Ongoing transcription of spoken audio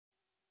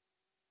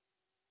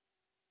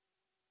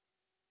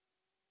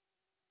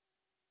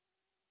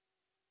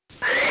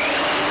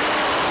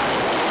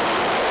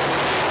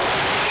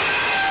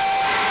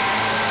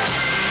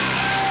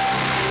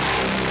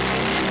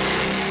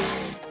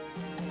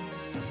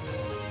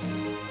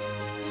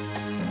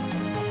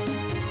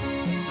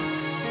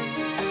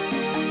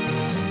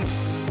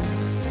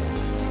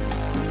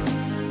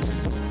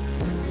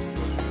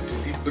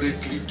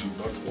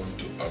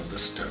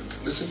understand.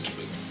 Listen to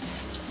me.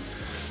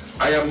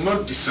 I am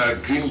not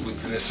disagreeing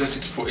with the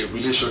necessity for a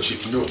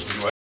relationship. No,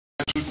 you are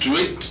entitled to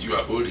it. You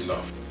are old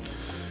enough.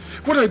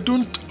 What I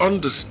don't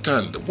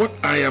understand, what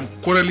I am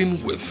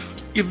quarreling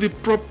with, is the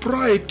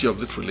propriety of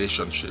this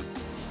relationship.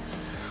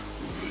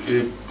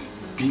 A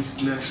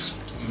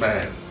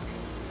businessman.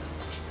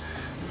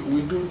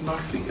 We know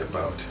nothing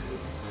about him.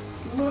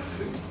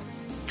 Nothing.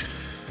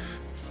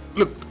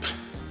 Look,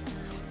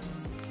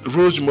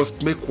 Rose, you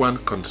must make one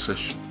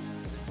concession.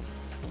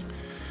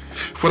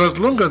 For as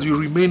long as you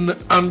remain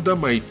under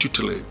my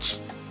tutelage,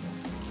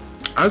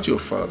 as your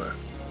father,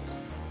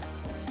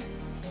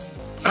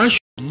 I should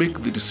make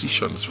the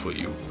decisions for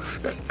you.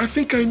 I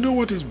think I know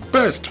what is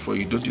best for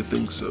you, don't you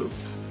think so?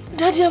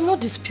 Daddy, I'm not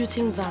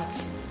disputing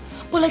that.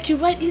 But like you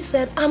rightly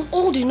said, I'm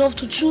old enough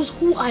to choose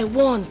who I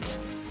want.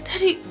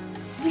 Daddy,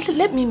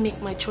 let me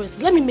make my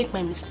choices. Let me make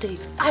my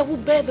mistakes. I will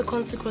bear the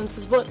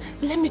consequences, but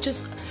let me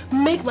just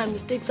make my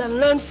mistakes and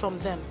learn from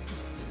them.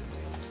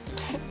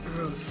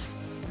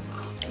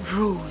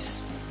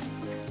 Rose,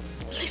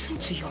 listen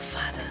to your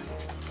father.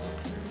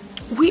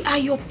 We are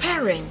your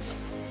parents.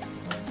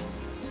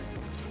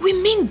 We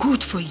mean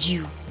good for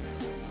you.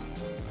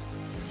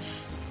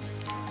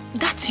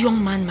 That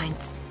young man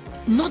might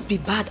not be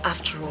bad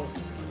after all.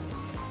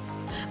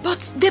 But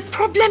the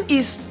problem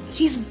is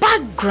his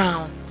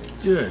background.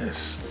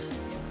 Yes.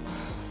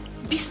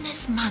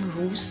 Businessman,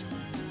 Rose,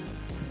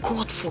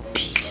 God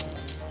forbid.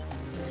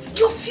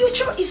 Your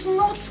future is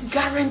not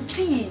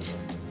guaranteed.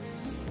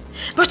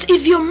 But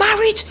if you're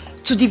married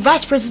to the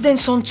vice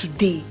president's son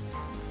today,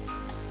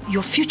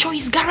 your future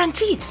is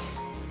guaranteed.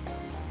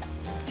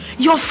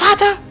 Your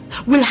father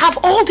will have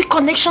all the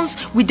connections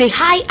with the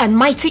high and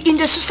mighty in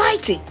the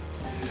society.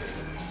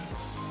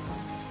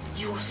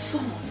 Your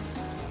son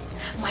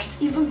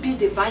might even be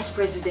the vice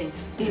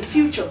president in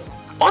future,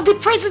 or the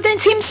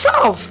president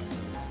himself.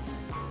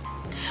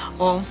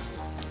 Or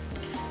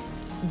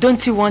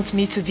don't you want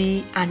me to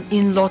be an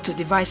in-law to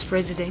the vice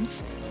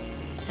president?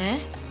 Eh?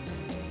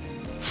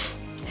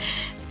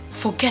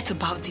 Forget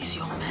about this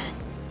young man.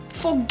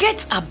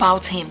 Forget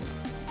about him.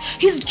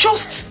 He's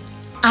just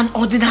an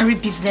ordinary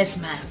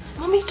businessman.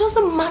 Mommy, it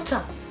doesn't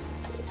matter.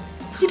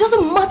 It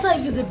doesn't matter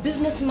if he's a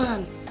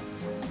businessman.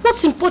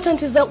 What's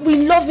important is that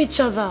we love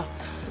each other.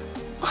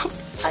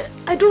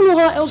 I don't know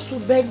how else to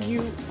beg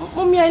you.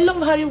 Mommy, I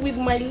love Harry with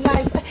my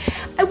life.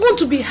 I want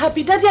to be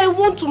happy. Daddy, I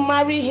want to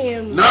marry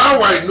him.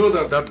 Now I know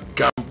that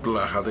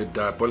gambler has a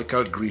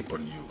diabolical grip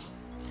on you.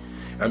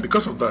 And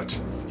because of that,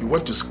 you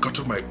want to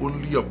scuttle my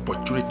only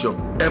opportunity of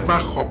ever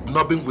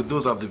hobnobbing with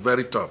those at the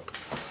very top.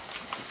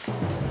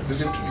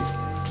 Listen to me.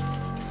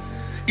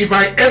 If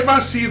I ever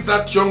see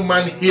that young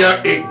man here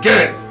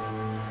again,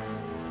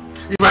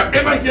 if I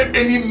ever hear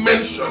any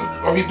mention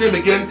of his name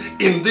again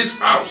in this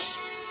house,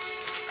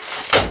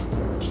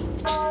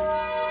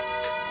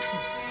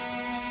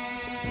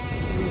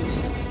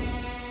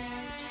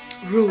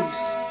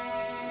 Rose,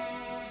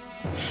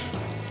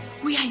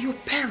 we are your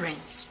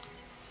parents.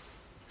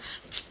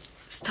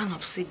 Stand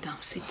up, sit down,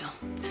 sit down.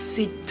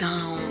 Sit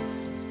down.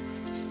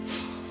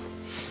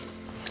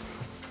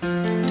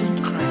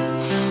 Don't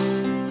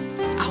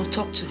cry. I'll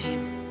talk to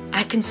him.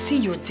 I can see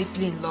you're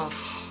deeply in love.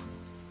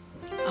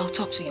 I'll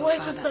talk to your father.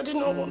 Why does Daddy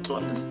not want to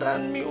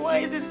understand me? Why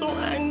is he so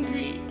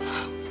angry?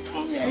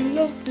 Mommy, I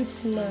love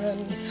this man.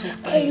 It's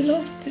okay. I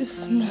love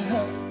this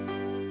man.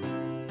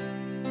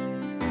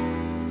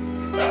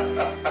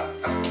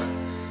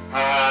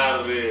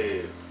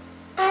 Harry.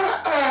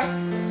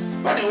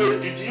 By the way,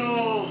 did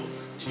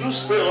you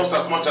spray us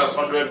as much as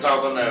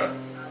 100,000 naira?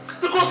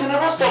 Because he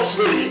never stopped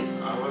spraying.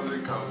 I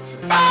wasn't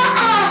counting.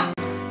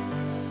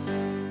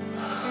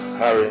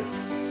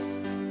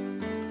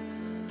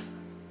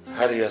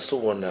 Harry, you're so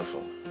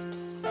wonderful.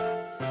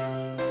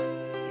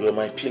 You're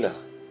my pillar,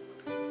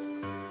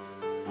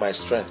 my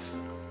strength.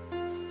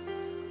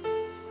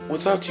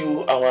 Without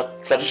you, our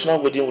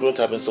traditional wedding wouldn't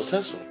have been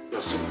successful.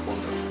 You're so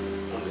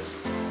wonderful,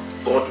 honestly.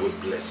 God will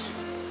bless you.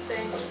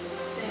 Thank you.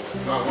 Thank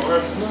you.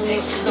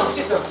 No, sit down.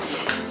 Thank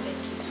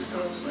you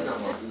so much. Sit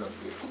down,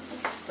 please.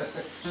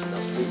 Sit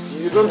down, please.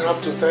 You don't have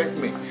to thank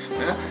me.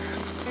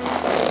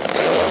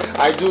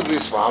 I do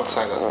this for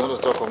outsiders, not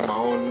to talk of my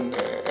own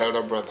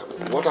elder brother.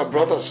 What are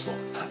brothers for?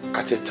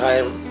 At a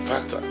time, in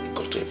fact, it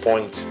got to a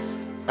point,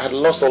 I had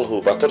lost all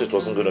hope. I thought it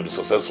wasn't going to be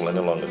successful any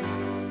longer.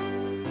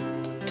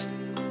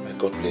 May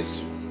God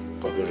bless you.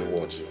 God will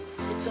reward you.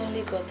 It's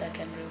only God that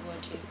can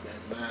reward you.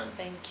 Amen.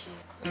 Thank you.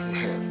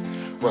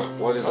 Amen. Well,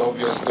 what is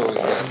obvious though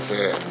is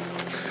that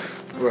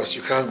Ross,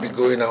 you can't be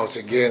going out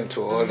again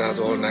to all that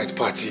all-night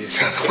parties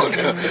and all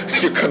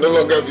that. You can no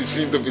longer be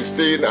seen to be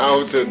staying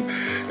out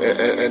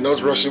and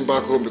not rushing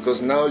back home,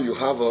 because now you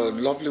have a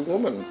lovely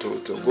woman to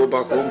go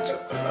back home to.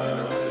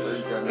 So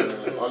you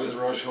can always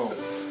rush home.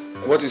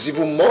 What is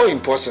even more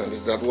important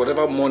is that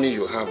whatever money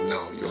you have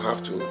now, you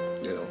have to,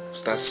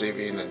 start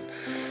saving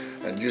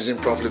and using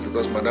properly,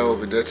 because Madam will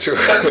be there too.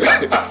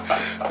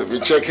 They'll be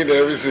checking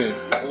everything,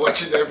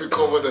 watching every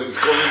cover that is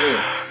coming in.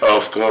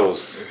 Of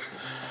course.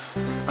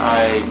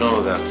 I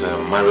know that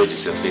marriage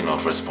is a thing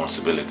of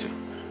responsibility.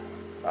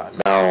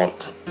 Now,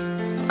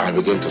 I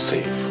begin to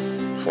save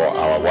for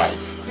our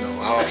wife.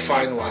 No, our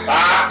fine wife.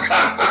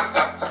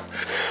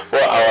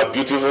 For our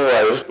beautiful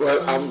wife.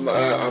 Well,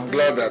 I'm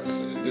glad that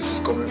this is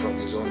coming from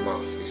his own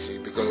mouth, you see,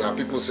 because our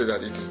people say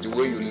that it is the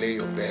way you lay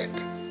your bed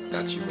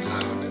that you will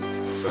lie on it.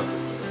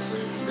 Certainly. So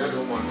if you get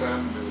home on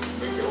time, you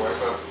make your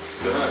wife happy.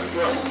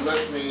 Just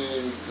let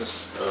me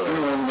just give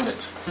me 1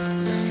 minute.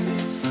 Yes.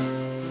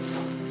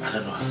 I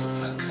don't know how to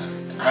thank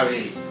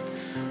Harry.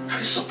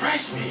 Harry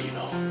surprised me, you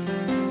know.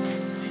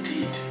 He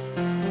did.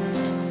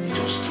 He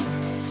just took.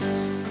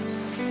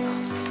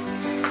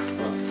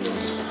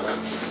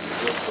 This is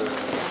just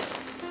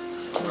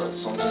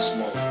something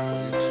small for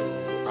you to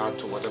add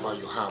to whatever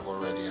you have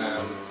already.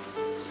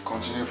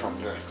 Continue from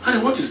there. Harry,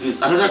 what is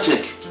this? Another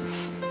check?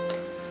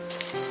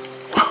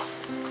 Wow.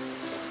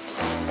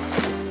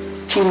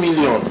 2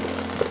 million.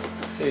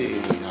 Hey,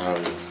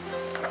 Harry.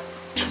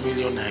 2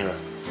 million naira.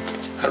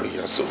 Harry,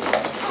 you're so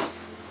wonderful.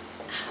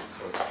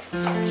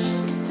 Harry,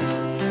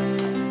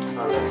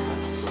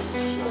 thank you so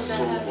much. You're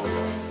so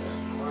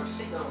wonderful.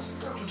 Sit down.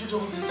 You did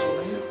all this for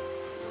me?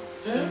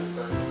 Yeah?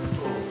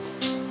 Oh.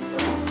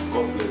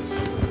 God bless you.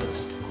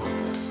 God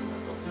bless you.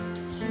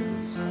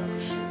 I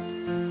appreciate it.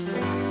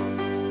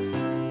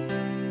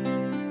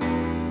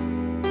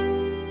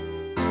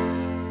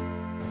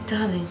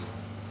 Darling.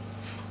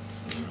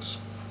 Yes.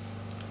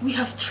 We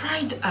have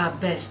tried our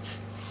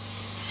best.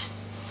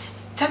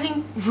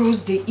 Telling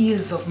Rose the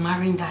ills of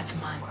marrying that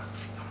man.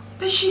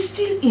 But she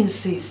still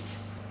insists.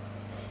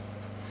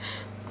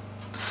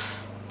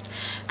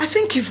 I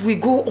think if we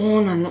go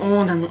on and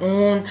on and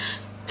on,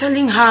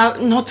 telling her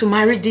not to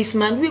marry this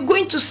man, we're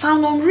going to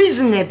sound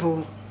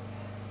unreasonable.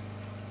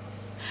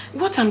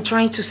 What I'm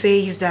trying to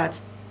say is that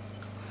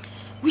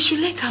we should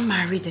let her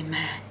marry the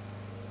man.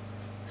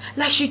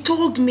 Like she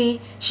told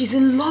me, she's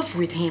in love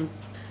with him.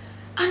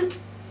 And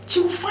she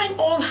will find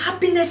all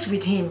happiness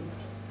with him.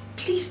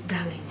 Please,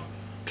 darling,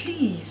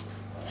 please.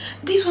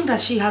 This one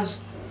that she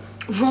has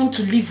run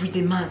to live with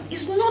the man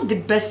is not the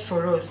best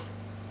for us.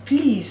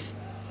 Please.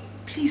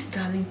 Please,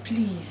 darling,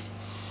 please.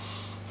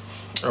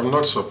 I'm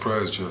not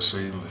surprised you're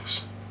saying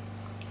this.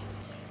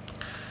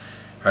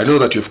 I know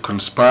that you've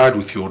conspired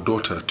with your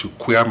daughter to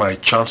queer my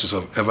chances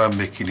of ever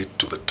making it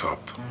to the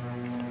top.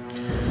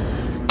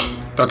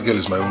 That girl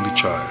is my only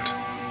child.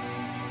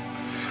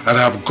 And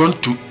I have gone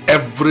to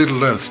every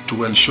length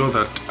to ensure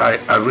that I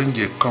arrange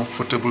a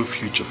comfortable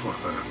future for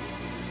her.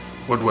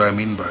 What do I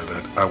mean by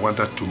that? I want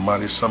her to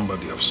marry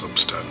somebody of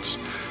substance.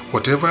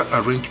 Whatever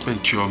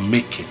arrangement you're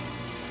making,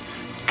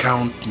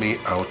 count me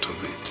out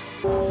of it.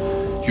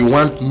 You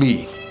want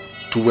me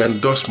to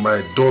endorse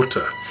my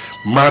daughter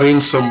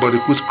marrying somebody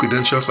whose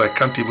credentials I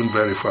can't even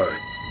verify.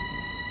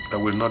 I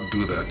will not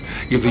do that.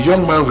 If the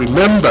young man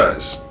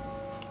remembers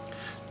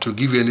to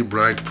give you any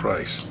bride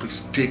price,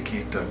 please take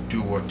it and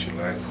do what you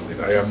like with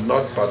it. I am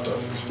not part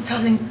of it.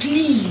 Darling,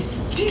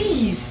 please,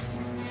 please,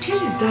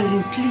 please,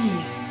 darling,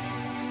 please.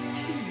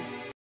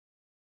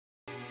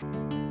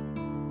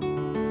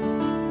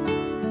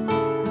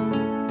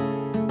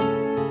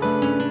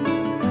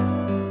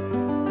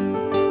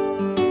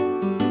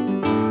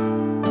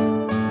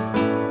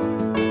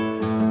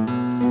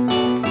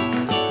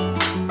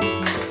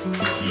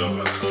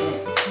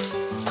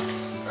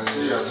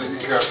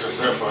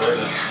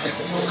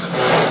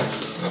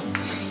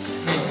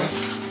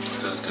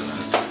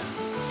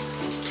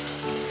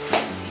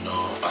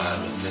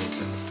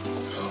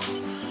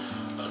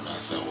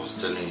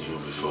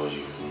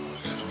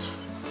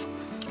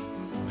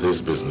 This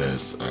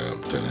business, I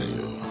am telling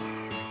you,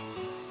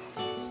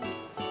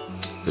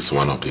 is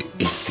one of the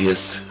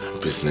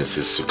easiest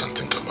businesses you can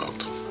think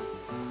about.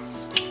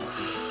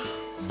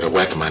 A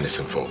white man is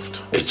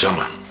involved, a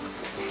German.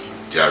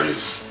 There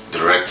is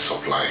direct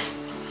supply.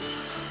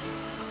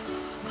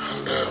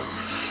 And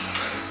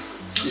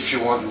if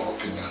you want my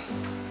opinion,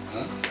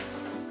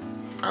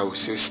 I would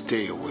say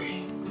stay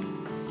away.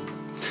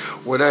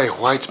 Whether a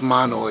white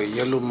man or a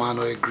yellow man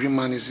or a green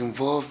man is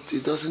involved,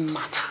 it doesn't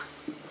matter.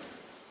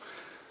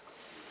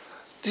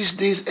 These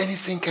days,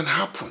 anything can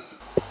happen.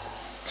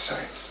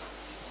 Besides,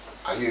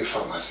 are you a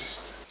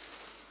pharmacist?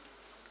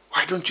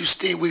 Why don't you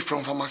stay away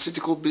from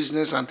pharmaceutical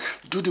business and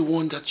do the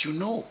one that you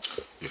know?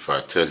 If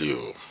I tell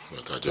you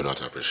that I do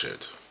not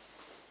appreciate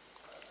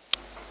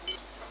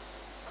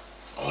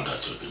all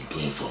that you've been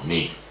doing for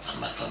me and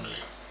my family,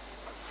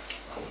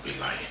 I will be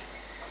lying.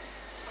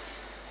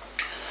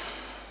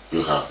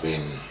 You have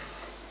been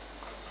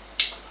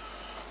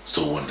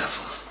so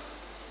wonderful.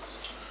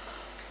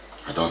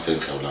 I don't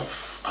think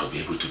I'll be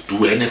able to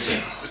do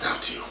anything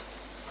without you.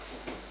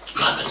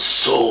 You have been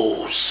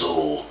so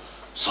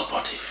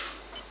supportive.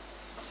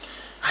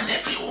 And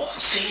everyone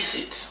sees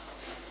it.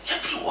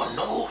 Everyone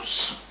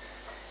knows.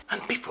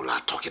 And people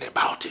are talking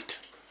about it.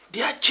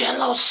 They are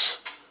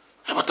jealous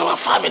about our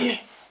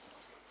family.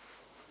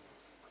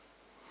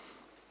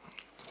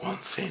 One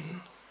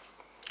thing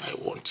I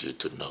want you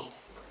to know.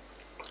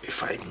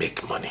 If I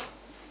make money,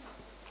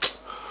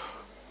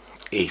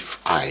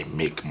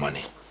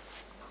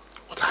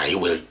 what I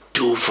will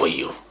do for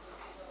you.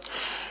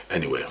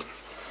 Anyway,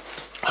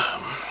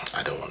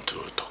 I don't want to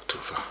talk too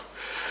far.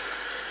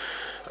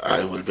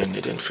 I will be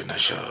needing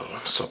financial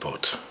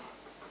support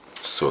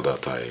so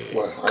that I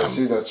I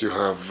see that you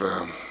have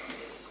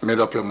made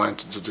up your mind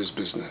to do this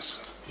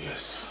business.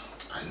 Yes,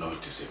 I know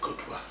it is a good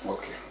one.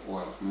 Okay,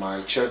 well,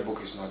 my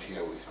checkbook is not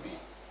here with me.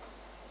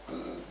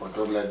 But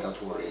don't let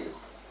that worry you.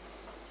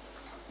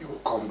 You will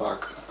come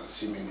back and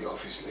see me in the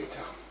office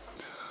later.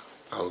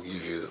 I'll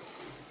give you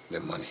the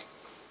money.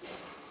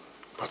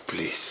 But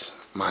please,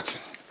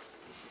 Martin,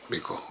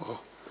 Biko,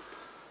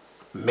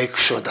 make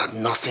sure that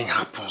nothing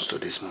happens to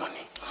this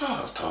money.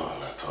 At all.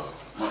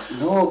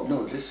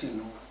 No, listen,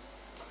 no.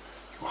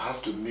 You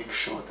have to make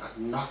sure that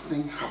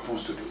nothing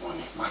happens to the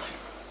money, Martin.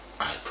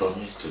 I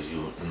promise to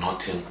you,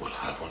 nothing will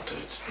happen to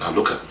it. Now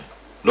look at me.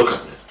 Look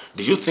at me.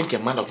 Do you think a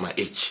man of my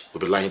age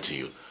will be lying to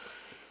you?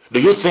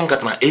 Do you think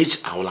at my age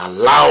I will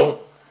allow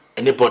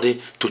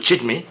anybody to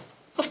cheat me?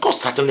 Of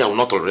course, certainly I will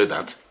not tolerate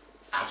that.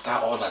 After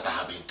all that I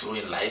have been through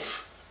in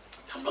life,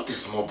 I'm not a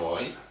small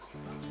boy.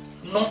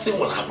 Nothing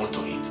will happen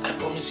to it, I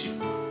promise you.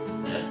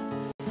 Eh?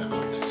 May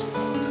God bless you.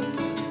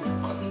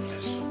 God will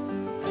bless you.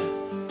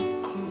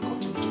 God will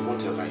continue to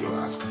whatever you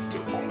ask, the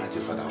Almighty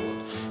Father will,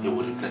 He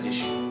will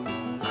replenish you.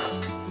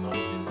 Ask in all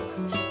things.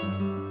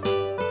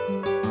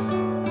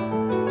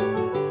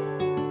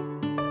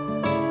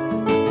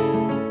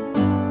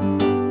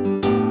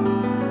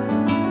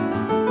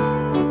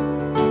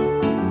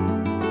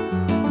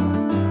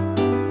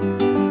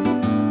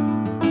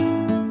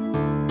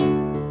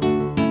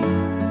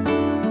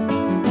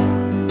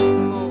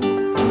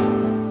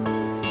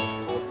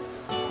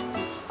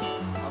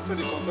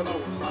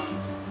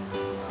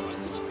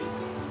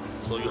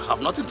 So you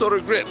have nothing to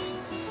regret.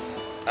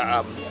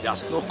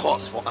 There's no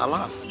cause for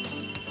alarm.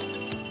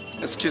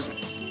 Excuse me.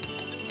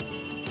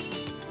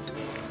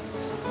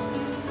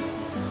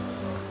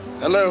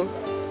 Hello?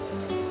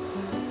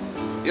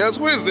 Yes,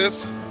 who is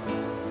this?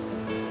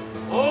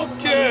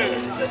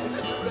 Okay.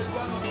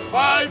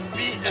 5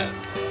 p.m.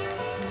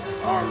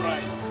 All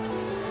right.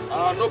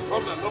 No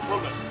problem.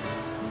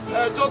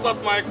 Just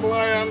that my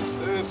client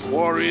is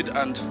worried,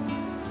 and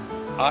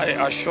I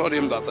assured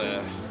him that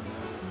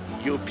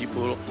you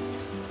people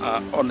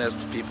are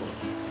honest people.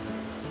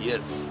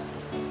 Yes.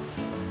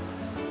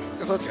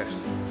 It's okay.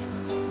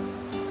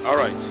 All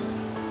right.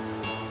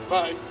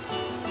 Bye.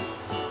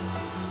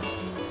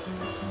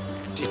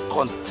 The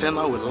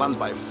container will land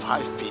by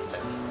 5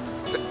 p.m.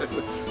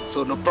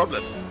 So no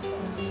problem.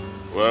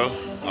 Well,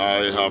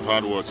 I have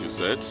heard what you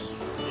said.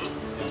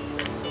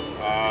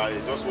 I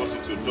just want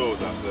you to know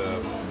that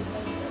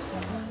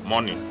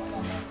money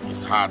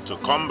is hard to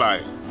come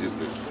by these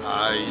days.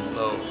 I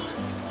know.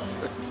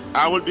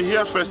 I will be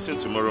here first thing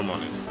tomorrow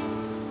morning.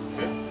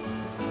 Okay?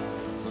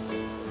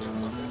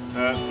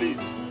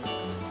 Please.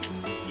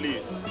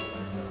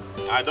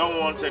 I don't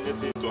want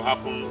anything to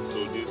happen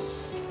to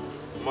this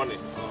money.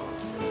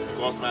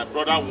 Because my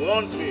brother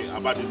warned me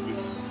about this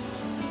business.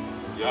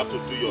 You have to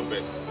do your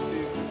best.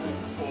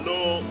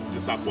 No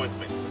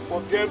disappointments.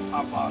 Forget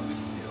about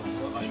this here.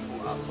 Brother, you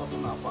are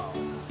talking about.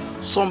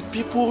 Some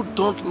people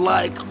don't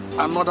like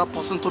another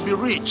person to be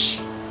rich.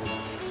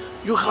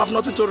 You have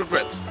nothing to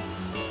regret.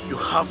 You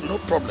have no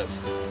problem.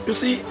 You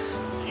see,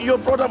 your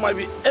brother might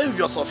be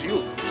envious of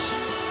you.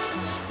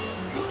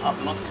 You have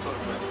nothing to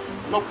regret.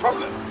 No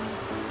problem.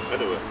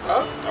 Anyway,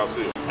 I'll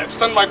see you.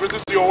 Extend my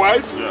greetings to your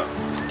wife. Yeah.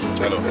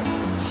 Hello.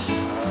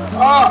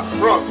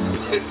 Ross,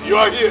 you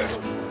are here.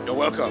 You're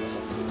welcome.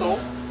 So,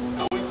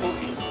 can we go in?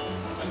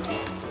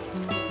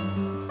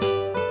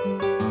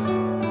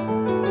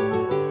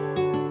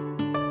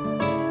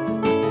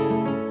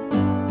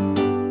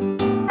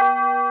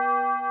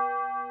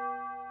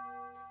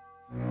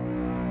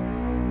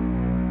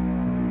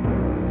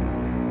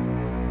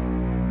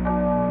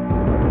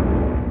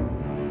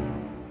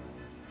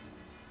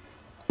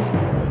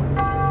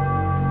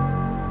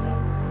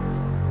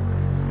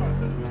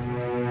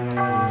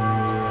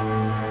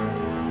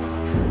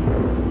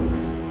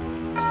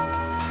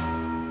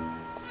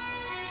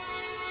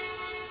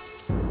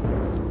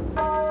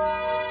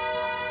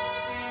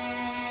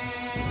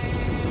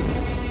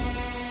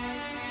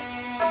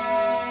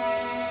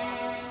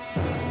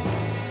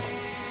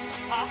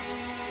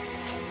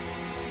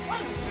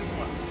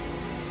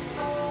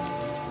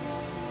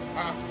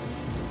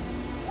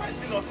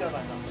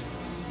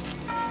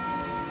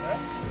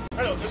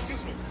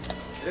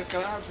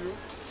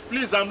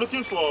 I'm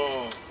looking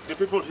for the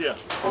people here.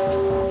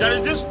 There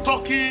is this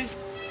stocky,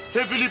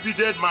 heavily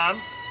bearded man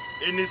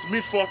in his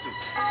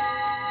mid-40s.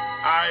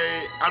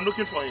 I'm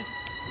looking for him.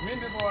 You mean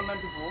this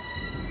 419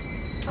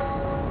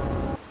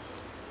 people?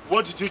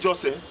 What did you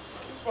just say?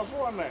 It's for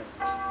 419.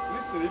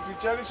 Listen, if you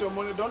cherish your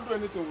money, don't do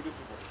anything with these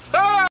people.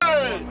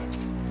 Hey!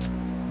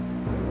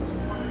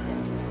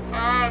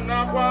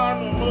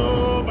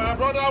 My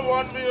brother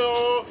warned me.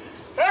 Oh.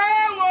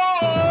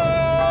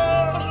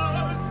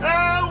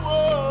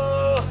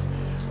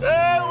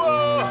 Hey,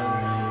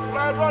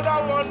 my brother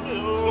warned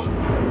me. Oh.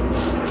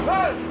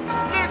 Hey,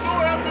 please, who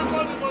will help me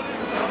call the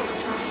police now?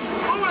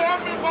 Who will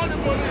help me call the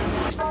police?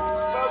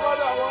 My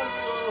brother warned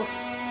me. Oh.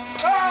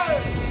 Hey!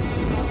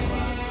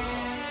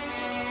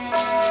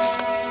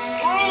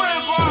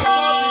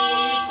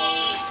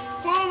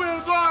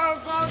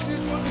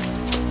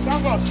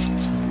 God.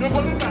 The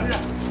police are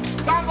here.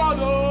 Thank God,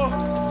 oh.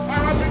 I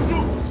have been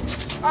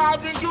duped. I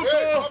have been duped.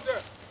 Hey, oh. stop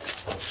there.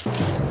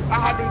 I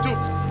have been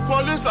duped.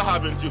 Police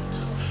have been duped.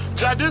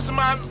 That this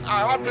man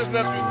I have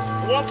business with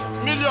worth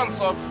millions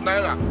of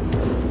naira.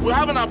 We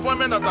have an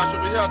appointment that I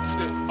should be here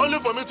today. Only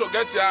for me to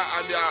get here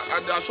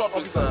and their shop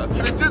is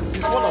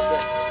He's one of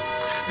them.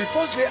 The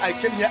first day I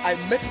came here, I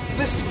met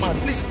this man.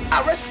 Please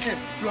arrest him.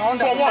 For what?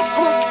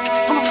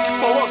 Come on.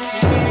 For what?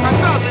 I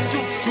said I've been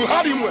duped. You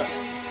heard him well.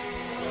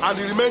 And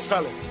he remains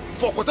silent.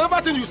 For whatever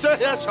thing you say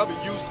here shall be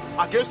used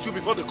against you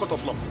before the court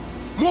of law.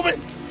 Move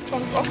in.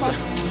 Okay.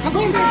 I'm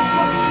going there.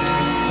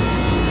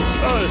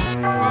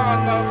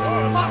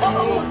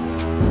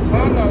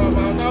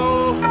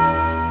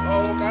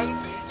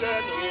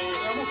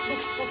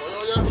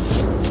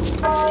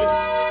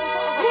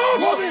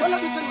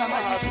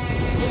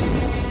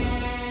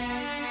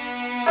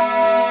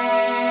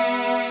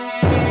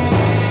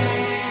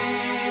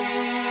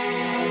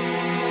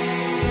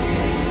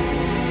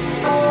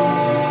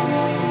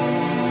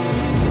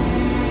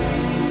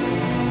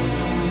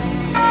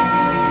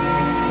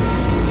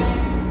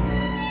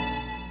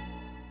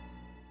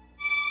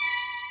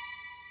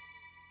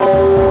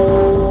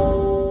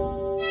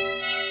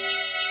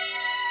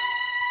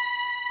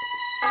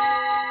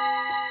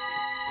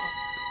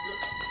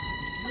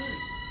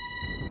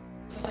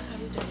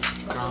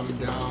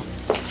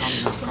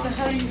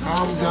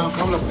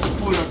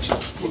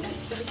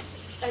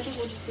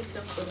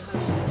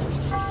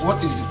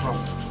 What is the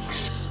problem?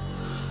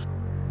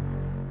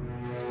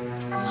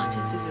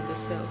 Martins is in the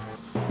cell.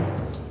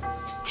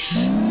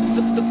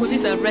 The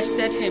police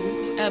arrested him.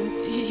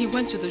 He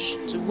went to the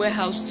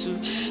warehouse to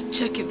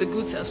check if the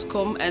goods have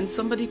come, and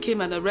somebody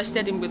came and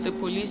arrested him with the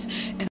police.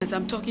 And as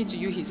I'm talking to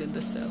you, he's in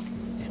the cell.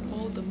 And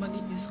all the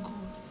money is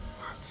gone.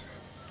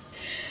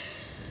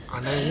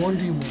 And I warned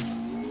him.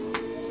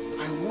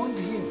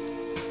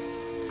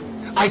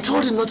 I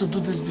told him not to do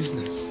this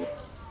business.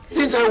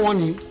 Didn't I warn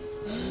him?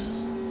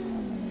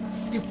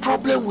 The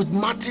problem with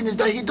Martin is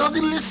that he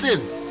doesn't listen.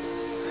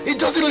 He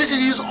doesn't listen.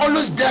 He's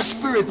always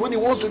desperate when he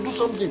wants to do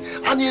something.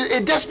 And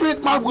a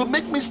desperate man will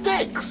make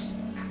mistakes.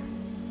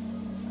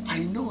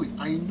 I know it.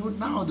 I know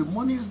now the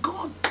money is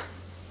gone.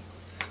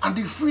 And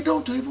the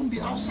freedom to even be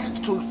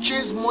outside to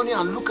chase money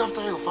and look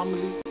after your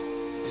family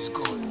is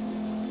gone.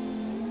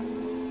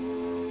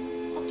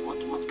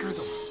 What kind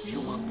of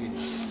human being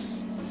is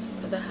this?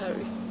 Brother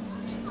Harry,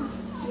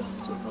 please, you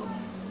have to help.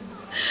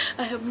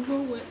 I have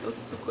nowhere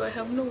else to go. I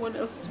have no one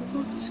else to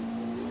go to.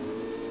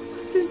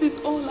 This is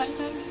all I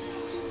have.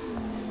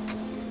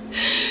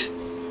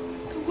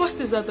 The worst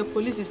is that the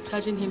police is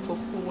charging him for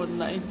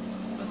 419.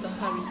 Brother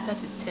Harry,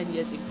 that is 10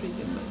 years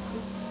imprisonment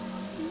too.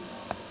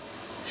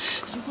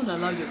 You won't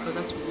allow your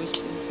brother to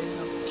waste him there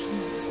now,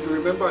 please. You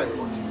remember I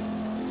warned you.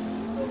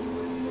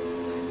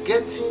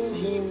 Getting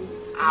him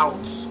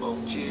out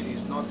of jail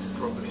is not the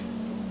problem.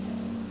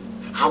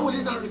 How will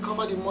he now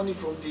recover the money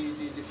from the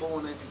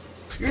 419 people?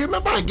 You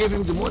remember I gave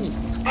him the money.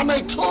 And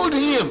I told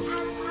him,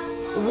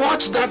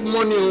 watch that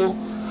money, oh.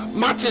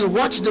 Martin,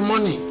 watch the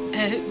money.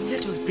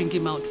 Let us bring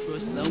him out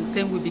first now.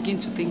 Then we begin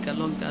to think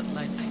along that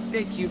line. I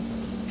beg you,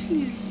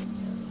 please.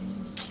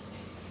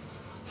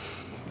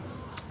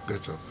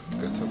 Get up,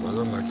 get up. I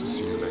don't like to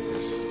see you like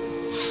this.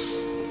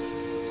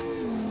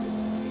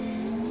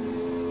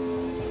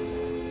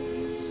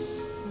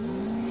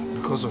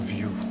 Because of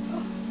you.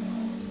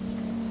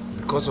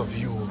 Because of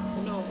you. No,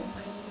 I know.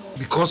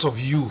 Because of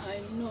you. I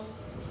know.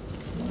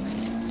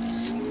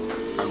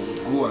 I will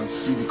go and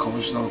see the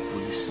commissioner of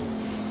police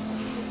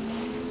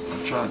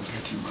and try and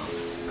get him out.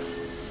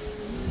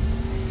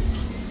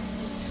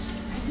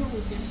 I know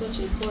it is such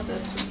a bother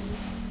to me.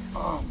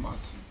 Oh,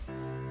 Martin.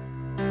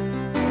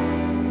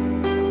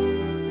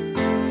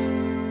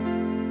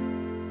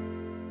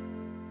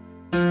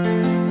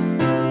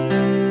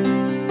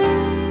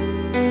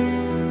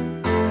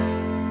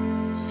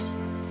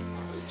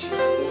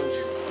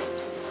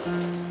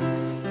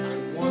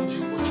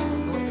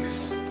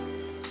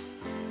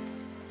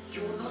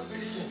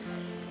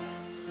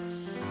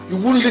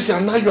 Listen,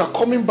 and now you are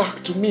coming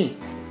back to me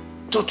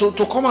to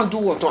come and do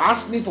what? To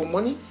ask me for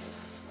money?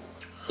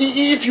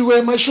 If you were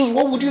in my shoes,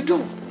 what would you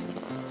do?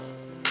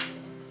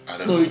 I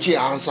don't know. Ichi,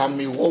 answer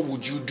me. What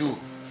would you do?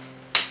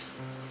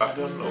 I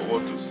don't know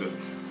what to say.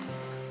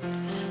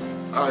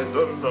 I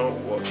don't know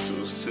what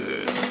to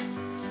say.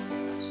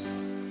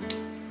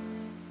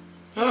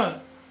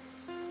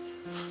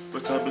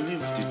 But I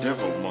believe the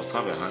devil must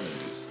have a hand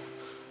in this.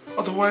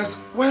 Otherwise,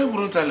 why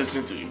wouldn't I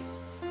listen to you?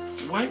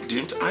 Why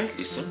didn't I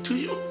listen to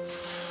you?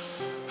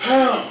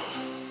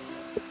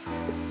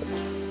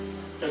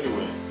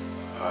 Anyway,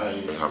 I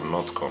have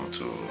not come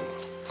to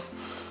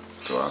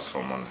ask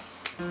for money.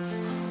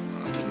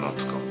 I did not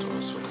come to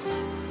ask for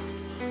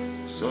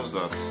money. It's just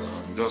that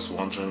I'm just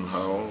wondering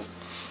how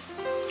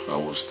I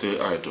will stay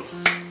idle.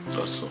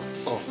 That's all.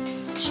 Oh,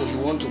 so you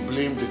want to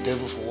blame the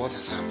devil for what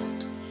has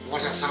happened?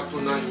 What has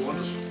happened now, you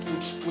want to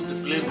put the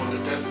blame on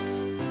the devil?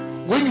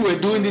 When you were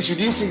doing this, you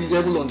didn't see the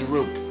devil on the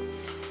road.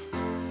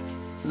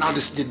 Now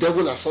the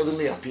devil has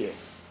suddenly appeared.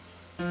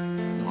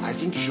 No, I I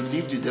think you should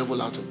leave the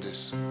devil out of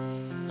this.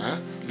 Huh?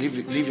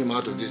 Leave him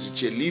out of this.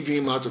 Leave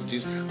him out of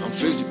this and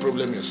face the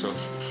problem yourself.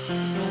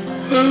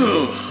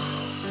 Brother,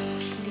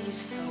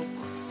 please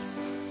help us.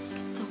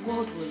 The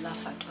world will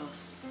laugh at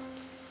us.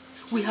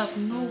 We have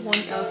no one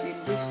else in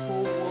this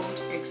whole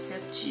world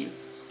except you.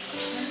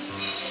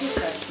 Look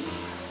at me.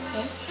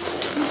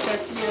 Look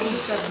at me and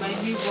look at my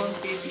newborn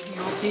baby,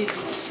 your baby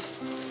too.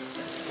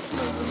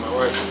 My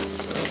wife,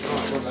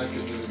 I don't like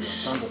you doing this.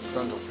 Stand up,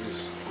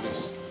 please.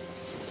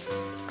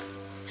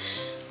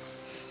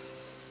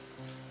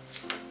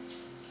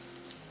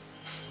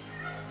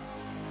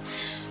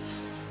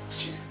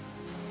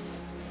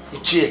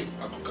 Ichie,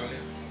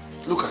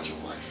 look at your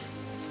wife.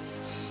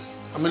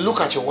 I mean, look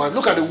at your wife.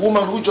 Look at the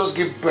woman who just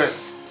gave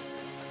birth.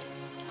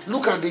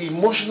 Look at the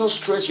emotional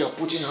stress you are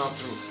putting her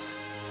through.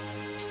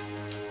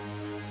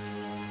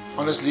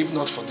 Honestly, if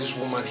not for this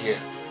woman here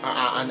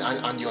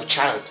and your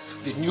child,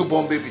 the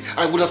newborn baby,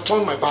 I would have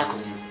turned my back on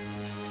you.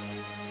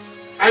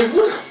 I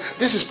would have.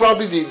 This is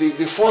probably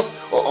the fourth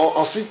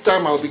or fifth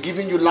time I'll be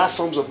giving you large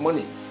sums of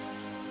money.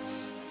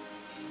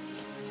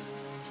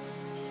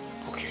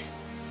 Okay,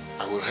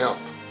 I will help.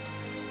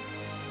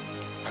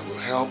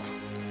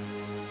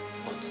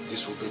 But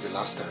this will be the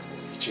last time,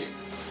 Ichie.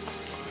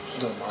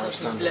 No, my wife,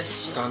 stand up.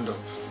 Stand up.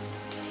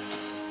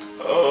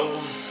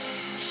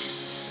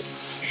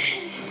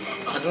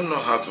 I don't know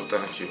how to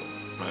thank you,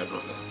 my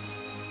brother.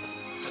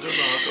 I don't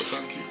know how to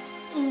thank you.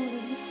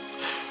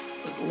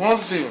 But one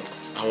thing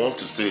I want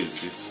to say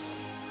is this.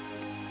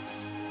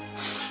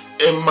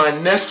 In my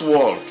next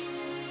world,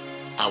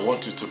 I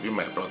want you to be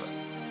my brother.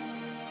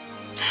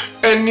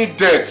 Any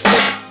debt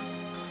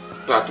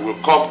that will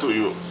come to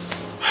you,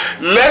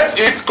 let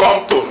it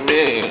come to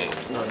me.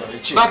 No,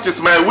 Ichie. That is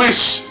my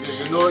wish.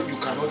 You know you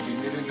cannot be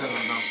kneeling down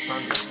and now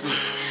standing.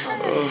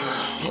 Stand up.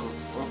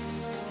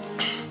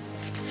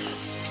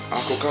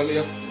 Uncle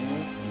Kalia,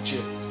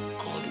 Ichie.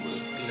 God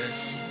will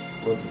bless you.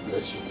 God will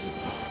bless you too.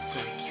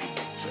 Thank you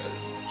very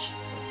much.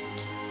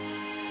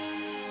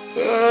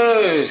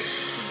 Hey!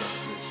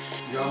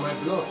 You are my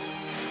blood.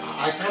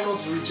 I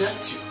cannot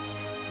reject you.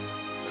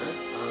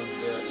 And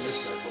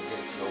lest I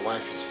forget, your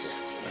wife is here.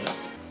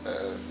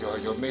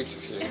 Your mate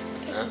is here.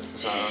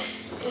 Sarah.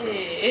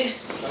 Hey.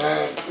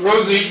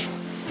 Rosie.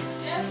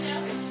 Yes,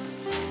 yeah.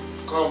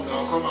 Come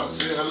now, come and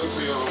say hello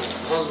to your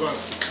husband.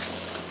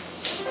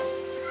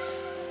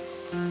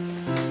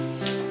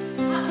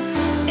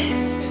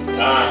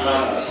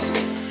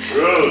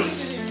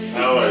 Rose,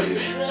 how are you?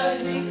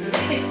 Rosie.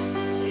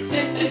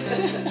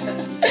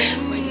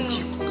 Why didn't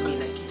you call me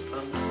like you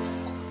promised?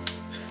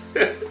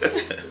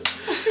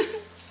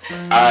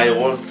 I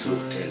want to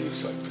tell you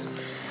something.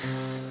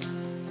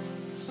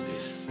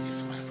 This is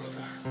my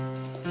brother.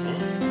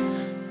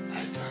 I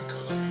thank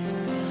all of you.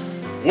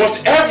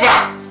 Whatever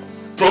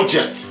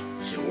project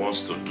he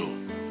wants to do,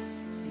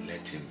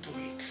 let him do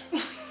it.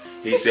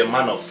 He's a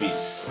man of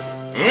peace.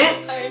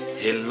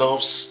 He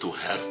loves to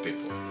help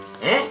people.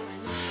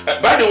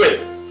 By the way,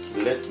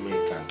 let me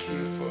thank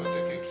you for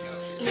taking care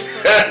of it.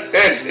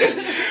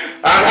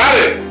 And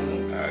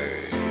Harry,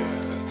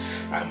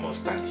 I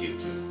must thank you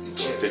too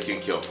for taking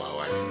care of our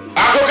wife.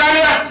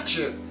 Akokalia!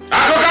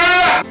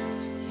 Akokalia!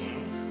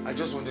 I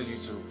just wanted you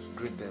to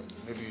greet them.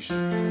 Maybe you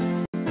should.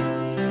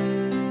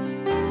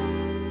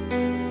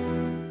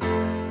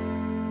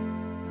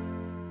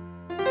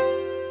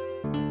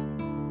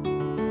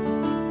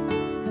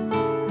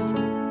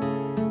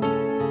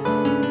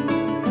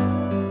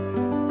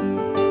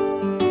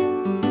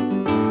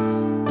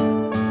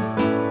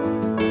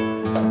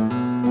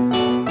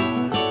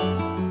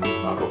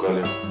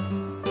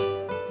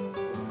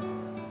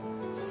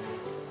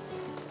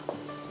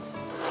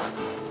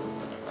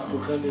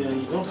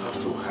 You don't have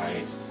to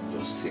hide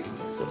your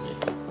sickness on me.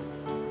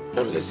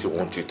 Unless you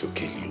want it to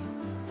kill you.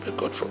 But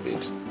God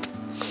forbid.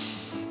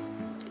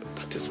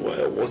 That is why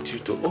I want you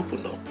to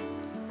open up.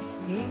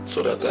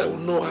 So that I will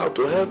know how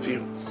to help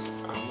you.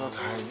 I'm not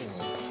hiding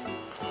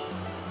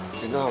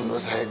it. You know I'm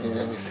not hiding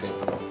anything.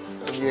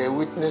 And you're a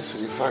witness to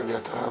the fact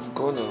that I've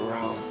gone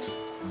around.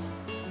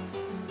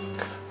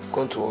 I've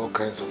gone to all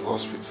kinds of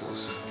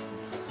hospitals.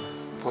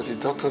 But the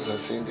doctors are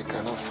saying they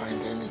cannot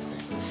find anything.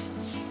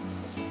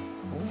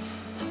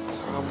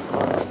 So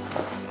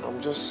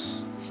I'm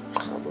just, I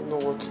don't know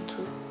what to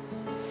do.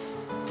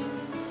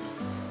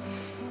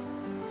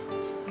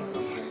 I'm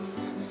not hiding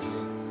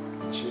anything.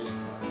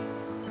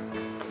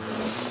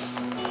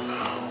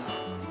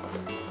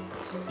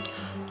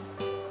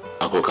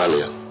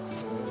 Akokalia,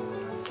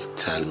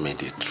 tell me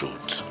the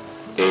truth.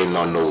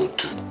 No.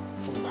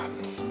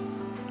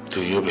 Do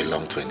you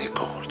belong to any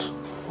cult?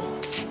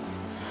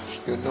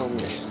 You know me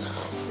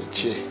now,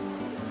 Ichie.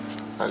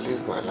 I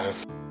live my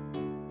life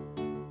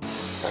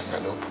like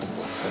an open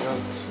book. I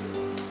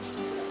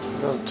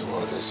don't do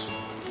all this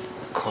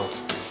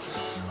cult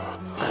business.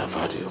 I have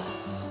heard you.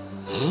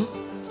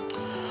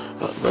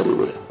 By the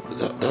way,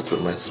 that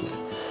reminds me.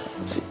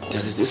 See,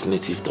 there is this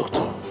native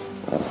doctor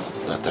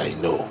that I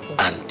know,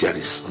 and there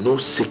is no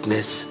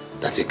sickness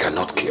that he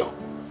cannot cure.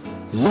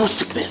 No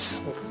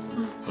sickness.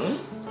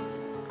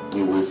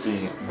 You will see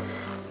him.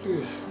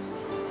 Please,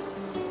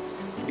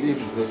 leave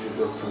the native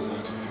doctors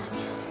out of it.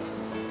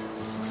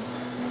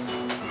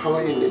 How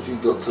many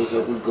native doctors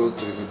have we gone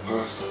to in the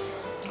past?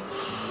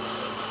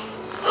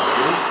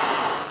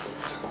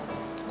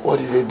 What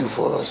did they do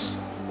for us?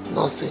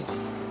 Nothing.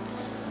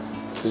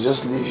 They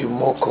just leave you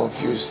more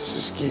confused,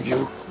 just give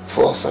you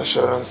false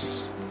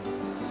assurances.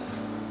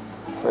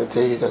 If I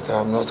tell you that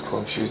I am not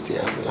confused, they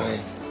are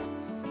lying.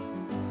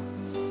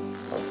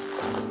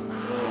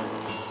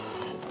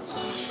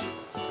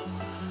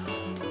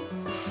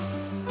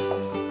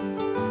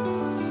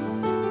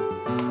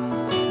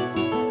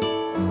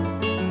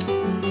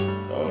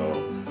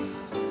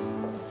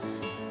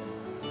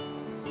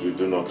 You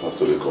do not have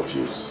to be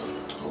confused.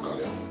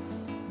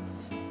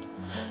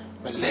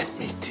 But let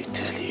me still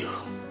tell you,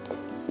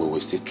 we will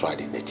still try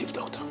the native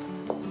doctor.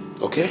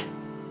 Okay?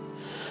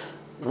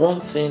 One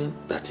thing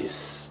that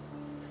is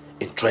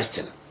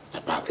interesting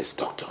about this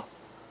doctor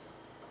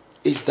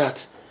is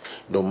that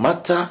no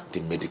matter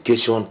the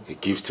medication he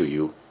gives to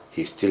you,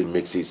 he still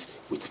mixes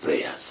with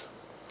prayers.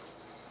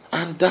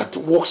 And that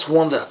works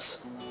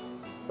wonders.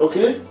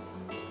 Okay?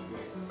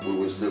 We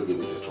will still give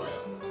it a try.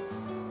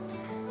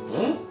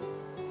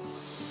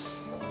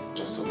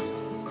 That's okay.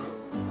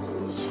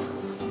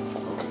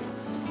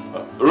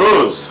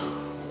 Rose!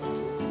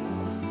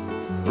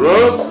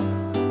 Rose?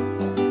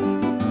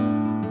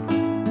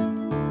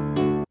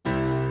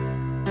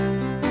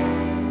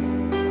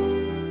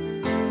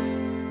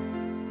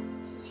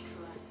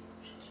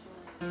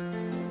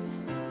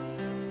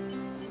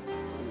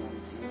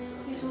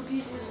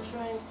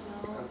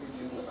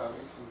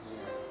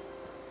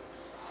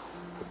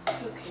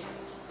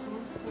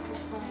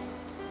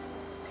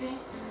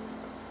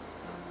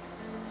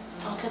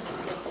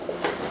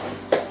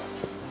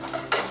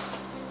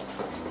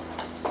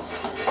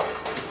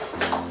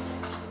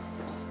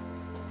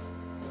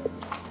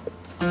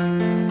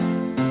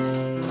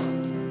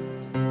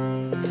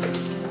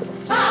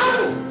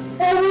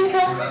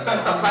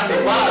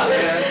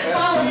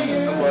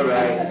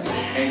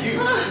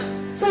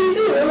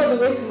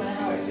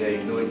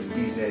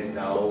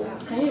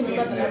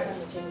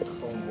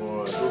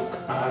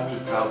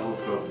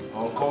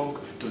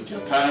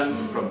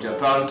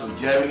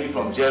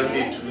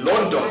 Germany to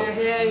London. I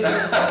hear you.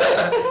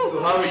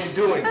 So how are you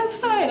doing? I'm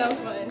fine, I'm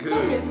fine.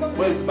 Good.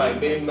 Where's my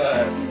main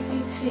man?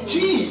 He's eating.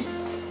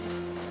 Jeez!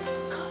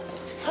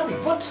 Harry,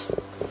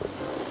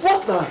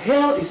 what the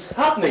hell is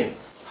happening?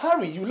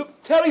 Harry, you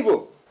look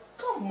terrible.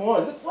 Come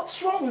on, look,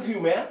 what's wrong with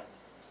you, man?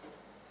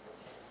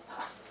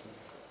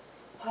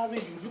 Harry,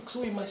 you look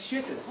so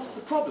emaciated. What's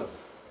the problem?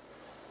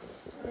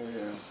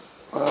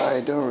 Well,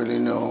 I don't really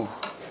know.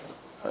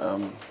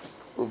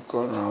 We've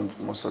gone around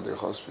most of the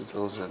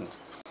hospitals and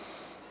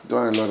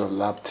done a lot of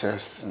lab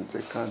tests, and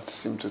they can't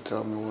seem to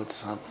tell me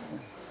what's happening.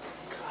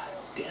 God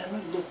damn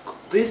it,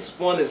 look. This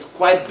one is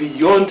quite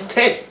beyond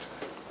test.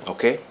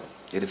 Okay?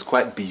 It is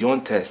quite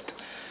beyond test.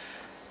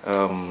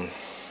 I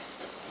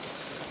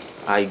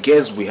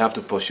guess we have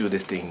to pursue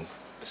this thing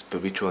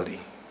spiritually.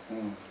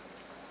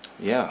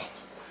 Yeah.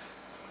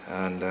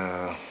 And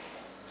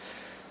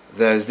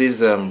there's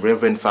this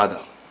Reverend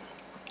Father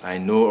I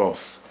know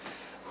of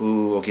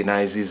who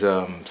organizes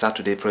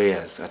Saturday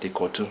prayers at the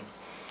Kotu.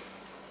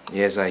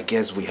 Yes, I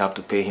guess we have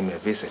to pay him a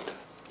visit.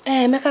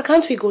 Mecca,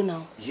 can't we go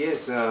now?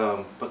 Yes,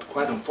 but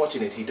quite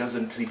unfortunate, he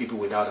doesn't see people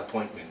without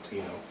appointment,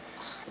 you know.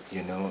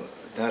 You know,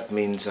 that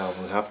means I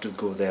will have to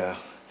go there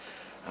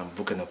and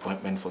book an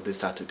appointment for this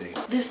Saturday.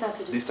 This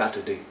Saturday? This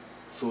Saturday.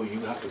 So you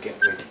have to get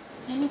ready.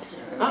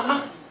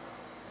 Anytime.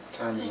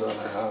 Time is all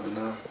I have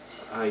now.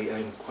 I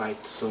am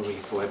quite sorry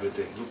for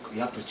everything. Look,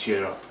 you have to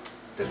cheer up.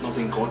 There's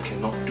nothing God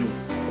cannot do.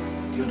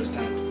 Do you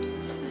understand?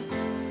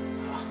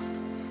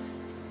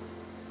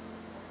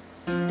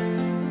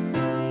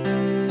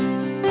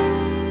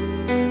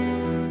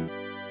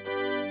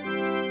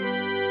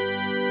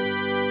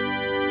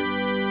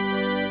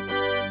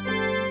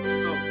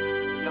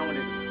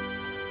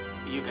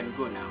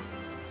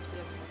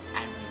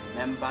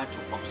 Remember to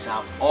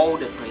observe all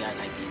the prayers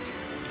I gave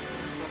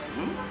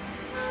you.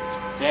 It's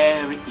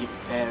very,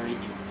 very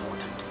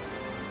important.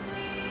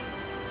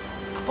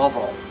 Above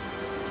all,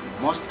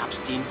 you must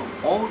abstain from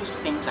all those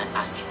things I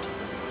ask you to.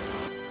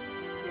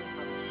 Yes,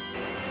 Father.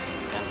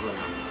 You can go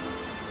now.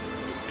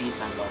 The peace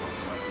and love of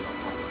God be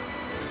upon you.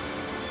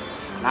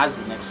 And ask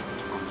the next people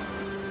to come in.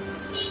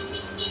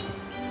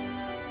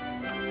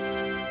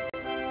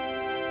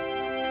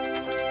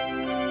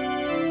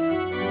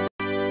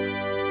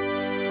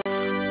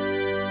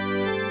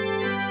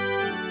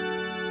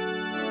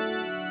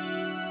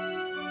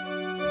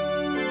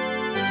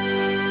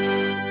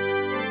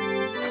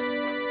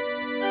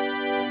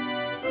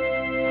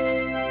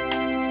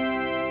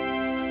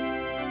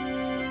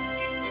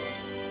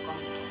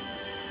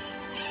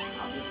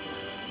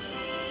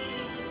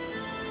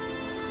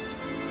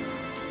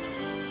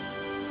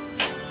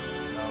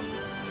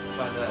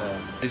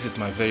 This is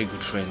my very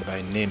good friend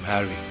by name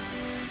Harry.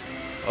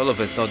 All of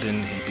a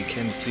sudden he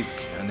became sick,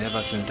 and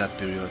ever since that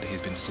period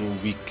he's been so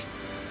weak.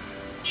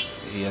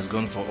 He has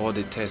gone for all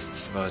the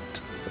tests, but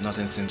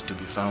nothing seems to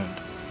be found.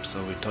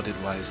 so we thought it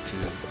wise to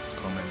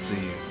come and see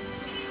you.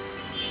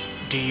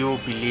 Do you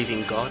believe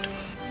in God?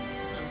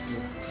 Yes,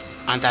 sir.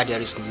 And that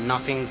there is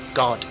nothing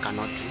God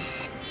cannot do?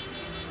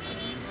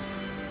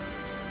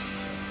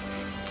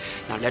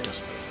 Now let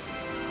us pray.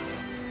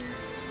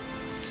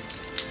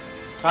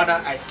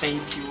 Father, I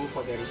thank you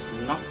for there is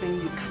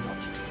nothing you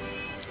cannot do.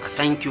 I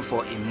thank you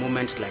for a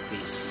moment like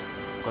this,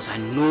 because I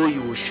know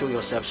you will show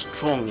yourself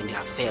strong in the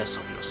affairs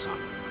of your son.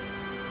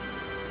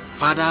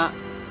 Father,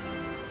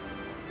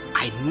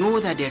 I know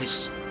that there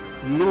is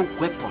no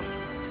weapon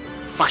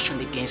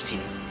fashioned against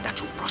him that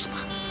will prosper.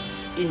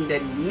 In the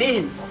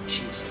name of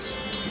Jesus.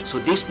 So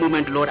this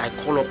moment, Lord, I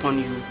call upon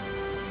you,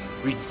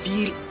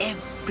 reveal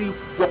every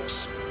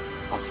works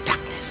of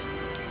darkness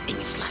in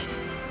his life.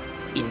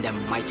 In the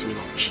mighty name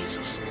of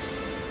Jesus.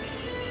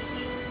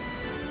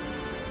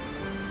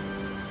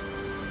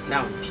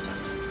 Now repeat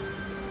after me.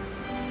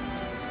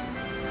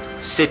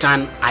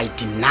 Satan, I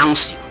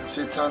denounce you.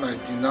 Satan, I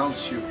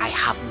denounce you. I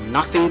have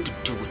nothing to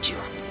do with you.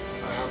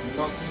 I have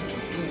nothing to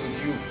do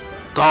with you.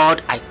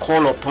 God, I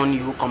call upon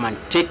you, come and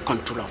take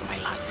control of my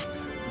life.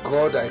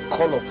 God, I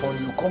call upon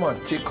you, come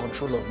and take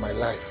control of my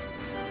life.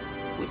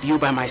 With you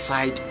by my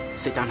side,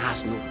 Satan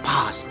has no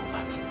powers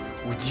over me.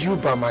 With you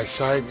by my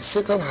side,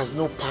 Satan has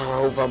no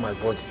power over my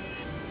body.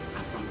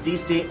 And from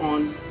this day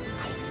on,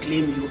 I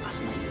claim you as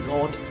my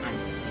Lord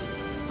and Savior.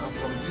 And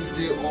from this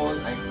day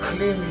on, I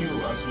claim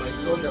you as my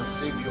Lord and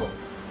Savior.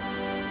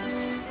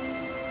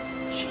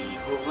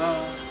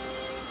 Jehovah,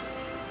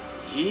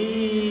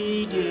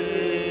 Idebube,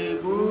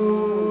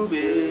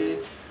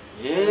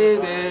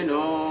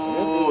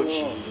 Ebeno,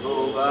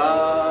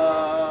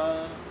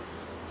 Jehovah,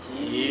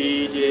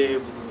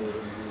 Idebube.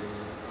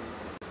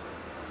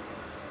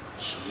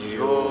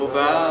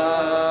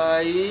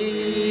 Jehovah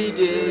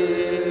idebube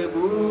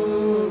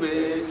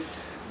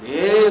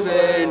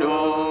nebeno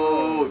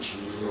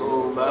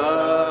Jehovah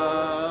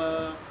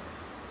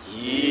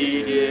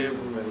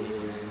idebube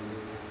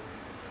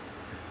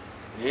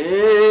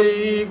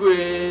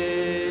nerigwe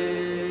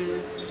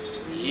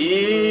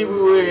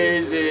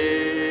ibueze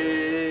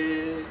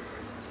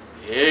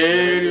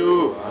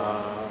eluha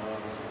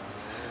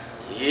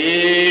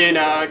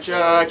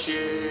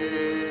inachache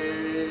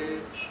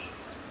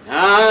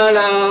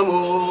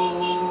Nalamo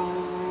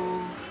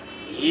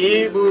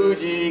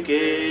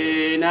ibujike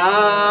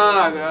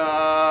naga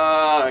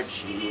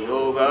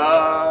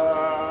Jehovah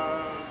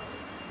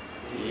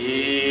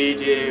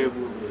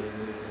idebube.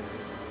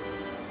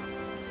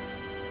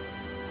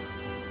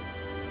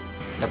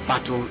 The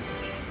battle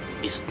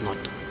is not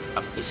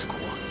a physical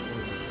one,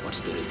 but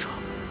spiritual.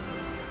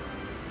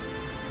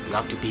 You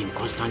have to be in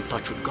constant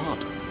touch with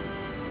God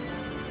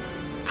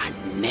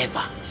and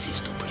never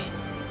cease to pray.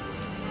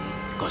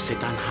 Because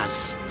Satan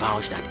has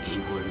vowed that he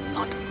will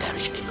not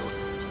perish alone.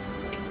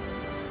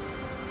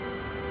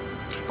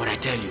 But I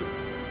tell you,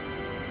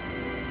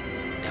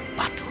 the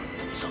battle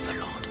is of the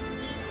Lord.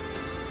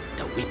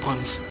 The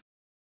weapons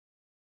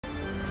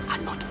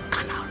are not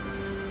carnal,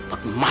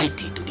 but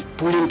mighty to the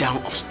pulling down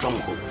of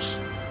strongholds.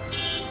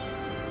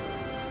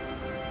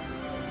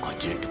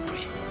 Continue to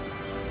pray.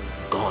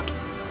 God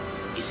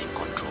is in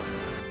control.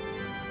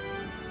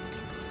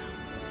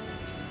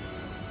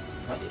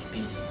 By the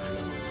peace and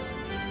love of God.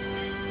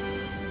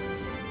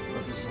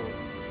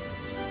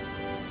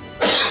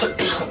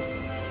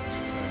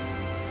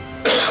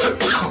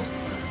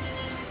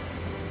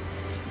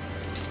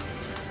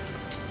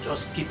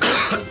 Just keep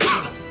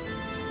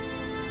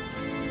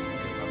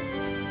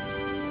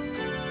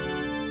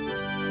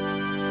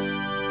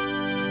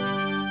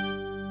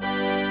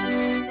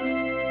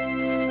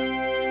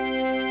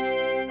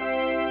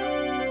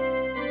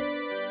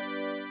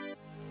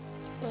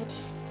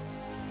Daddy,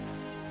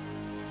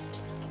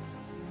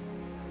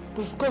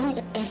 we've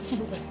gone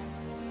everywhere.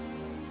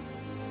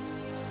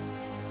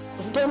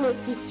 We've done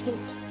everything.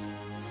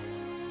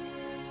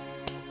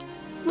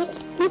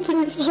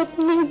 Nothing is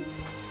happening.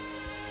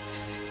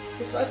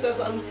 In fact, as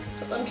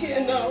I'm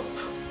here now,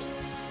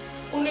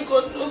 only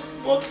God knows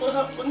what will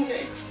happen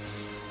next.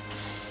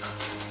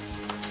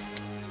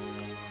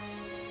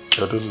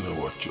 I don't know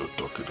what you're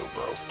talking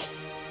about.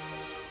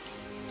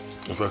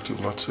 In fact,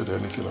 you've not said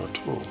anything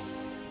at all.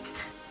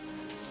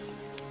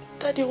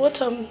 Daddy, what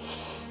I'm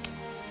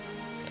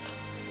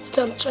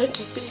trying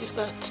to say is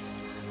that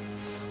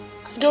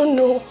I don't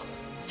know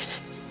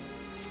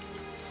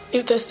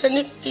if there's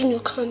anything you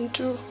can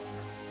do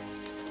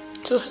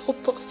to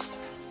help us.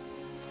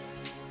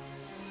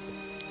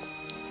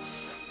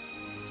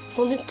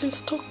 Mommy,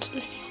 please talk to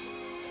him.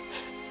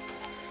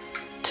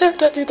 Tell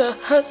Daddy that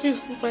Harry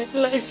is in my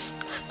life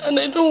and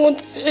I don't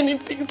want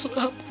anything to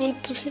happen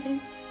to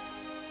him.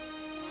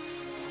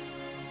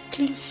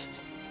 Please.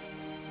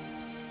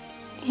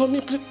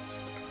 Mommy,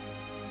 please.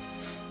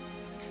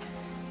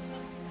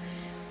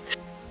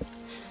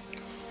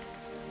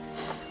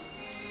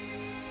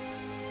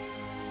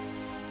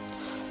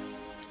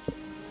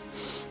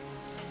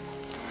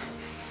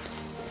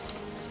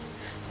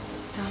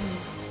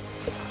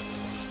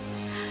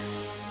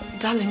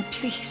 Darling,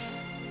 please.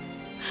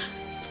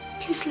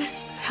 Please,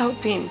 let's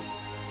help him.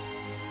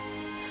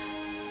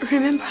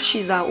 Remember,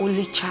 she's our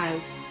only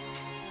child.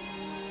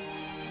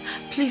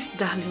 Please,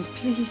 darling,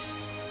 please.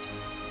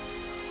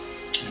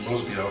 You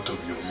must be out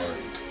of your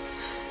mind.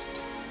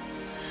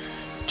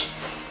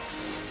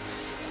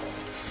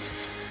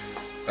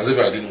 As if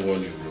I didn't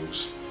warn you,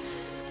 Rose.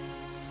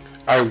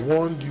 I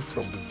warned you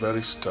from the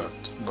very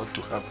start not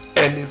to have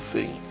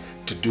anything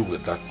to do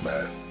with that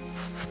man.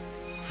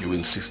 You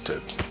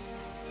insisted.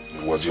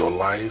 It was your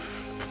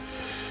life.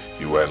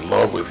 You were in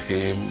love with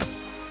him.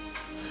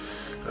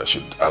 I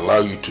should allow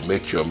you to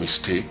make your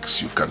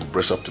mistakes. You can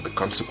brace up to the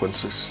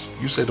consequences.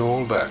 You said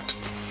all that.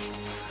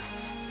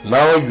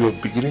 Now you're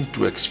beginning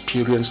to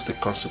experience the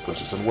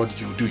consequences. And what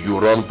do? You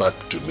run back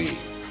to me,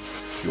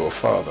 your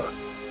father,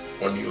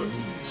 on your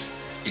knees,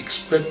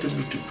 expecting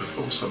me to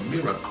perform some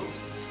miracle.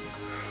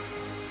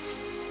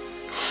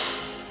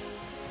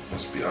 You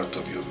must be out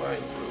of your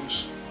mind,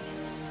 Rose.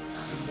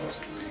 You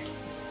must be.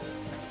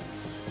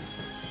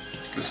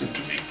 Listen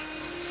to me.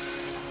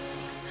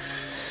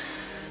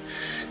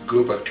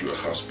 Go back to your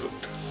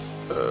husband.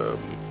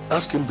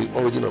 Ask him the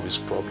origin of his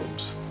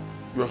problems.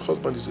 Your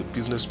husband is a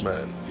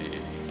businessman. He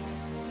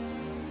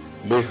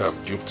may have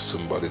duped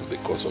somebody in the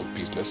course of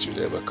business, you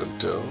never can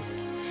tell.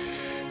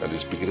 And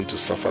is beginning to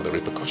suffer the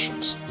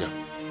repercussions. Yeah.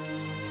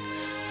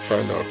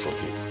 Find out from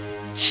him.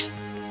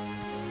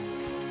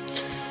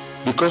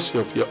 Because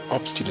of your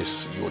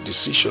obstinacy, your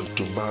decision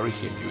to marry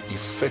him, you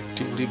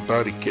effectively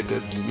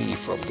barricaded me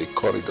from the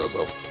corridors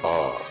of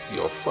power.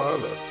 Your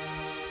father.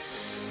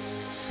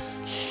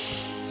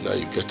 Now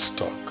you get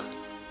stuck,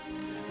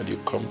 and you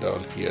come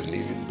down here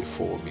kneeling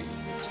before me,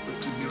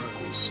 expecting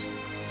miracles.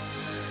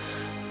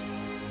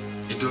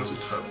 It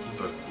doesn't happen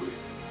that way.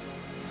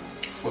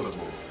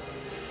 Furthermore,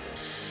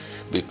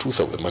 the truth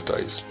of the matter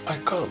is, I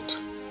can't.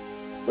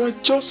 I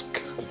just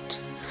can't.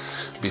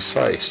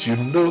 Besides, you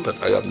know that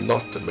I am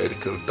not a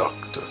medical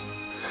doctor.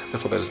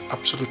 Therefore, there is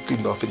absolutely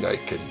nothing I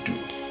can do.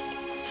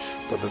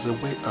 But there's a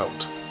way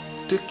out.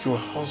 Take your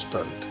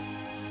husband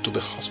to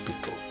the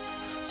hospital.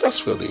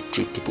 That's where they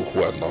treat people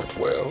who are not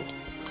well.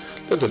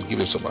 Let them give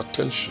him some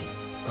attention.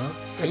 Huh?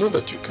 I know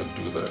that you can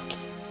do that.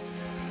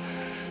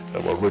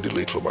 I'm already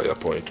late for my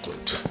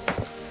appointment.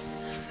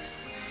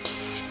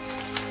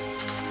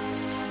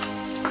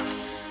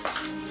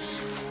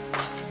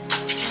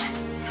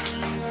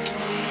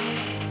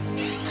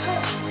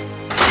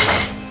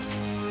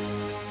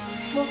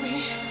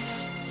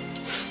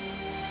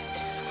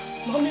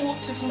 Mommy,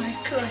 what is my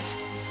crime?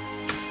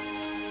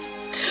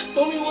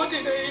 Mommy, what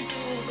did I do?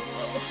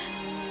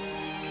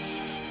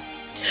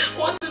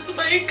 What is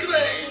my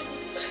crime?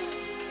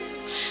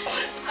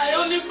 I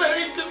only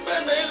married the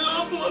man I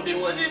love, Mommy.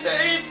 What did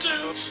I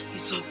do?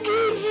 It's okay.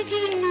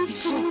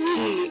 It's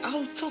okay.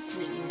 I'll talk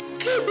with him.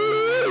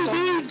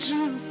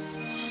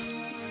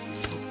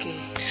 It's okay.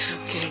 It's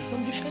okay.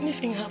 Mommy, if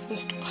anything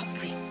happens to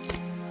Harry,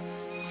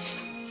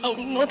 I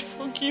will not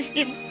forgive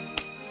him.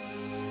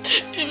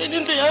 If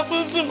anything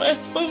happens to my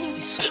husband,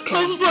 it's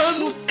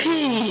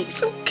okay.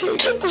 It's okay.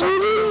 It's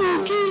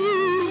okay.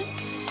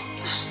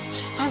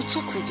 I'll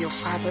talk with your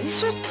father.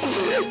 It's okay.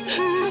 It's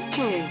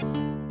okay.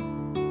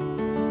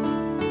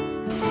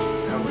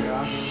 Here we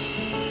are.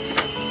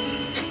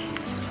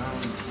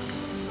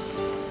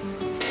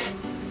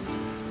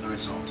 The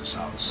result is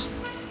out.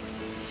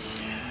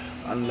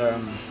 And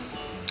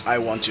I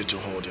want you to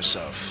hold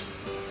yourself.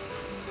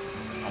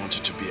 I want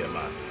you to be a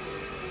man.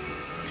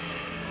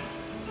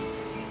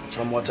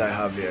 From what I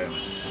have here,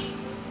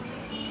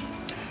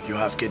 you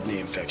have kidney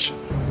infection.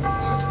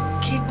 What?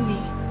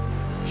 Kidney?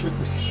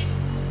 Kidney?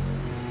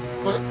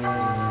 But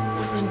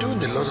we've been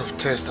doing a lot of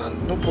tests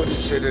and nobody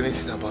said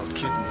anything about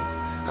kidney.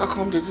 How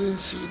come they didn't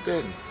see it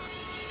then?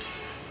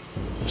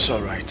 It's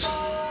all right.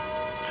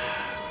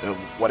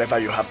 Whatever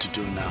you have to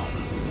do now,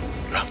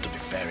 you have to be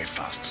very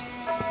fast.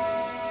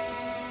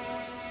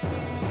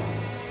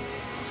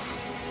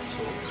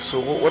 So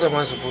what am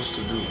I supposed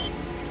to do?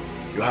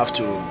 You have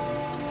to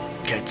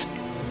get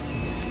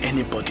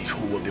anybody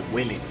who will be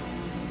willing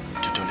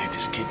to donate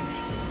his kidney.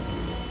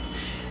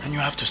 And you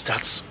have to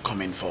start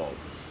coming for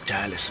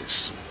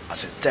dialysis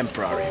as a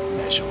temporary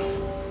measure.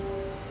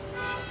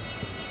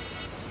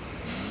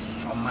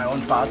 On my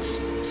own part,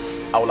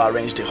 I will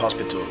arrange the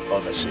hospital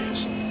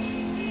overseas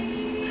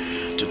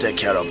to take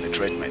care of the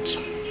treatment.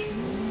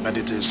 But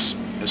it's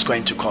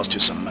going to cost you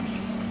some money.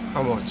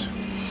 How much?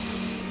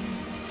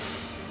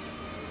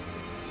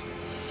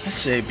 Let's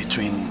say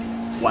between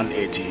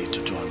 $180,000 to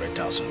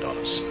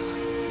 $200,000.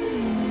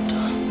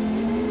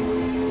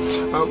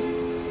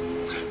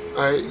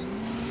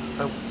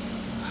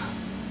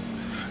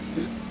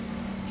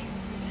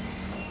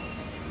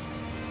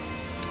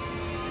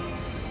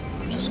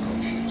 I'm just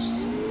confused.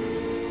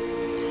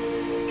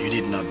 You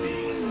need not be.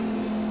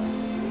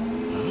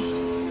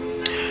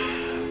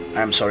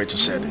 I am sorry to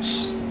say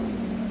this.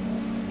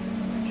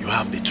 You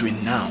have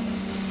between now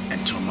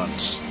and 2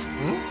 months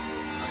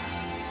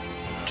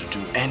to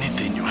do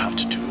anything you have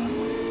to do,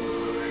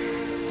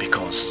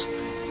 because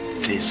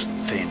this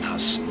thing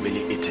has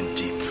really eaten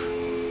deep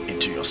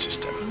into your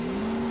system.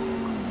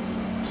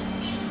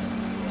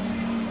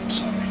 I'm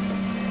sorry.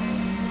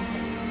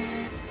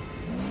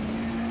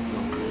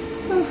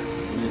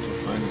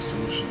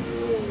 solution.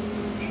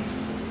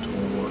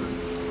 Don't worry.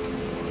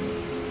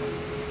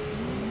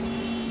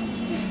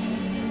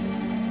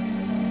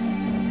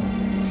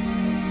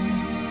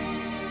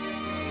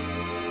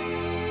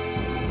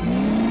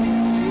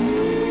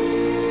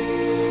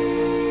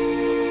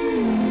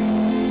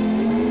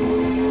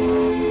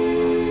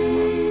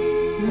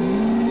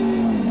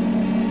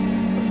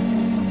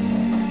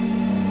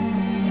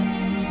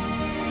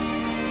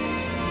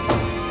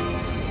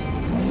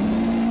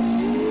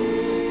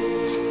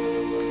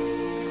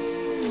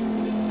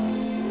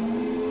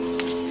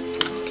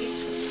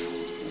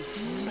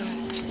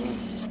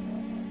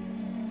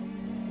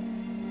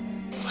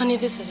 Honey,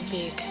 this is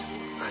big.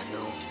 I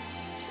know.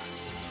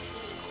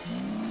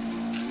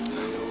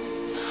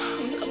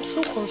 I'm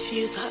so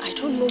confused. I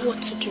don't know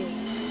what to do.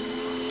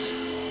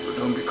 But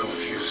don't be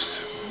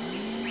confused.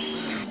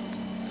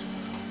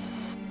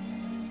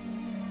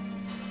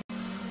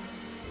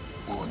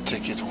 We'll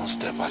take it one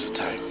step at a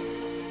time.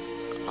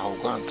 I'll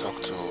go and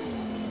talk to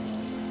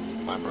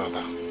my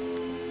brother,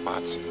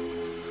 Martin,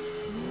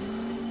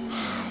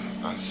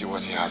 and see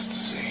what he has to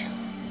say.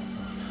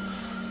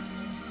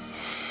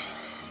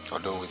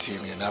 Although with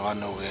him, you never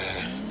know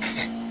where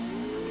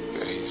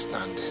he's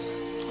standing.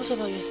 What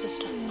about your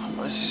sister?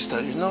 My sister,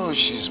 you know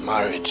she's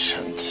married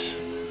and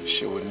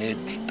she will need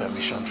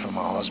permission from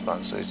her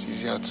husband, so it's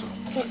easier to...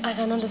 I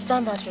can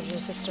understand that of your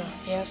sister,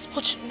 yes.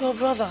 But your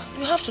brother,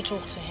 you have to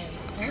talk to him.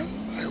 Eh?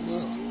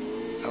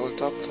 I will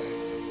talk to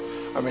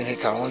him. I mean, he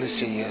can only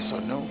say yes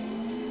or no.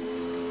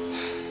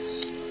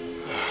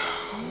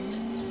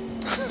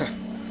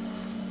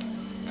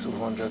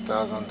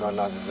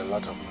 $200,000 is a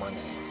lot of money.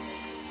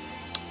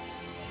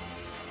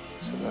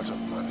 It's a lot of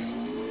money.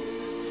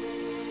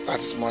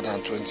 That's more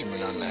than 20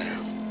 million naira.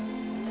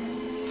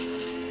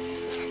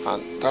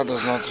 And that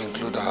does not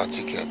include our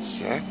tickets,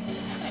 yeah?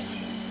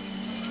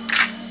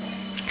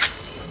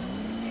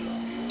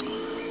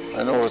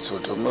 I know what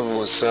we'll do. Maybe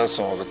we'll sell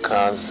some of the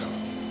cars,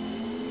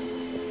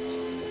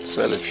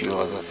 sell a few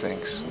other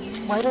things.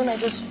 Why don't I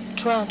just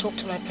try and talk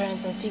to my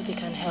parents and see if they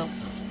can help?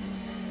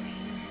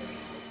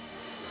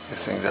 You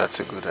think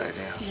that's a good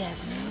idea?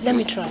 Yes. Let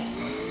me try.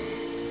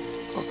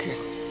 Okay.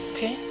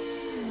 Okay?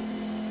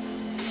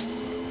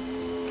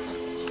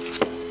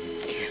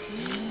 Okay.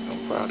 I'm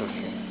proud of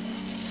you.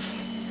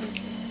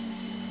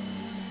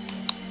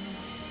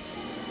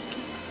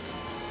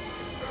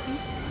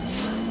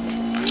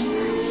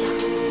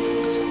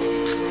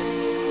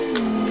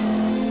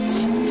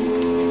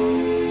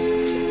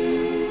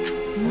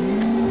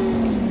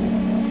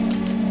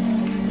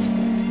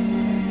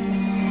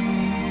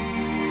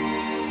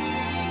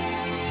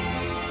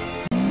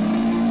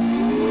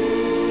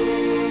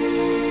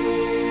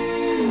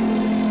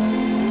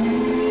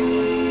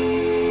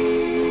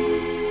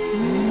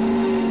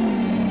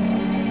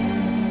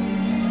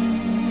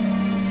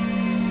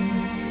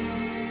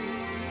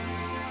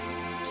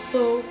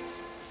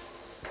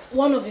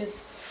 One of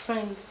his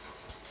friends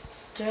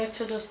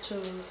directed us to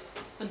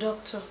a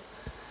doctor,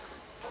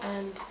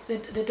 and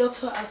the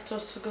doctor asked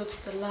us to go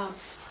to the lab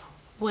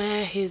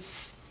where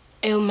his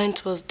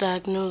ailment was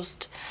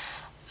diagnosed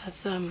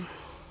as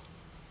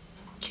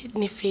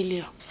kidney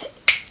failure.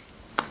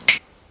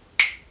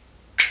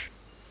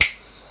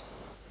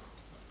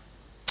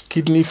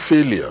 Kidney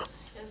failure?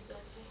 Yes, Daddy.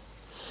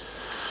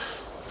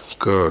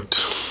 God.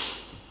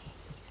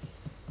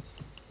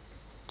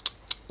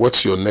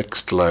 What's your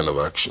next line of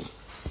action?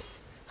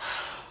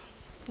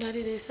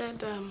 Daddy, they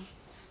said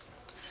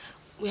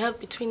we have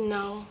between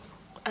now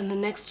and the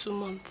next 2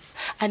 months,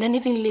 and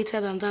anything later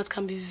than that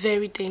can be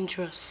very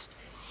dangerous.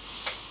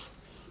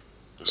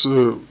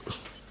 So,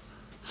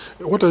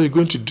 what are you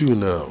going to do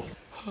now?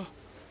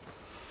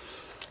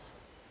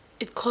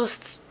 It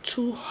costs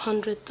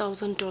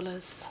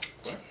 $200,000.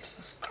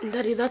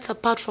 Daddy, that's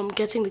apart from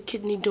getting the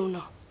kidney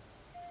donor.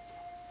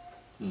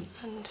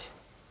 And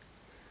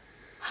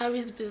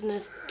Harry's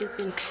business is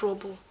in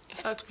trouble. In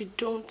fact, we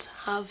don't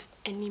have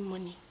any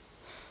money.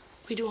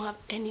 We don't have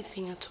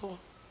anything at all.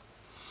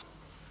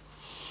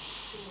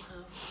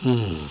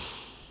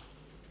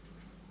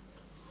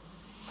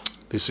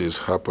 This is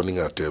happening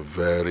at a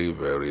very,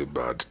 very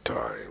bad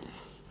time.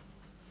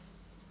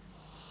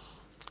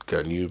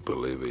 Can you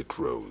believe it,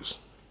 Rose?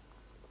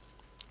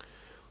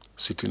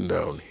 Sitting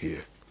down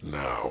here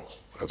now,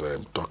 as I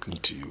am talking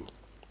to you,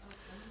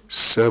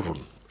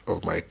 7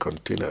 of my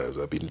containers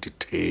have been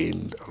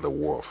detained at the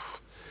wharf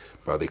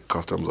by the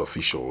customs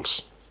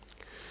officials,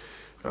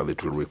 and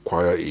it will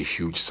require a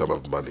huge sum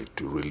of money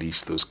to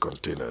release those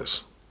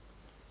containers.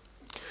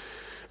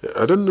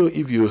 I don't know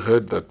if you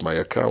heard that my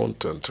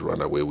accountant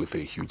ran away with a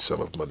huge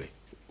sum of money.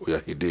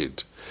 Yeah, he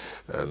did.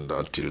 And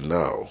until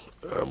now,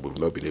 we've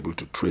not been able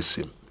to trace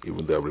him,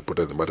 even though I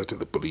reported the matter to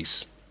the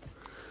police.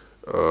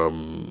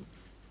 I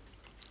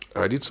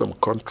did some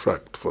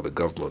contract for the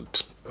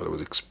government, and I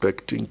was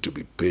expecting to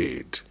be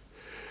paid.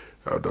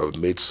 I would have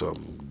made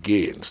some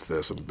gains,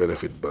 there's some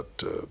benefit,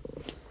 but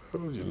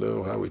well, you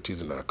know how it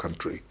is in our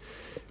country.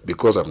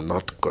 Because I'm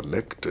not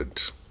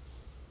connected,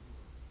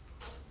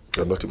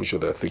 I'm not even sure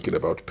they're thinking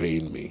about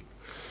paying me.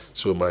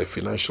 So my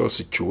financial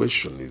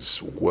situation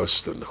is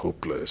worse than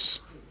hopeless.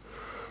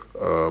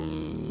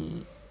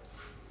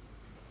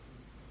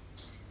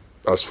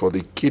 As for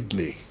the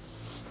kidney,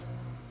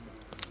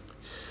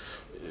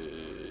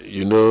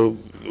 you know,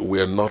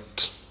 we are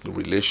not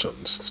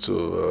relations,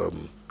 so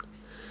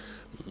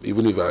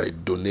even if I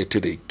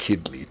donated a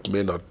kidney, it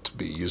may not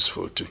be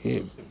useful to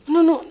him.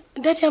 No,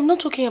 Daddy, I'm not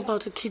talking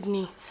about a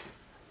kidney.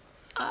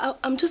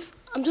 I'm just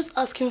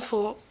asking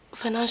for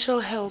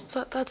financial help.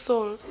 That's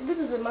all. This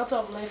is a matter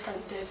of life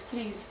and death,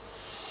 please.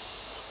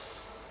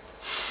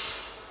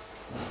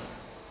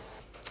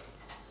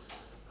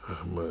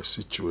 My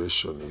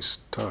situation is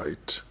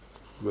tight,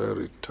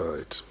 very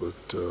tight,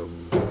 but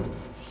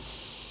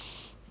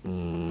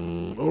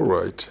all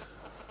right.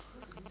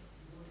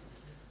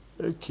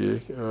 Okay,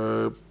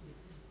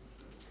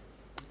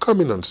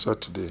 come in on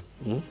Saturday.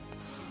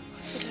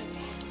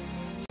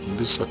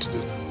 This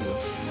Saturday, yeah.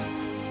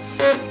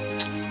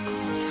 Come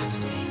on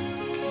Saturday.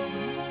 Okay.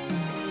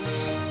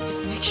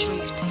 Make sure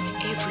you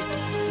take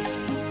everything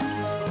easy.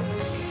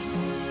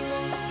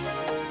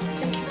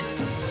 Thank you,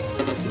 Daddy.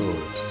 It's all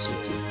right, it's okay.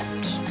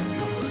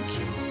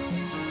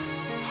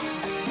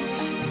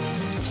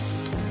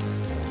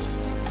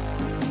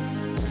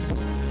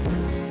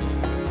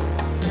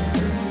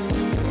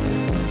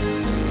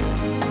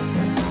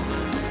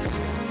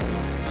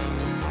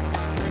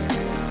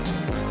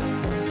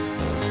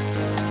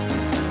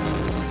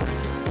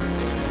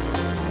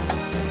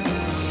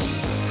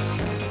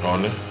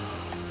 Honey?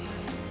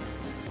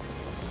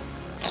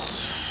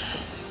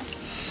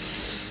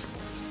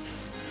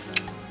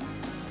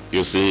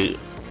 You see,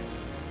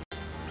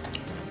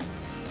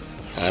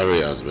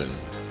 Harry has been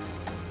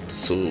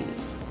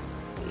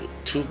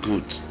too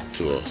good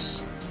to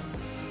us.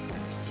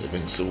 He's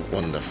been so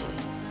wonderful.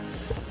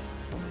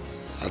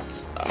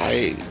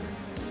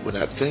 When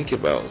I think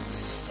about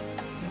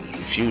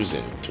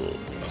refusing to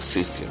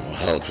assist him or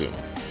help him,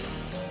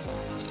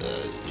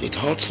 it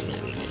hurts me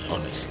really,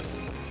 honestly.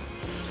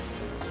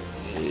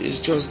 It's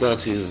just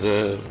that his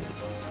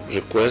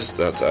request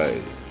that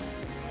I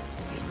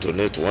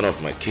donate one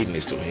of my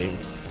kidneys to him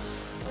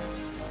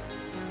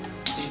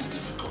is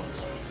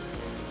difficult.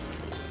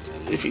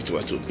 If it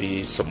were to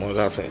be some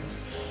other thing,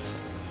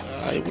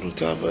 I wouldn't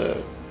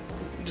have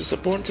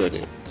disappointed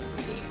him.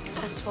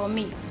 As for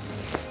me,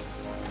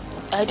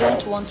 I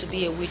don't want to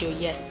be a widow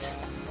yet.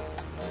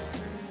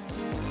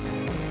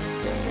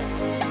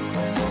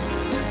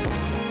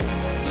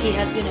 He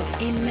has been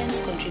of immense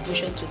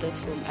contribution to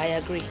this home, I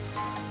agree.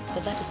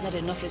 But that is not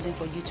enough reason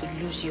for you to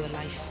lose your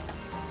life.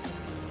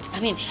 I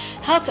mean,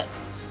 how can...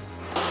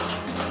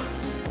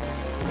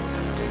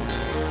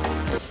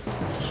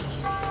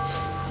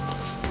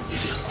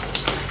 Easy.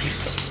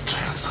 Please, try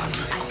and sound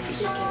very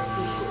obvious.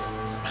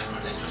 My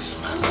brother is very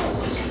smart.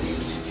 He's very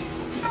sensitive.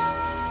 Please.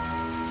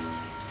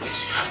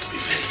 Please, you have to be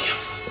very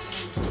careful.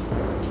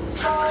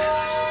 My brother is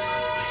very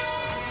sensitive. Please.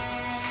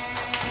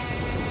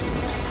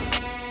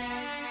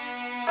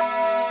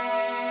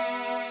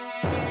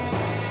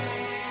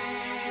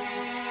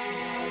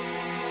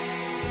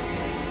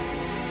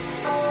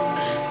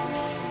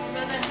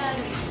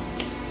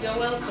 You're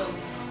welcome.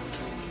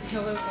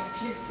 You're welcome.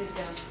 Please sit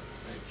down.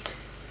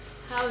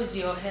 How is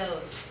your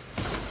health?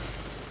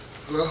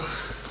 Well,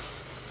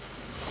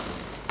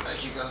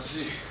 like you can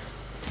see,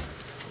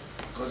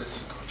 God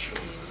is in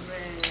control.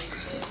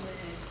 Amen.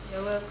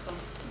 You're welcome.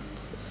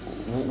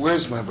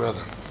 Where's my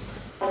brother?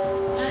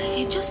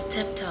 He just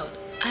stepped out.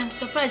 I'm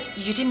surprised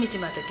you didn't meet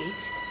him at the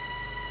gate.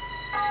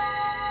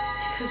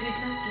 Because he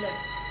just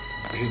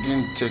left. He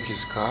didn't take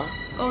his car?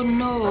 Oh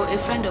no, a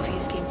friend of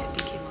his came to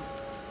pick him up.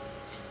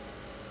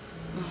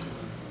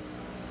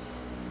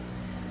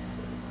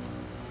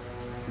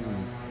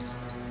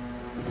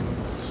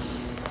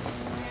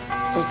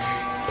 Okay.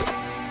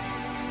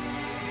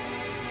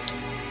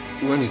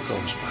 When he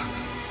comes back,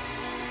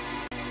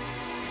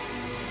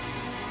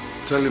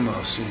 tell him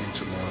I'll see him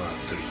tomorrow at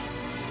 3.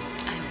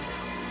 I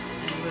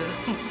will.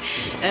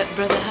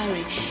 Brother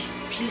Harry,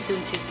 please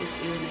don't take this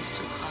illness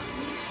to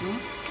heart.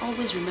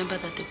 Always remember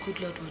that the good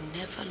Lord will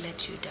never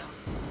let you down.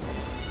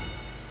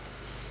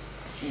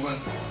 Well,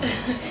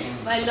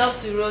 my love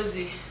to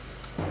Rosie.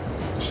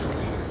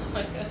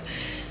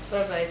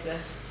 Bye-bye, sir.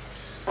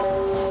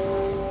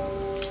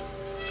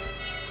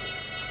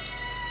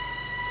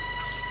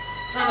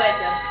 Bye-bye,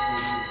 sir.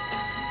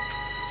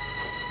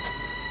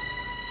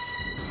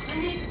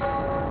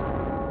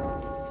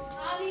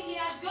 Honey, he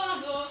has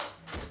gone, though.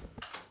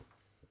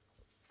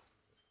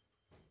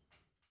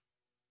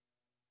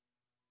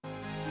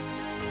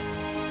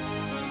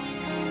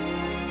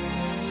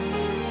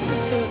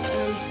 So,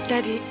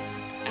 Daddy,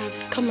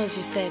 I've come as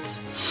you said.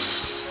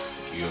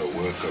 You're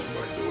welcome,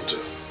 my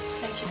daughter.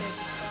 Thank you,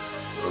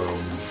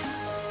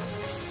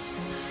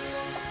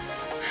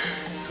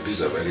 Daddy.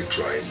 These are very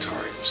trying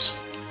times.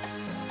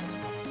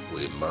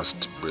 We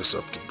must brace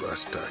up to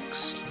brass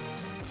tacks.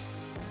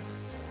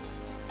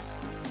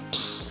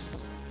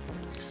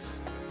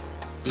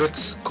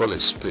 Let's call a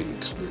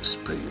spade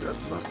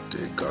and not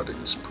a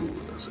garden spoon,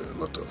 as a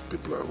lot of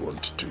people are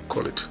wont to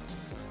call it.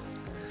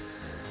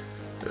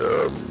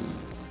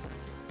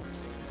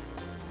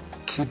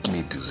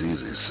 Kidney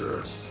disease is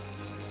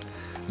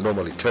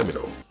normally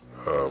terminal.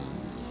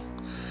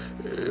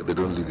 They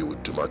don't leave you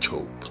with too much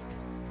hope.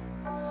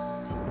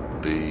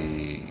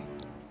 The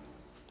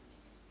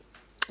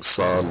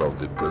son of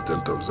the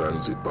president of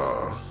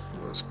Zanzibar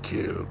was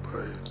killed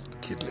by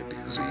kidney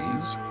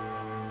disease.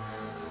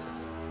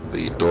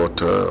 The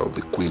daughter of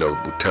the Queen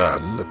of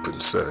Bhutan, the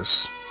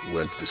princess,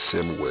 went the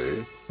same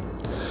way.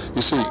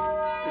 You see,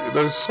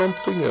 there is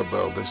something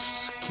about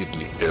this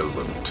kidney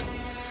ailment.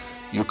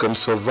 You can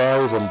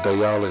survive on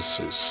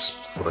dialysis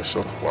for a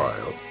short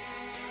while,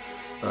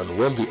 and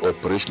when the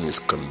operation is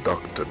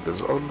conducted,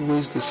 there's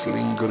always this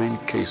lingering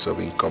case of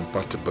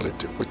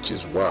incompatibility, which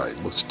is why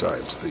most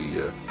times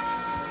the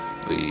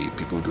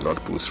people do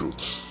not pull through.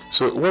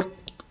 So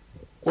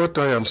what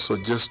I am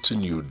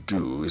suggesting you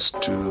do is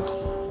to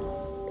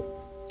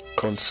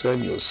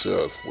concern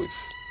yourself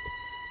with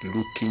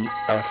looking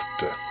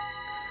after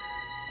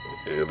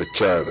the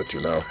child that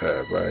you now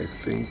have. I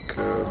think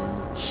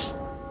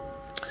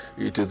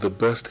it is the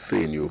best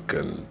thing you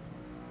can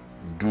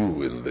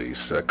do in the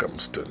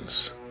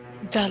circumstance.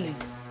 Darling,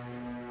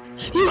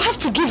 you have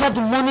to give her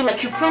the money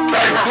like you promised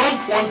her. I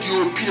don't want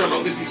your opinion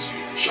on this issue.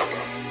 Shut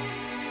up.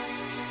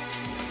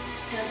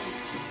 Daddy,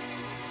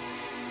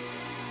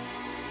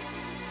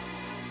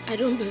 I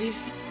don't believe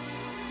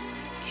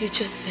you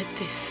just said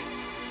this.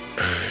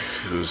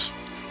 It was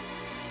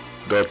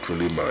not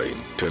really my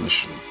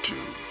intention to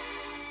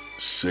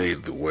say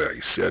it the way I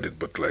said it,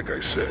 but like I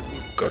said,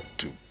 we've got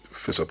to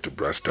face up to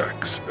brass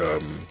tacks.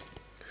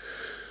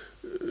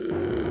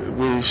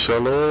 We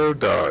shall all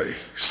die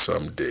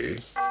someday.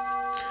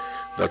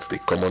 That's the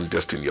common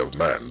destiny of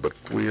man, but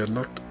we are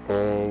not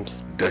all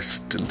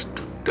destined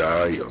to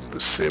die on the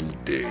same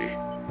day.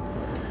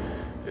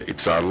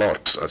 It's our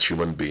lot as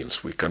human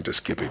beings. We can't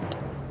escape it.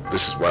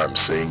 This is why I'm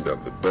saying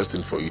that the best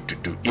thing for you to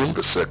do in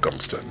the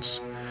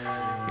circumstance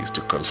is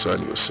to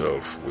concern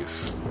yourself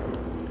with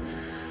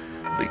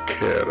the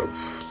care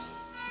of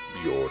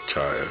your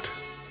child.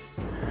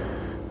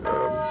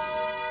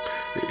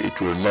 It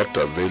will not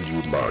avail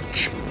you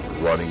much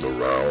running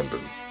around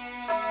and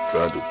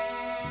trying to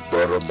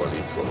borrow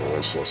money from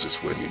all sources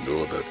when you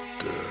know that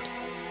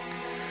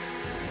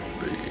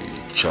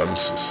the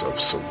chances of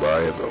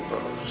survival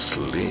are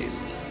slim.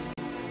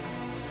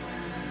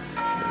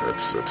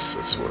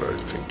 That's what I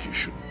think you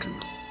should do.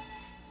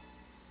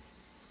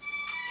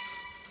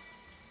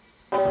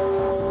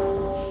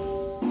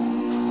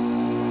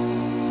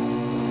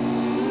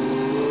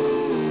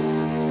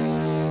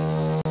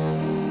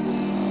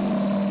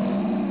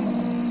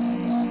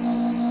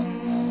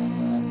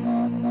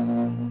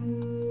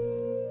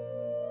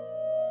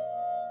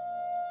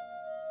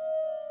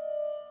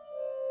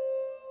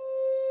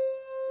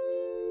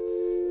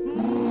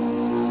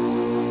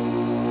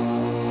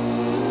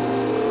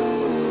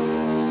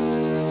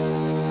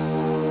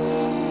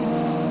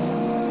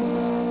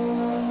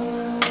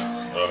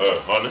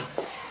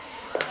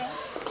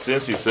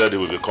 Since he said he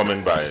will be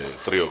coming by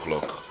 3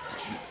 o'clock,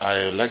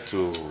 I'd like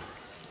to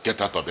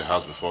get out of the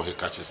house before he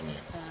catches me.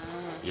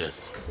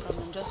 Yes.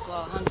 Just go,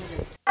 I'll handle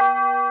it.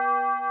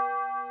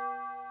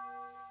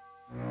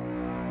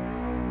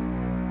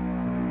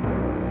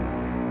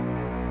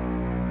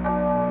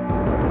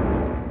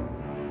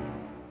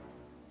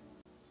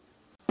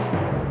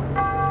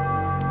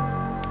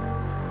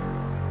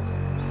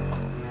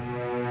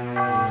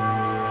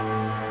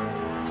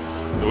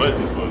 Where is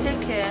this boy?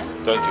 Take care.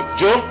 Thank you.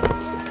 Joe?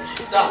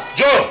 Sir.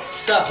 Joe!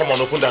 Sir. Come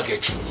on, open that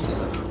gate.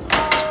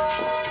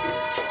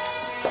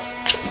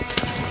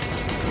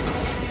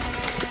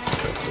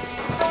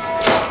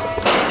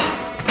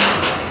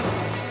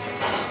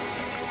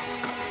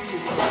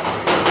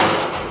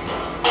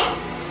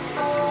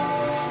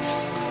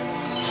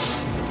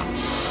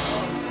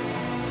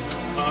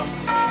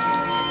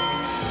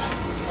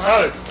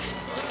 Hi.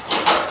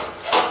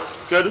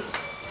 Kedu?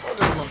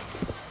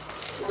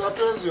 It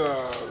appears you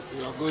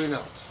are going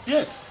out.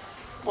 Yes.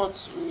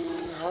 But we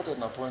had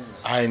an appointment.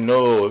 I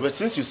know, but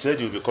since you said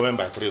you'll be coming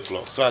by 3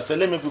 o'clock, so I said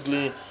let me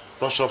quickly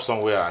rush up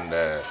somewhere and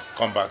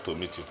come back to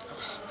meet you.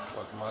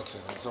 But Martin,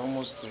 it's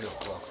almost 3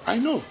 o'clock. I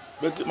know,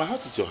 but my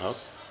house is your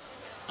house.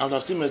 I would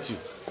have still met you.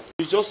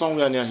 It's just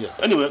somewhere near here.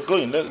 Anyway, go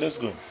in. Let's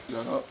go in.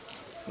 You're not?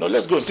 No,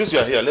 let's go. Since you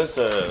are here, let's...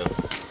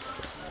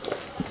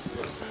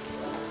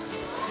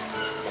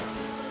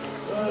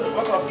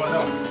 What up,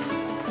 madam?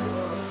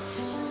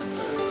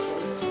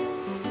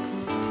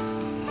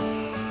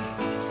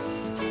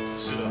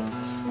 Sit down.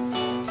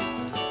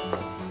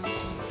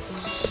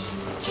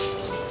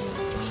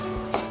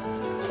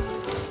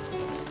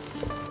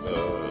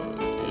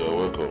 You're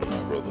welcome,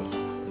 my brother.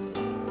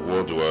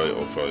 What do I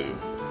offer you?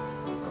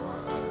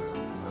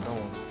 I don't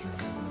want to drink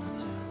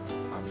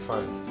anything. I'm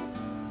fine.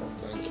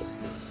 Thank you.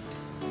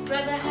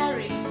 Brother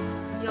Harry,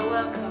 you're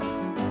welcome.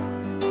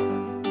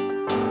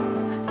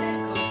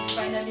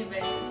 Finally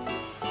better.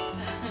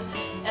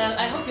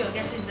 I hope you're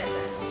getting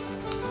better.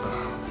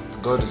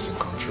 God is in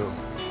control.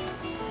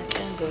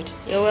 Thank God.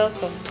 You're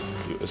welcome.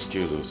 You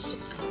excuse us.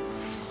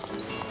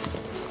 Excuse me.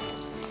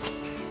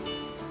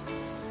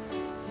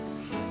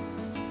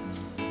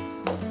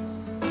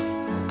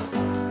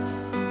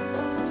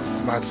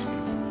 Matt,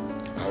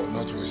 I will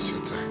not waste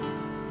your time.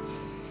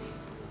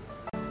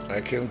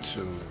 I came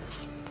to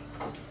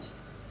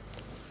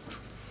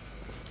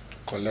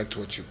collect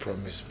what you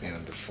promised me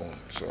on the phone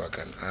so I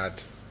can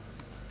add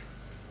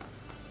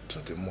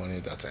to the money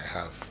that I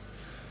have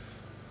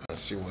and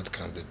see what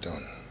can be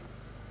done.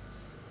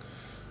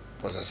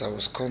 But as I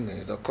was coming,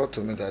 it occurred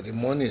to me that the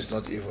money is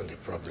not even the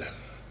problem.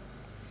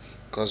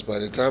 Because by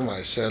the time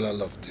I sell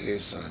all of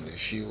this and a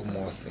few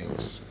more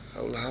things,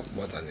 I will have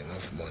more than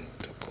enough money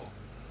to go.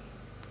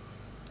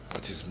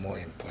 What is more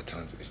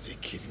important is the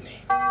kidney.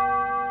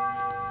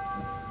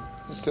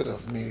 Instead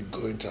of me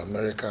going to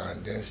America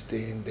and then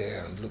staying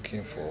there and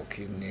looking for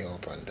kidney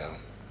up and down.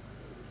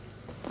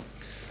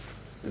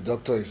 The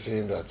doctor is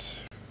saying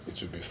that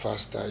it will be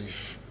faster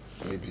if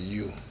maybe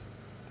you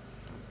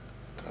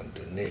can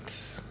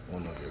donate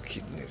one of your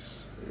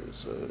kidneys.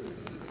 So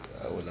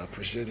I will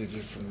appreciate it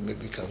if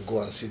maybe you can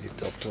go and see the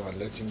doctor and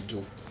let him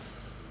do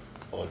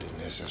all the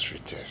necessary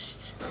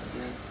tests.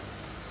 And then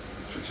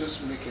it will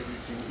just make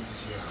everything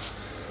easier,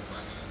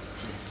 Martin,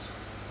 please.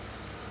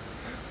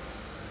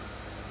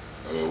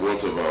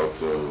 What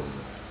about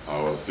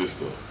our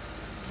sister,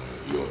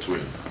 your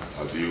twin?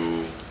 Have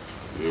you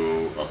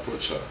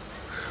approached her?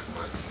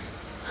 Martin,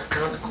 I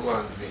can't go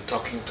and be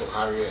talking to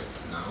Harriet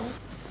now.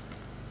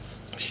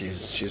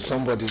 She's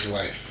somebody's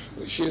wife.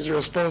 She's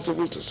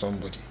responsible to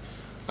somebody.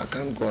 I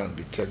can't go and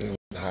be telling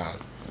her.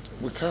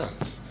 We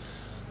can't.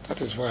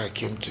 That is why I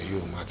came to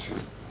you, Martin.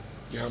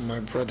 You are my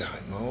brother,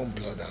 my own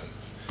blood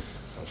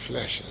and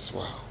flesh as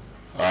well.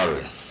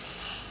 Harry,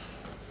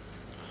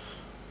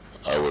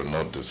 I will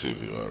not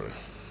deceive you, Harry.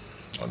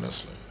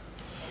 Honestly.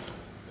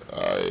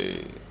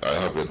 I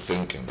have been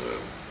thinking.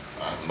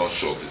 I'm not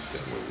sure this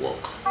thing will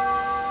work.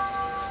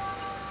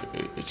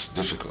 It's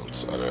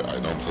difficult. I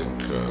don't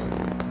think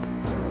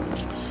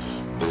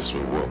this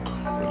will work,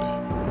 really.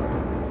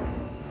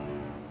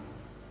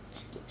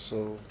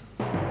 So,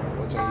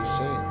 what are you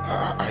saying?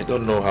 I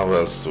don't know how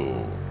else to...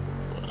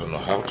 I don't know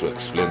how to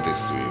explain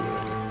this to you, really.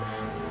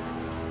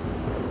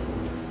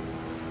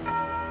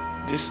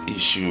 This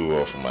issue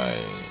of my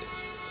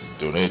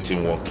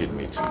donating one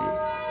kidney to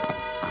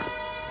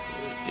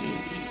you,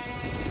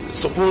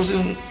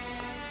 supposing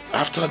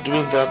after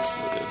doing that,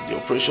 the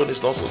operation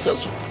is not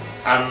successful.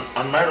 And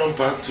on my own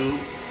part too,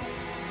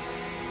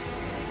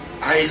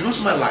 I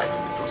lose my life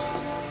in the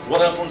process.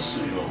 What happens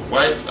to your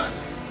wife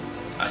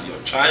and your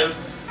child?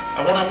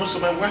 And what happens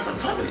to my wife and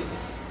family?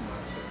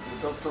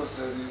 The doctor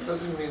said it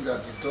doesn't mean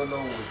that the donor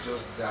will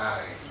just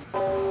die.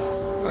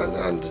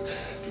 And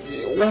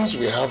once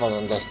we have an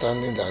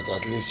understanding that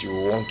at least you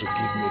want to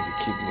give me the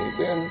kidney,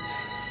 then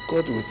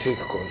God will take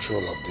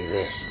control of the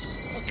rest.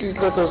 At least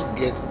let us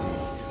get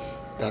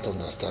that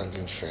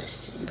understanding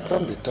first. You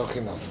can't be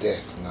talking of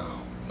death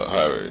now.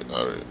 Harry.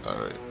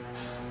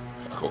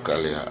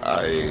 Akokalia,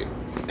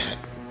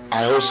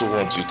 I also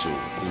want you to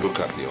look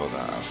at the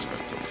other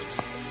aspect of it.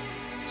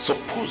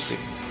 Supposing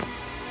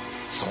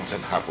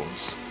something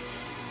happens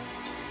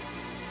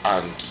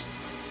and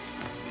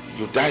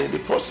you die in the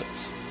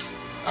process,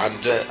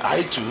 and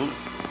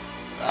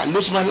I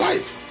lose my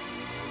life.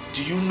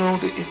 Do you know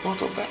the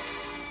import of that?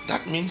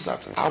 That means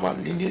that our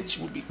lineage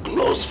will be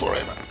closed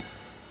forever.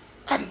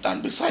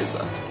 And besides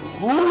that,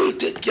 who will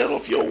take care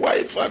of your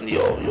wife and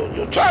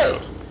your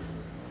child?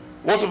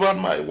 What about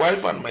my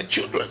wife and my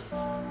children?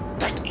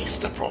 That is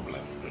the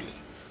problem,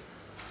 really.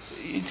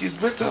 It is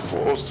better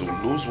for us to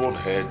lose one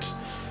head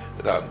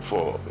than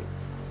for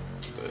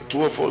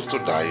two of us to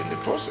die in the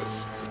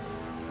process.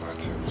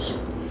 Martin,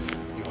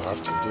 you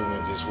have to do me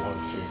this one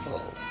favor.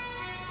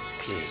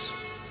 Please.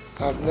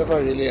 I've never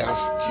really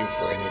asked you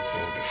for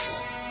anything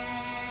before.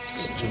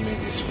 Just do me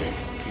this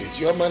favor, please.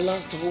 You are my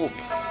last hope.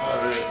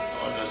 Harry,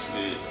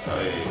 honestly, I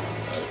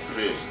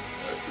pray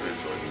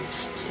for you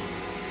to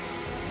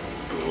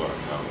go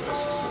and have a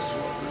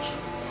successful operation.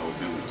 I'll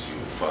be with you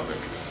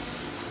fervently.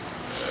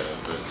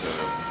 But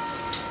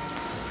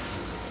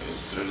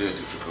it's really a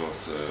difficult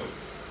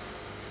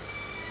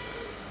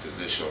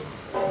decision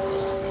one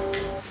has to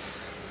make.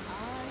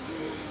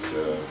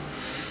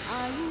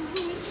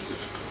 It's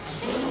difficult.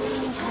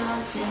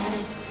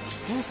 Hearted,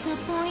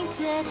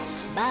 disappointed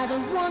by the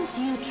ones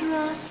you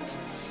trust.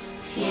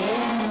 Fear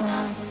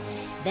not,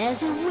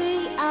 there's a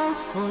way out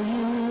for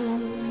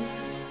you.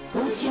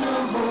 Put your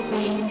hope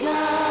in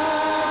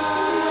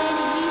God. When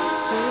He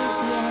says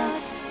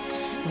yes,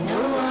 no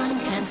one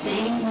can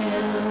say no.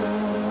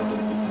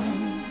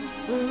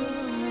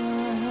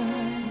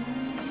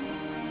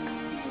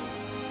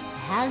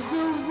 Has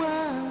the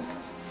world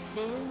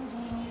failed you?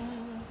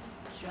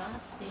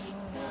 Trusting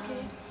God.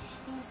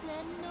 Is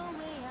there no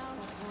way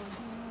out for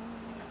you?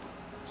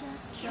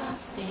 Just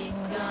trusting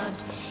God.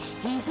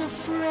 He's a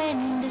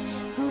friend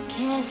who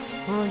cares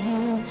for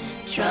you.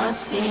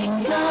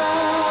 Trusting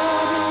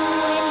God.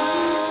 When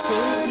He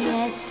says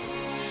yes,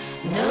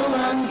 no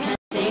one can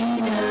say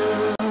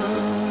no.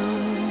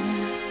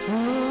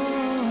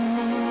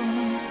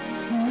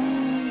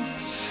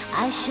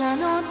 I shall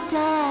not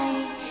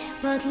die,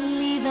 but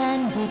live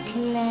and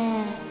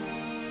declare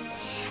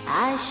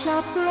I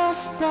shall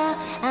prosper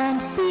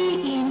and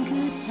be in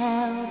good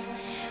health.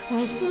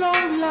 With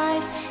long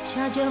life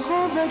shall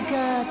Jehovah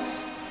God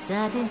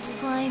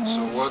satisfy me.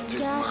 So what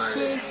did God my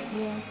says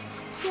yes,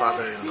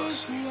 father-in-law God says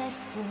say?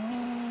 yes to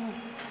me.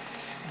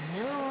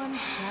 No one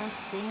shall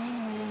say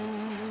no.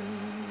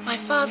 My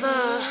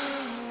father...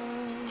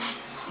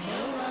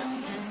 No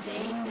one can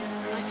say no.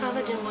 My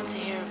father didn't want to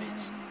hear of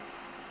it.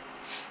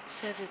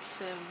 Says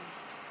it's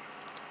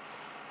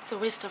a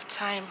waste of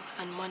time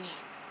and money.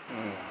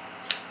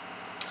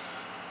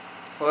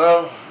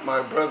 Well,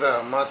 my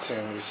brother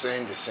Martin is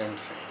saying the same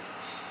thing.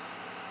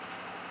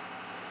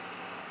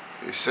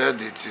 He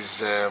said it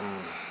is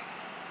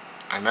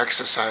an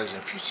exercise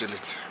in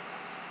futility.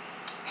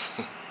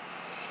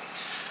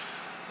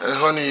 And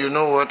honey, you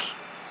know what?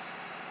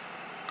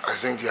 I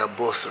think they are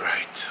both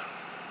right.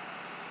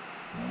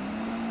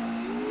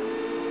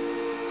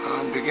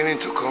 I'm beginning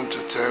to come to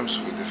terms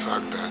with the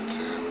fact that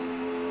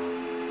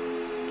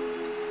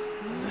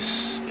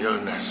this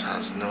illness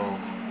has no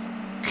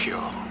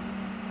cure.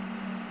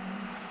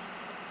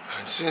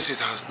 And since it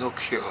has no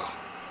cure,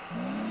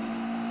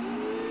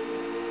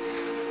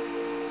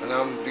 and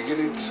I'm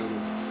beginning to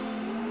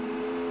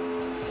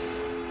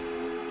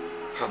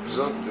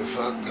absorb the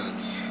fact that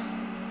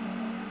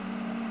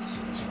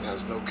since it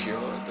has no cure,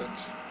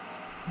 that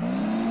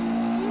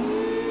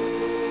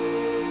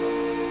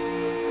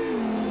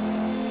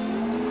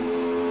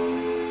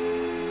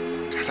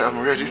I'm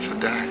ready to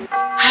die.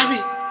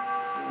 Harry!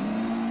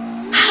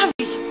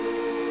 Harry!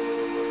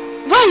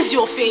 Where is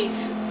your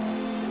faith?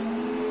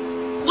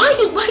 Why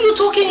are you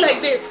talking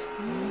like this?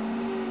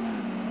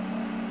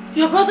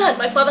 Your brother and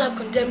my father have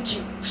condemned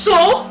you.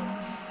 So?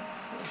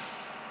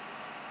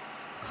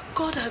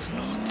 God has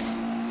not.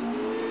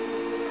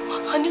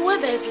 Honey, where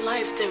there is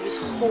life, there is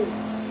hope.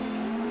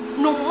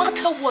 No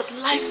matter what,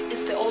 life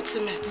is the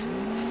ultimate.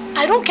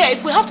 I don't care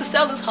if we have to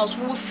sell this house,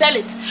 we will sell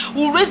it.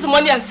 We will raise the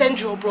money and send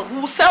you abroad. We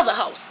will sell the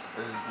house.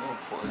 There is no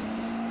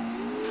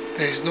point.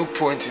 There is no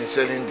point in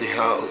selling the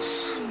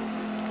house.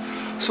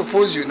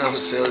 Suppose you now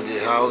sell the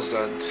house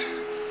and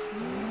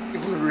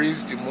even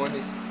raise the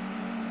money.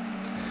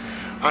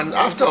 And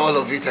after all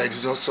of it, I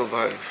do not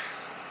survive.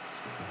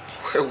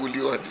 Where will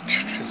you and the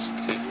children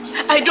stay?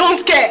 I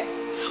don't care.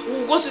 We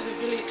will go to the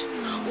village.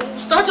 We will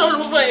start all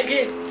over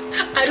again.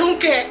 I don't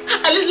care.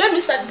 At least let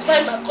me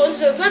satisfy my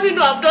conscience. Let me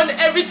know I've done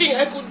everything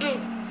I could do.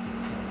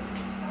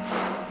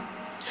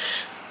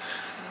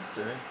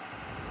 Okay.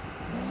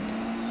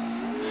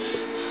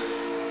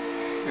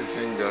 You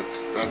think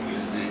that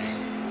is the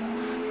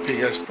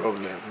biggest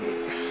problem?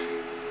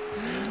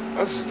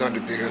 That is not the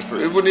biggest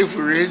problem. Even if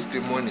we raise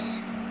the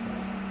money,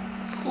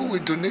 who will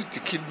donate the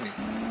kidney?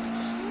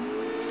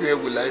 Where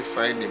will I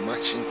find a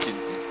matching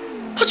kidney?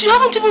 But you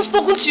haven't even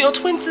spoken to your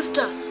twin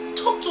sister.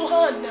 Talk to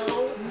her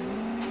now.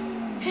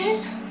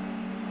 Eh?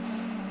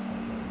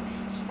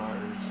 She's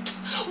married.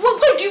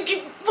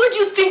 Why do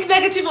you think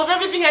negative of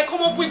everything I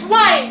come up with?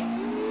 Why?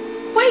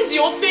 Where is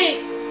your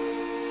faith?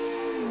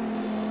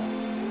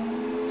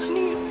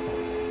 Honey,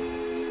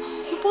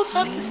 you both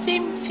have the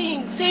same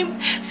thing.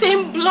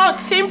 Same blood,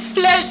 same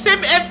flesh,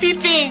 same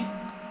everything.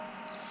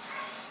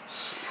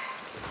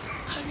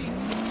 Harry,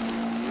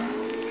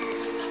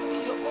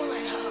 you're all I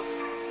have.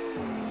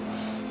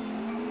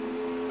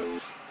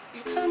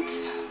 You can't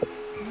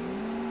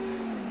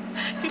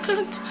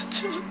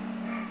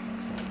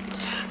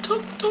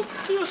talk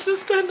to your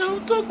sister now.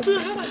 Talk to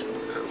her.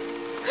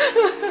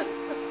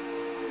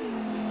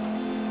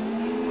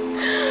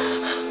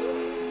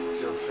 It's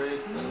your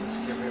faith that is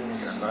keeping me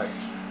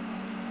alive.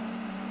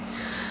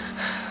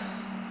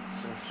 It's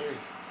your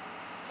faith.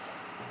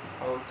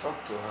 I'll talk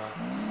to her.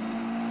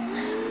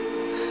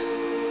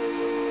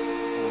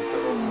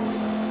 Whatever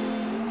comes out.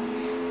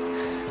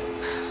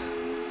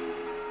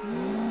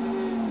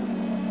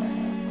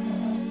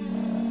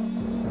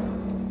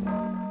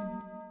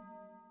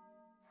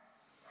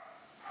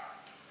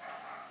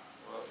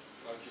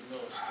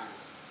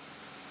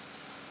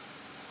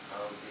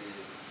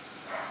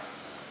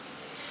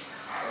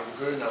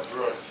 Going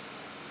abroad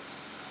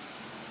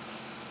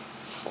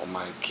for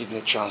my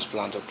kidney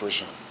transplant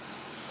operation.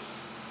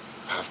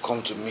 I have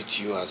come to meet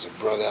you as a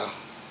brother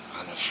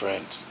and a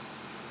friend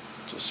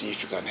to see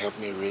if you can help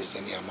me raise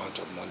any amount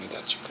of money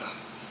that you can.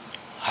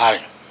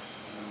 Harry,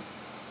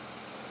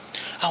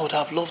 I would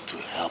have loved to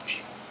help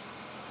you.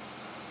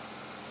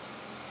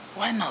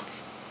 Why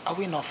not? Are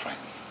we not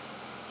friends?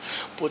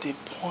 But the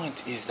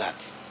point is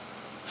that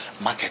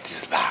market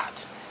is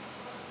bad.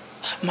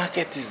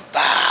 Market is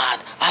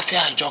bad. I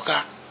fear a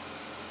joker.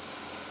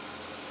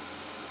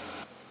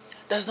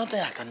 There's nothing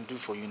I can do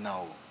for you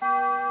now.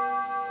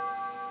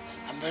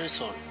 I'm very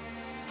sorry.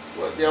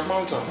 Well, the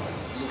amount I'm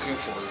looking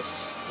for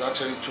is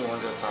actually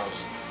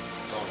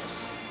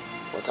 $200,000.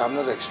 But I'm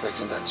not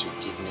expecting that you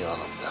give me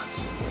all of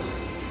that.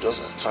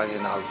 Just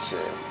finding out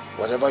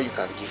whatever you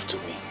can give to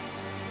me.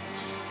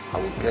 I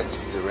will get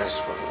the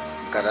rest for you,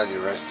 gather the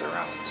rest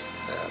around.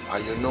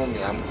 And you know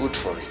me, I'm good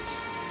for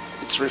it.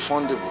 It's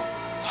refundable.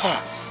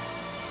 Huh.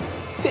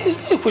 It's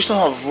not a question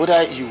of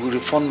whether you will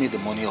refund me the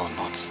money or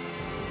not.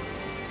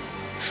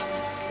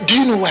 Do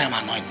you know why I'm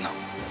annoyed now?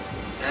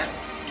 Eh?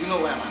 Do you know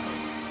why I'm annoyed?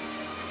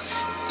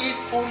 If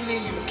only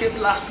you came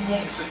last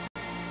month.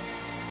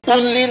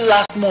 Only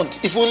last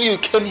month. If only you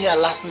came here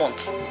last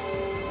month.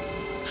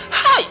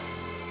 Hi!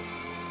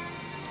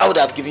 I would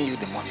have given you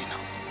the money now.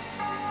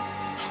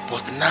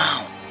 But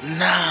now,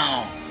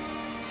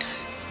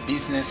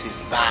 business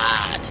is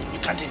bad. You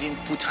can't even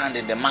put hand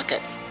in the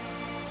market.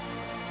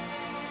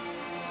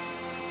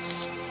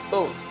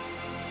 Oh,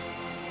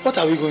 what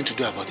are we going to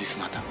do about this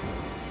matter?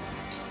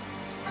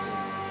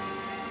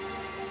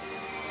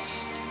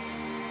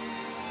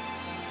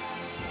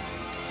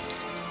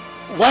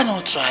 Why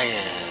not try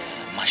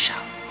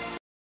Marshall?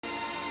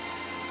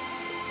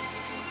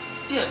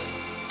 Yes,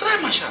 try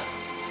Marshall.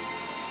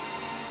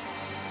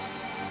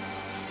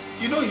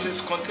 You know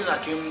his container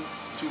came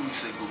 2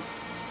 weeks ago.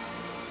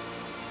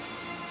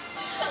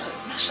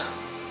 Yes, Marshall.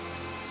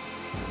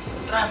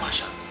 Try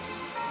Marshall.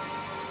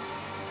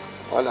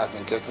 All I've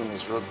been getting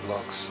is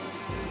roadblocks,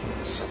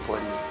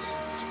 disappointment.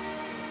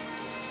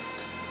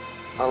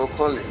 I will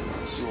call him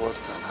and see what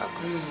can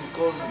happen.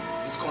 Call him.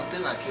 His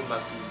container came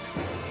back 2 weeks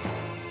ago.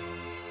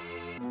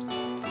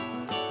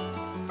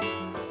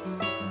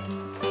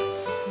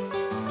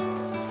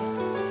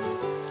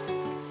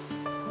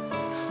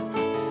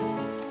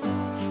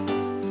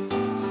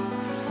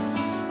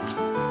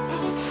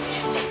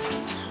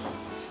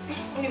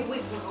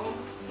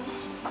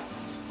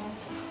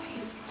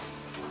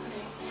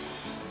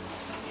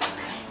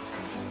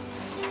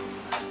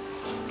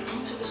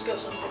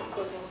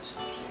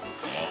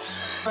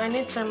 I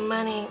need some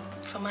money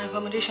for my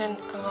accommodation,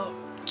 about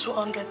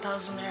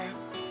 200,000 naira,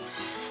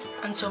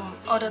 and some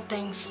other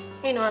things.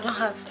 You know, I don't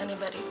have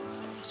anybody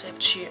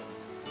except you.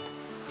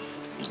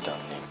 You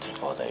don't need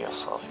to bother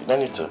yourself. You don't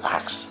need to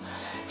ask.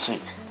 See,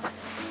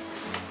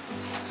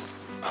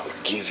 I will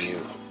give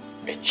you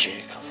a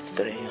check of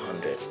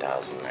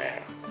 300,000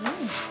 naira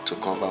to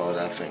cover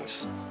other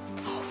things.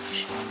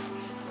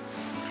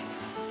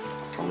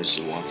 I promise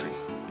you one thing.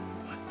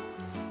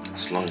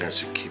 As long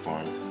as you keep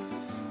on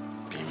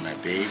being my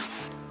babe,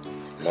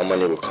 more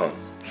money will come.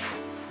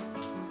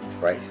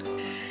 Right?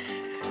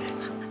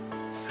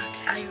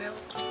 I will.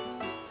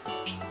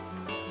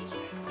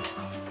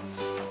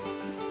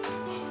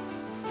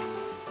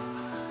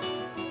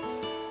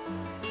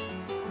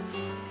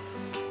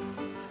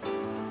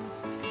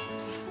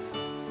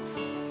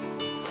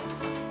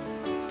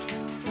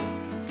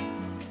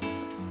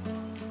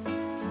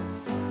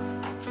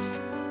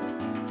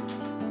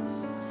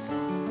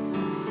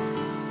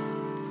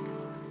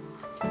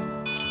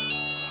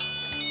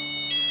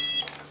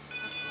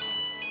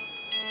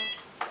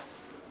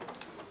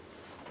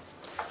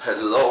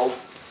 Hello?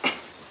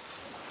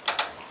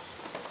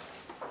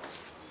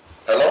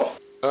 Hello?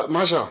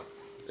 Marshal,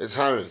 it's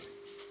Harry.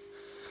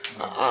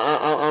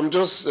 I'm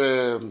just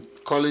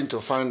calling to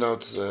find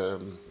out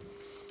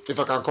if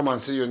I can come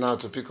and see you now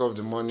to pick up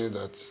the money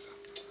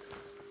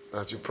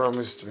that you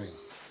promised me.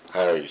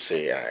 Harry, you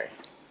say I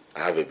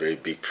have a very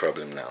big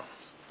problem now.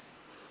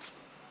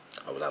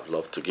 I would have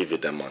loved to give you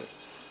the money,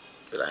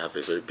 but I have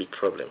a very big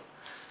problem.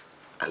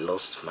 I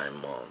lost my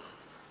mom.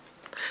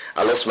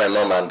 And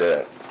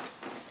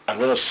I'm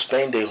going to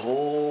spend a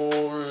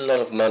whole lot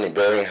of money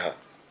burying her. In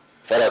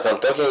fact, as I'm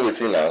talking with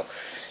you now,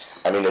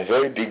 I'm in a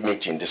very big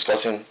meeting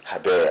discussing her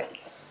burial.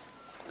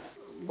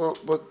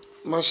 But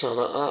Marshal,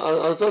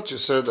 I thought you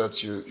said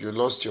that you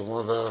lost your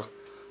mother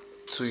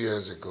 2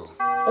 years ago.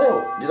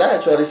 Oh, did I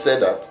actually say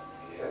that?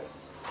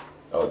 Yes.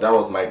 Oh, that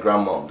was my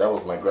grandmom.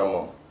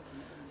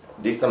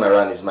 This time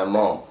around is my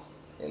mom,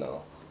 you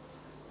know.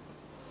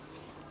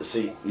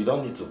 See, you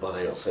don't need to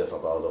bother yourself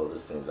about all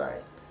these things.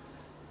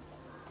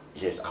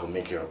 Yes, I will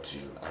make it up to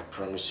you. I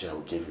promise you I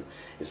will give you.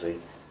 You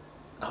see,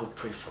 I will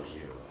pray for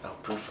you. I'll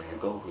pray for you.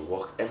 God will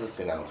work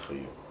everything out for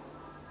you.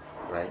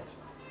 Right?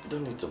 You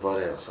don't need to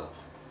bother yourself.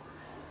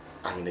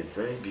 I'm in a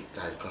very big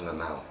tight corner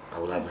now. I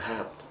will have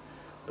helped.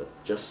 But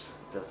just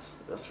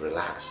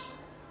relax.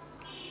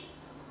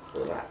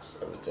 Relax.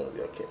 Everything will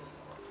be okay.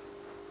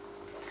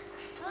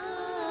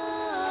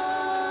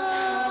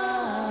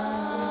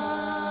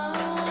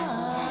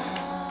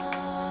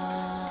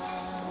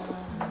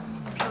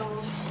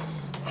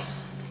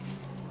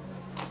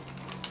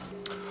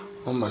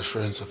 All my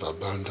friends have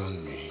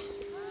abandoned me.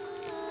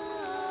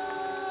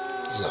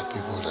 These are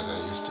people that I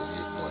used to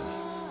give money.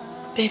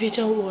 Baby,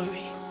 don't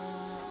worry.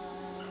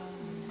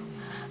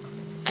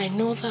 I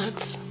know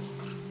that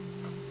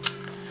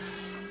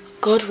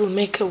God will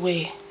make a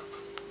way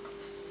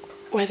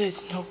where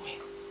there's no way.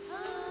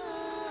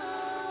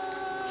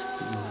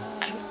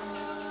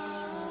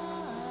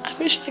 I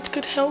wish I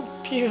could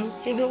help you,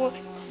 you know what?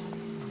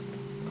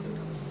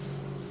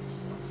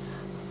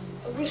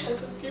 I wish I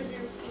could give you.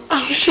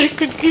 I wish I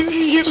could give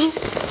you.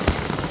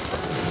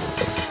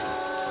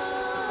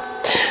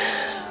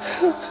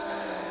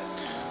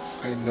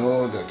 I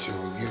know that you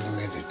will give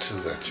me the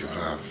two that you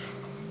have,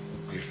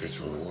 if it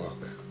will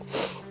work.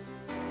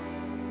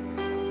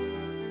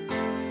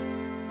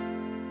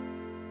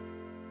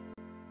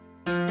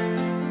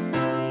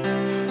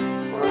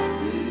 Well,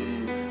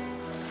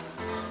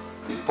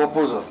 the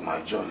purpose of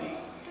my journey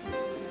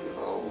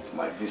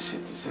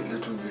visit is a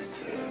little bit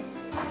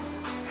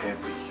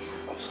heavy.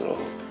 Also,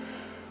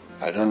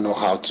 I don't know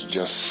how to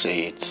just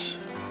say it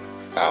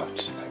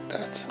out like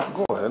that.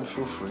 Go ahead,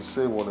 feel free.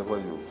 Say whatever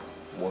you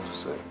want to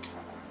say.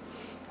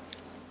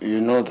 You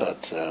know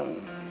that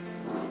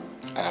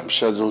I am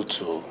scheduled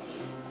to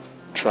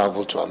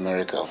travel to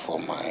America for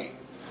my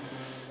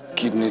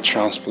kidney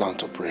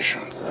transplant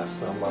operation.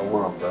 Yes, I'm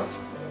aware of that.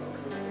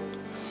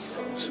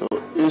 So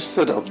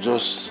instead of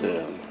just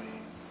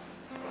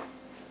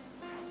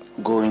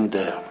going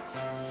there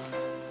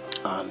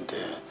and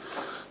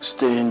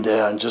staying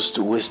there and just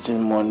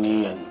wasting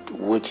money and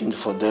waiting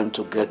for them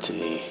to get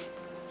a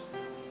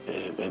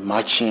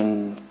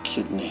matching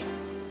kidney,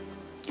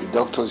 the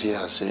doctors here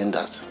are saying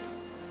that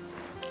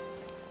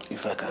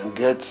if I can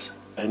get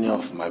any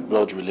of my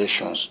blood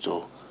relations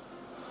to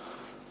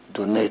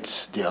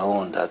donate their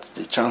own, that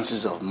the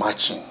chances of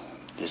matching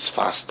is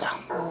faster.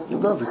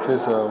 If that's the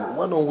case,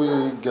 why don't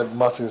we get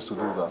Martins to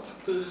do that?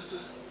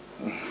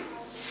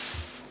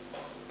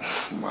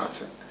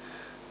 Martin,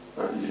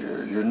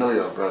 you know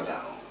your brother,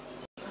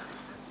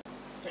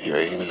 your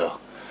in-law.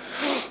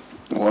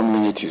 1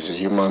 minute he's a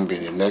human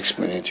being, the next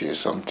minute he is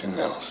something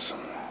else.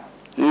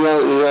 He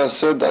has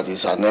said that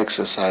it's an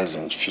exercise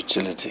in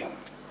futility.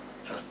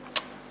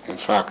 In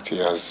fact, he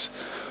has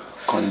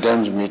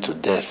condemned me to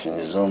death in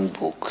his own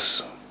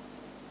books.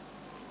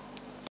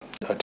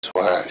 That is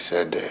why I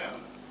said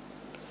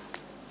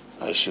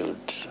I should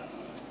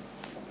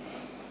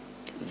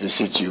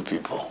visit you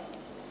people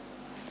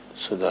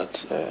so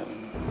that if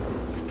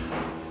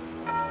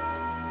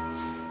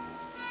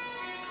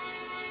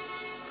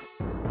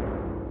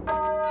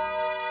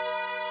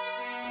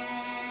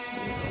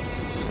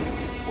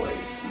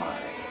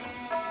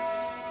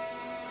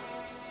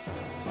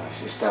my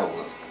sister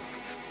will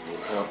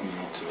help me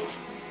to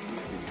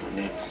maybe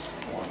donate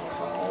one of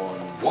her own.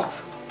 What?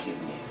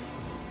 Kidney.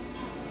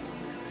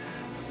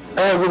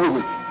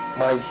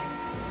 Wait.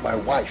 My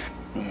wife.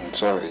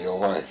 Sorry, your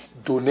wife.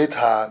 Donate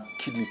her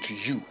kidney to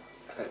you.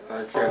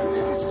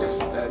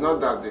 It's not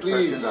that the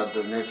Please. person that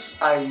donates.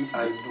 I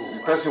know.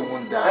 The person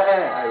won't die.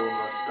 I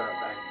understand.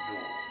 I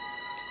know.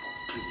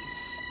 Please.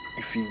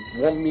 If you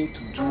want me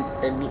to do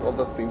any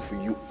other thing for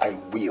you, I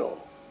will.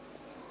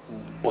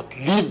 But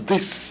leave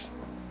this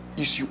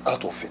issue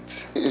out of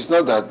it. It's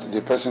not that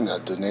the person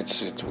that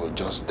donates it will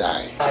just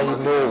die. I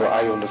know,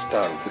 I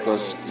understand.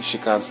 Because she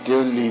can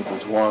still live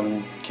with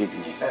one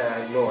kidney.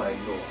 I know.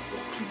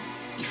 But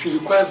please. If he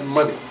requires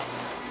money,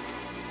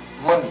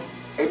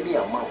 any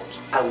amount,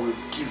 I will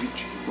give it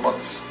to you.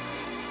 But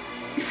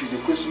if it's a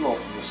question of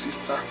your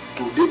sister,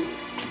 donate,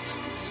 please.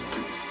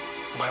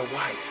 My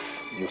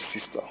wife, your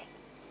sister,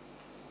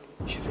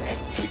 she's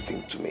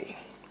everything to me.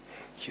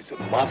 She's a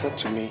mother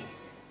to me,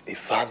 a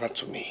father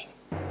to me.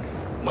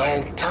 My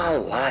entire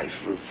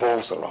life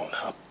revolves around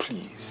her.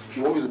 Please. If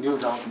you want me to kneel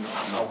down for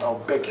you, I'll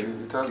beg you.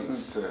 It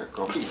doesn't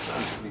come. Please.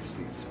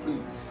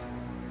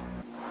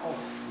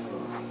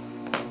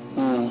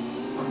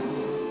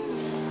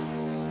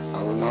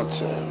 I will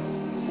not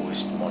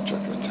waste much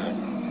of your time.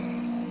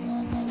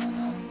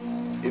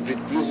 If it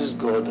pleases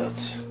God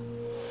that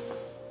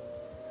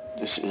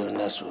this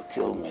illness will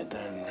kill me,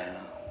 then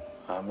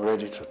I'm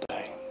ready to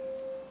die.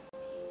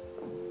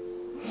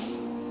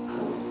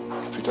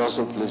 If it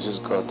also pleases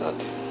God that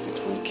it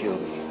will kill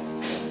me,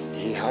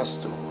 He has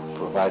to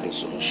provide a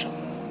solution,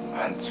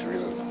 and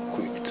real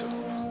quick too.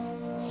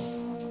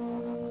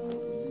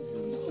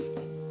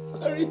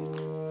 Harry,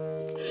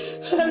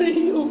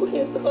 you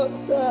will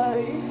not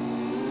die.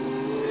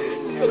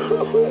 You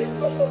will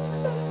not die.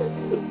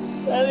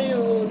 Harry, you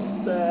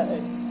won't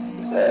die.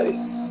 Harry.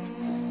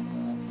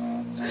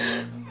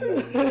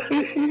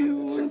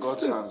 It's in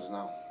God's hands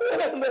now. You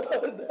will not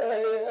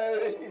die,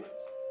 Harry.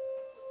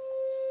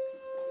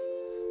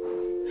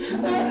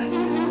 Harry, you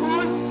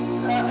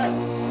won't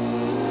die.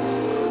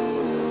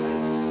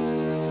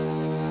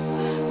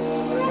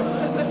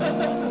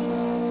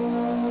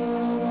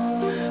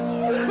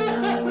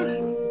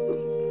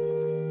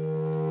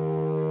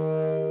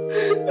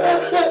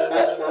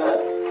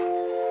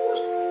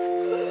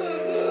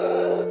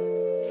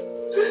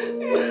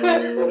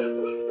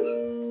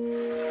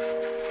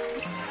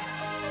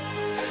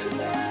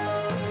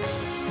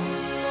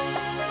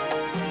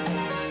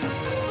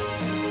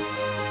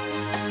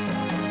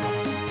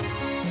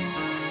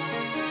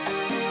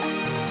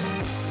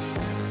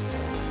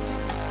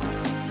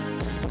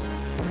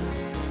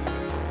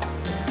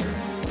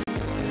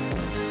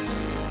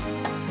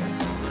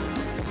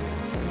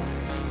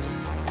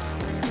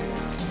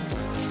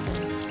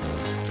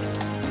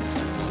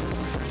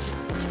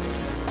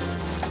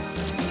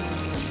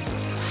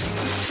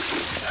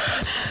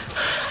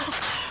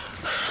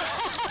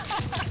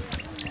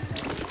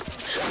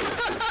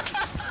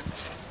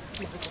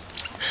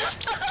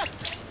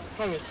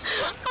 Harriet.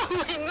 Oh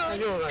my God. Are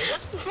you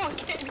alright?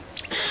 Okay.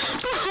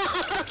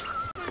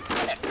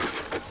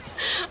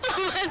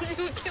 Oh, Auntie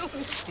will kill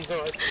me. He's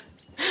alright.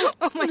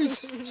 Oh my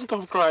Please, God.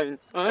 stop crying.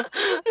 Huh?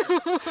 No,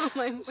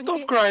 my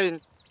Stop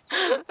crying.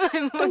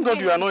 Thank God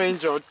you are not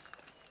injured.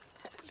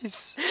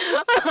 Please.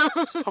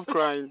 Stop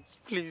crying.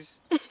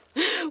 Please.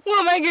 What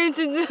am I going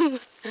to do?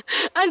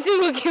 Auntie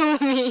will kill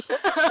me.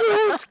 She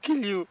won't kill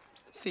you.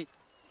 See,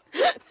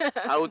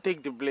 I will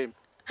take the blame.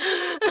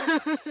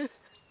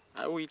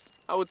 I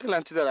will tell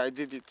Auntie that I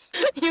did it.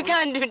 You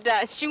can't do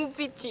that. She will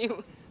beat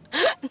you.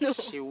 No.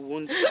 She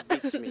won't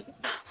beat me.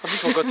 Have you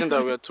forgotten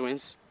that we are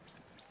twins?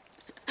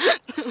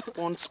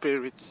 One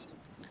spirit.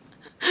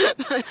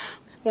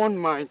 One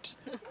mind.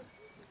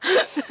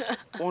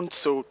 One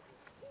soul.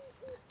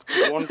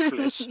 One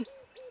flesh.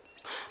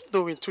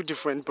 Though in two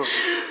different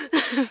buckets.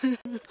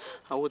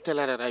 I will tell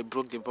her that I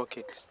broke the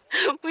bucket.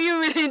 Will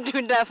you really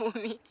do that for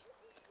me?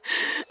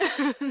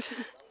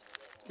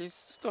 Please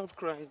stop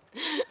crying.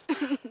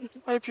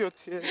 Wipe your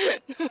tears.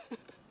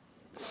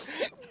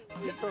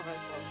 It's all right.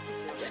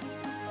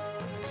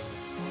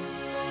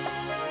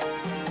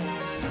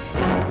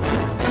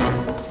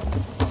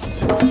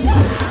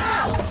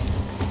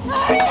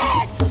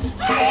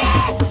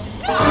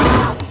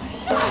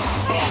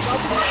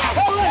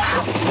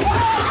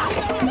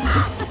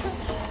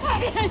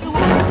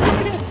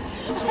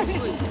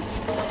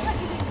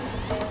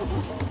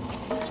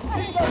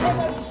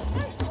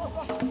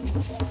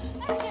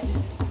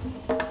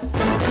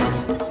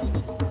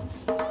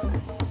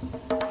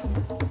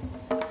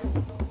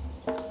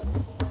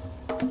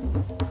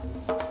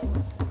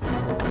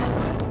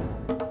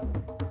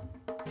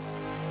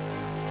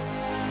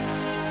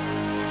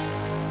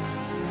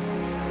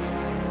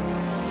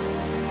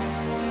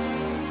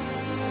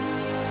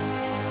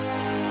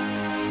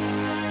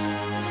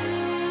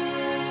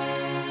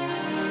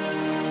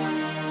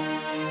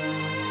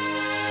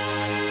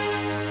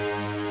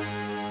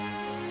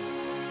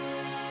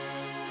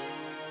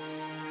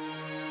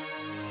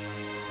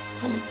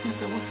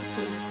 Please, I want to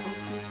tell you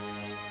something.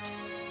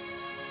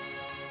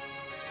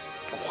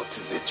 What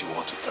is it you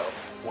want to tell me?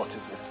 What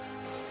is it?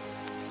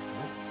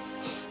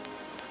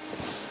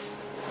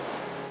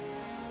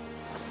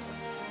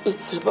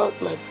 It's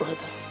about my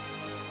brother.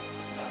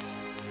 Yes.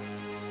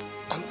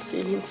 I'm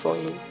feeling for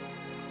him.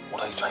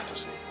 What are you trying to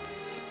say?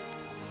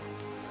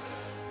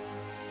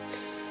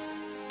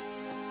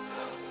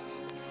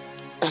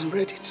 I'm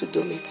ready to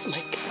donate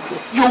my kidney.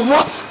 You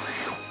what?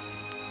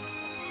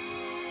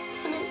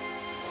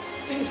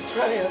 Please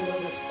try and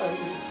understand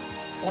me.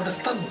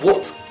 Understand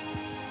what?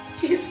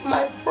 He's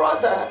my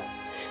brother.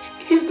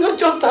 He's not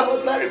just an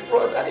ordinary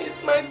brother.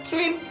 He's my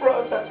twin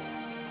brother.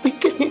 We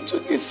came into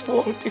this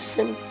world the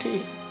same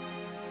day.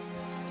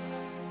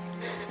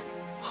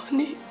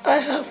 Honey, I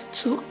have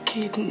 2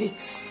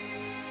 kidneys.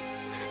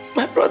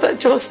 My brother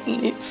just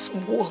needs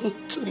one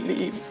to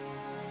live.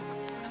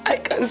 I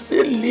can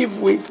still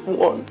live with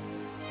one.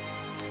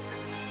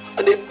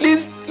 Honey,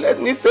 please let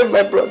me save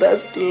my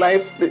brother's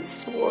life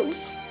this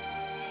once.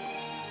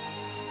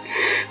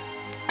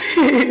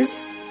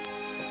 Please.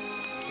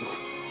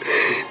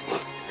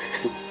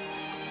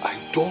 I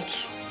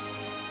don't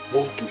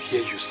want to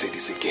hear you say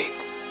this again.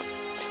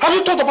 Have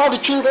you thought about the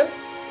children?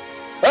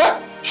 Huh?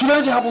 Should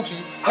anything happen to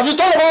you? Have you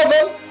thought about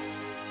them?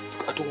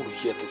 I don't want to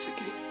hear this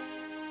again.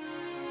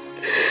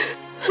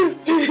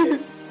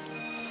 Please.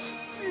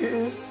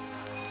 Please.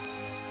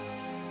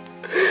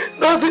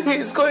 Nothing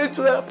is going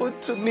to happen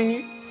to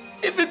me.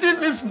 If it is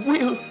His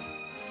will,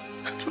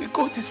 that we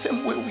go the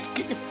same way we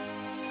came,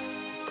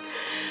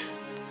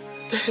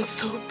 then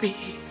so be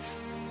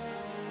it.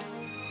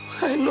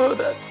 I know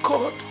that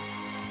God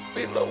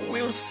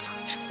will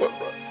search for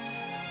us.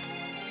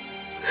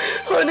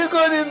 When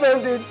God is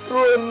on the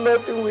throne,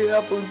 nothing will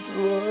happen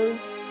to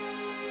us.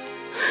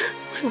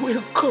 We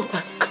will go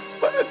and come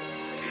back.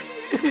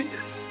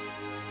 Please.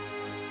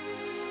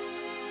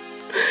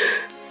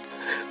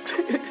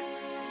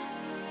 Please.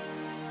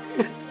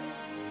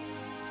 Yes.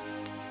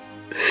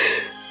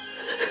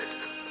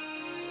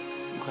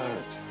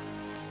 Garrett,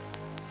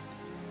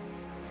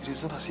 it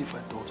is not as if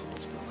I don't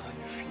understand how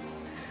you feel.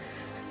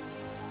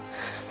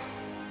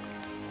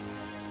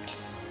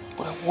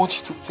 But I want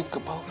you to think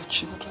about the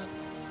children.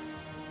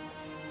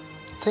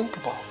 Think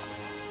about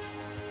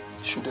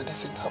them. Should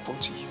anything happen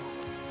to you,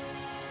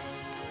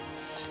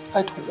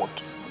 I don't want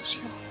to lose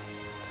you.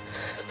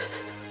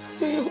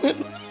 You will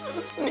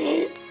lose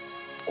me.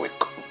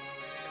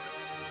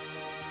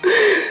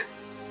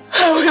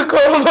 I will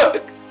come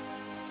back.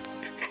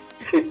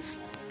 Yes.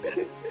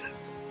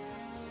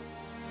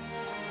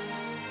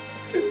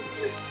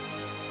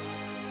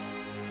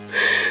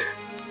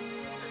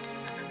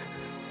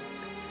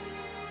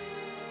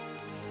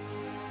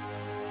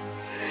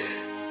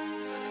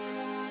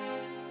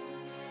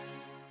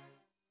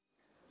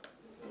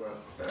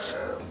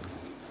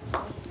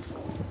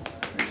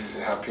 This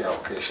is a happy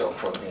occasion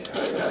for me.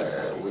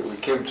 We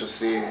came to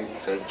say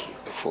thank you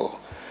for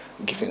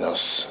giving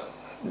us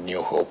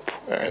new hope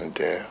and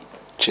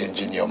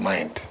changing your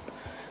mind.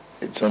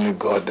 It's only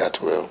God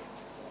that will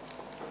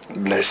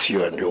bless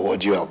you and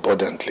reward you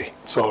abundantly.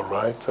 It's all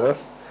right. Huh?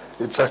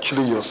 It's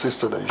actually your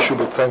sister that you should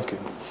be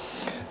thanking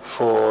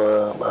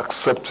for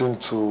accepting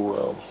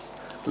to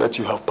let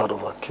you have part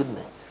of her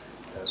kidney.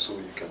 And so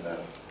you can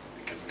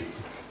leave.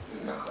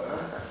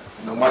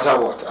 No, No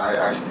matter what,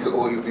 I still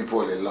owe you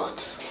people a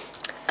lot.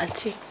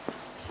 Auntie,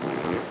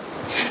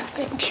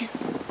 thank you.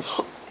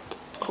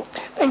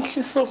 Thank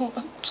you so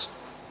much.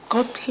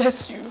 God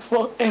bless you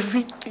for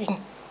everything.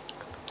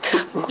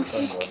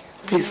 Thank you.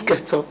 Please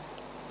get up.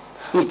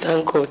 We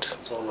thank God.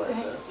 It's all right.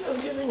 You're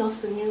giving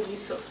us a new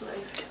lease of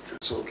life.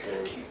 It's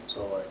okay. It's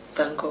all right.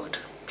 Thank God.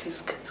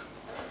 Please get up.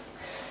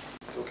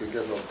 It's okay.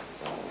 Get up.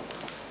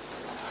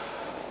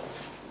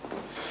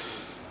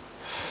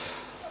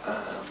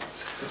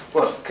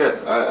 Well, Ken,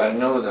 I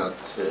know that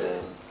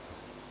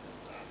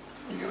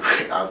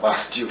I've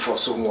asked you for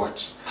so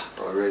much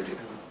already.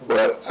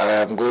 Well, I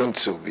am going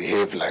to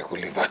behave like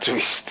Oliver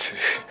Twist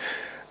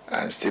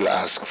and still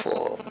ask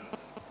for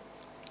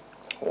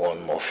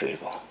one more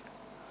favor.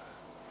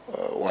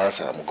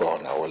 Whilst I'm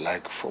gone, I would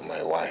like for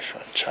my wife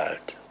and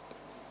child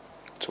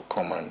to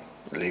come and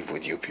live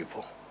with you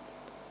people,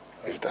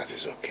 if that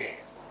is okay.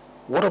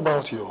 What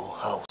about your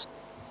house?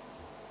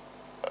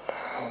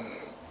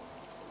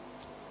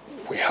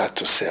 We had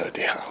to sell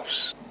the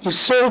house. You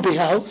sold the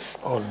house?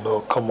 Oh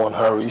no, come on,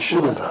 Harry, you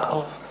shouldn't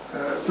have.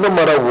 No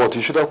matter what,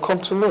 you should have come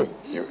to me.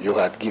 You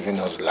had given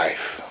us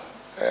life.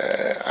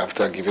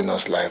 After giving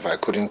us life, I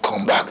couldn't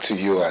come back to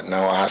you and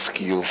now ask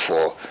you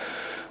for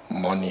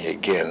money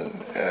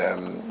again.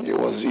 It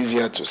was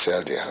easier to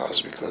sell the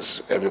house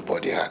because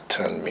everybody had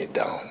turned me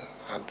down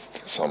at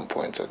some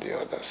point or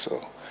the other.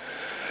 So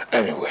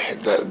anyway,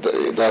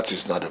 that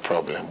is not a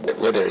problem.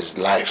 Where there is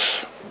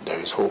life, there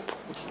is hope.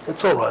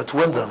 It's all right.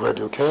 When they're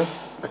ready, okay?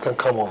 They can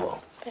come over.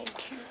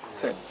 Thank you.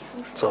 Thank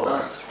you. It's all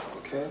right.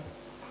 Okay?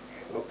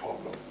 No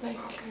problem. Thank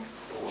you.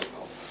 You're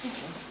welcome. Thank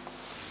you.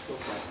 It's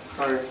okay.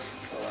 All right.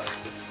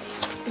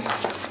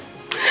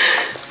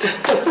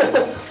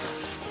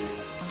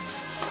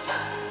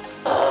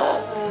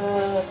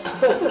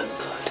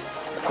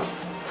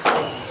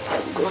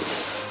 Good.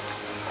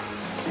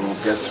 We'll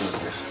get through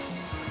this.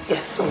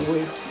 Yes, we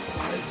will.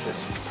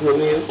 We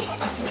will.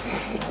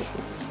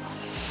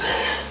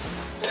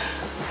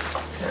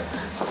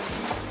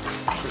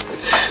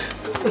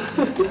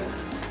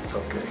 It's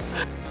okay.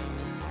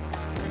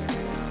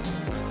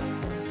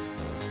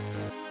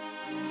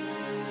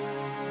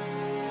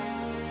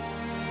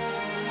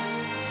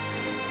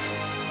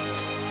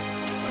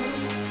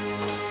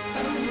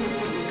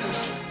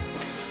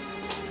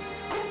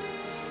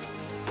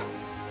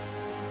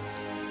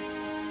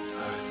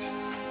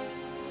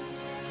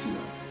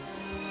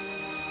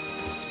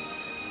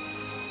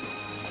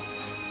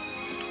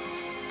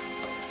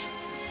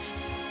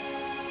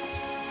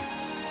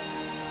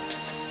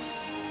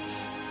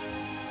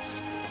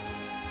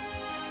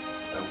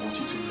 I want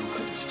you to look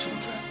at these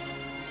children.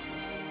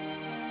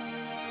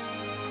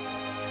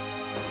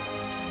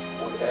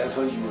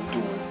 Whatever you are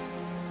doing,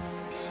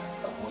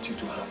 I want you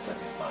to have them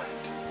in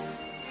mind.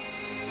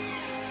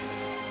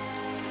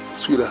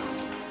 Sweetheart,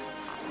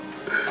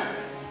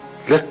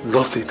 let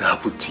nothing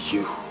happen to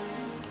you.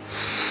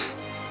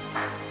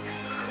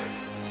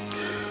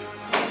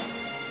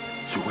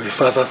 You were a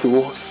father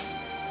to us.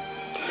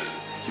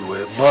 You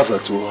were a mother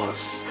to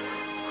us.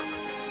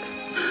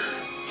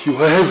 You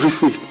were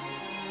everything.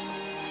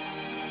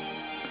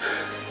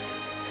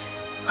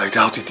 I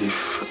doubt it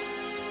if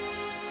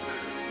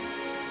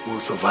we'll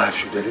survive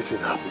should anything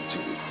happen to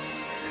you.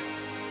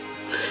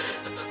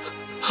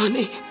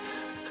 Honey,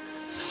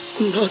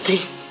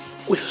 nothing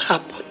will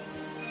happen.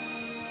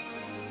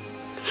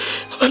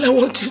 All I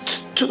want you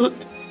to do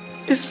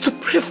is to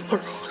pray for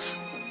us.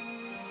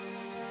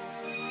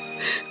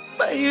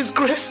 By His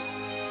grace,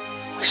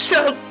 we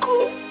shall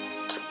go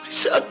and we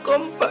shall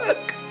come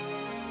back.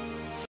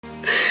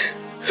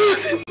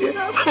 Nothing will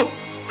happen.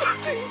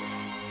 Nothing.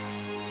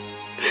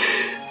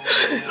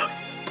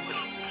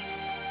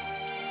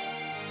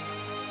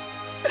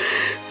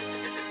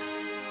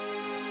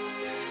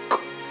 Let's go.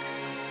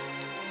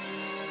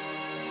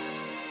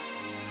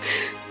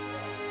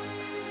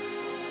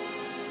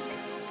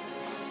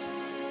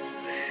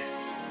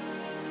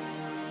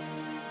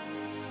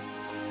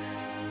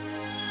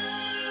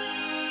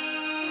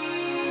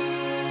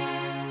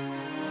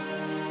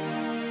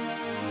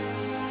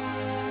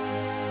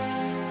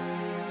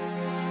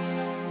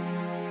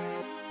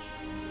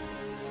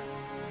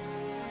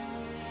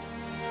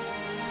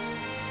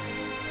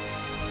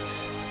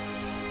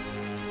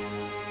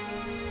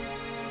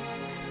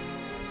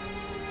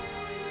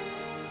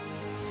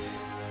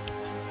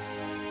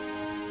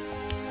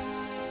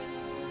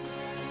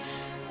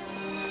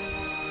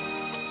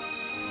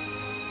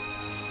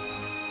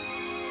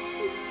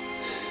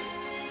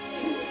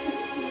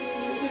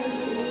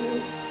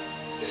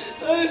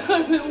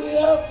 Nothing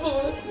will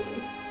happen.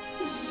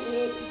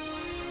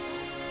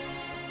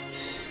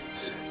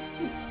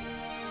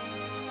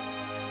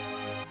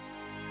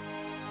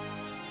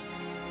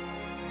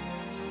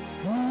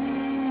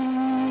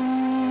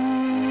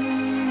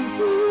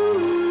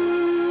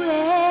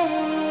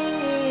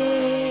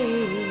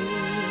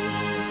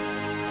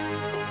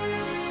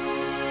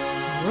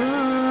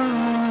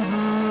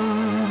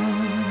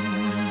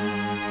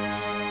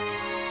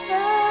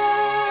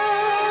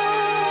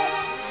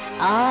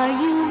 Are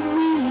you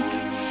weak?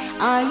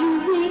 Are you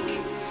weak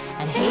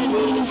and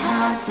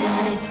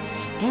heavy-hearted,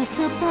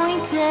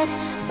 disappointed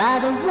by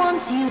the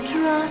ones you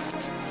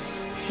trust?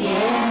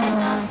 Fear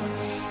not,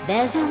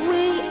 there's a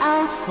way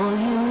out for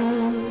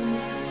you.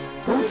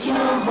 Put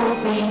your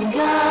hope in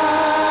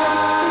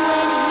God.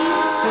 When He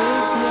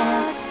says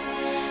yes,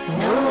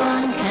 no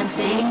one can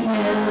say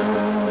no.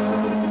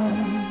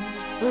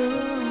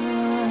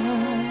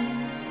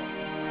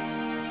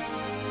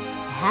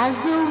 Has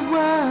the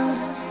world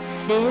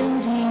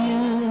failed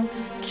you?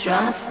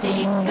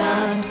 Trusting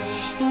God,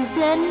 is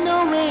there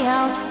no way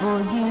out for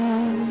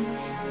you?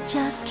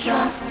 Just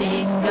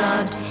trusting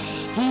God,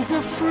 He's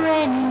a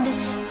friend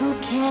who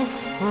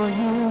cares for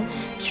you.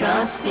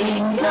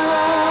 Trusting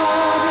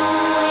God,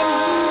 when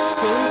He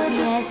says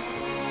yes,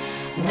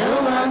 no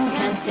one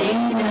can say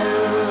no.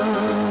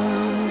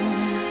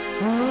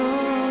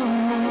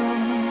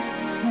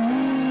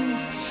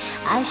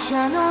 I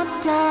shall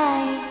not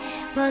die,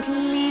 but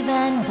live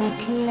and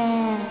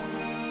declare.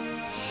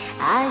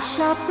 I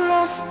shall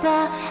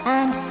prosper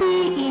and be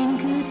in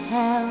good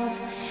health.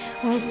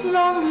 With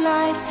long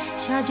life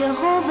shall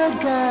Jehovah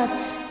God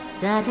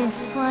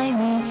satisfy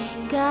me.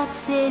 God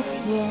says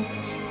yes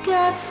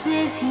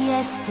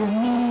to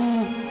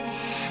me.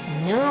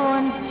 No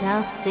one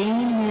shall say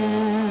no.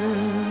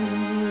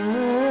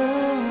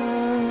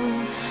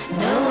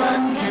 No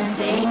one can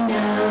say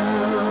no.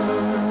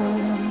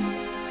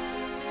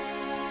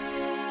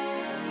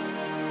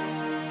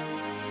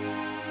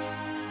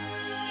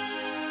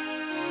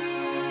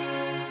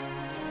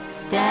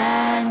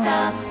 Stand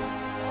up.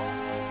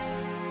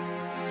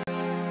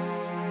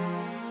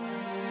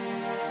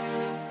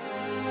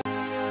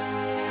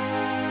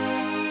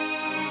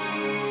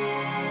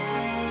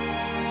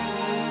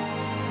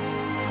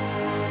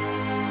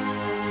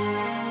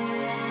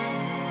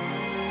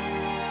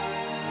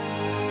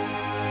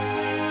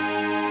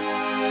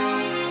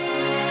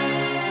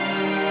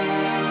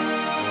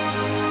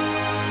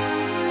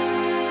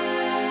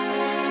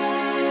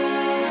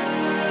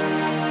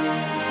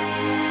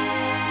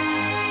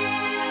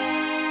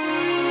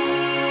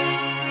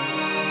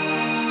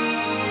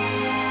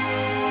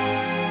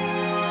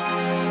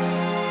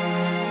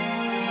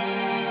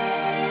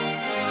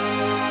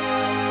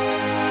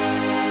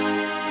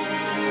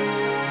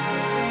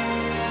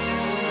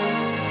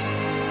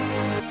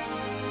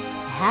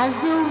 Has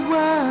the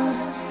world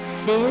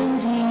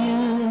failed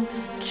you?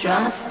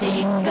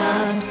 Trusting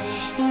God,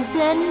 is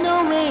there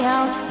no way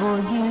out for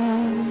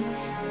you?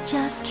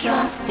 Just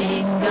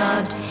trusting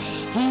God,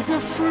 He's a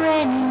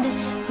friend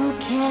who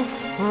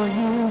cares for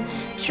you.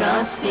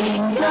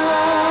 Trusting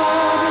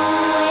God,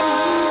 when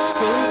He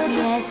says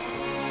yes,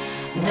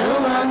 no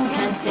one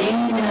can say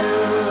no.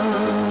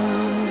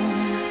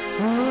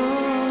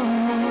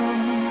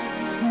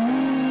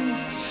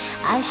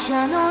 I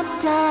shall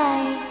not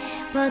die,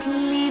 but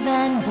live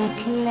and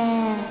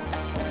declare.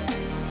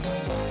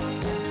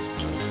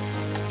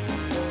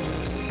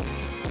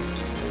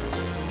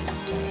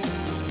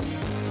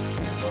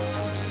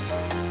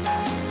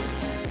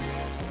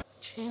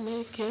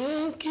 Chineke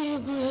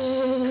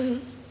nkigwe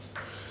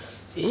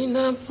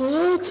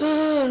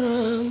inapụtara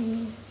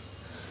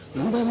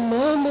mgbe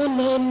mmụọ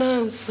nọ na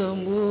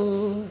nsogbu,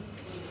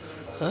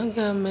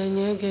 aga m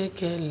enye gị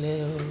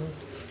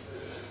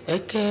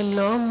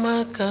ekele ọma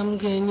ka m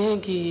ga-enye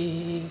gị.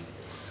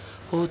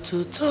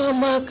 Otuto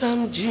ọma ka m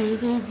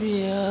jiri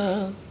bịa,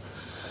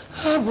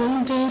 abụ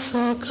ndị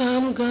nsọ ka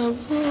m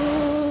ga-abụ.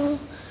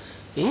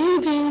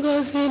 Ịdị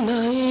ngọzi na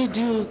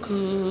ịdị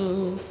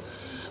ukwuu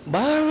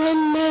gbara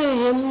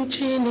mmehie m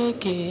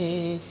Chineke,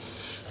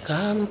 ka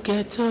m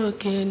keta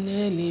oke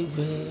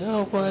n'eluigwe.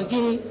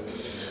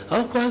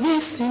 Ọkwa gị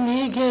si na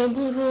ị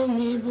ga-eburu m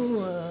ibu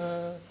a.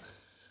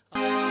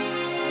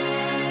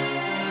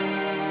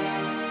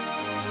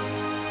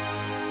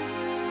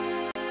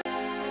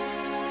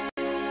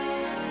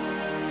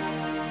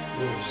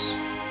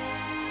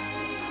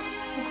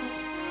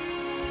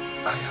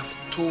 I have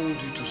told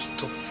you to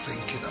stop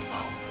thinking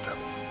about them.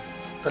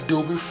 That they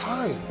will be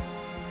fine.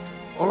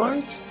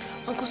 Alright?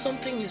 Uncle,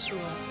 something is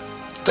wrong.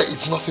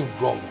 It's nothing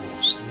wrong,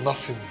 Rose.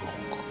 Nothing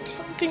wrong.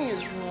 Something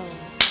is wrong.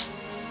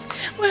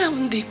 Why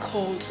haven't they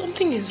called?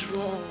 Something is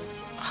wrong.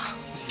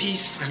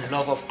 Peace and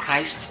love of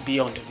Christ be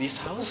unto this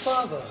house.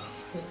 Father,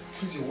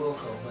 please, you're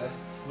welcome, man.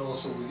 And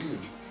also with you.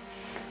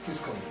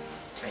 Please come.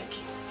 Thank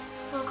you.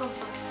 Welcome,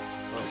 Father.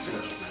 Oh, sit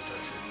down, my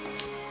daughter.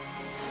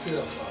 Sit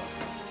down, Father.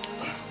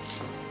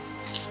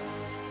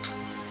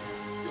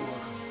 You're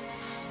welcome.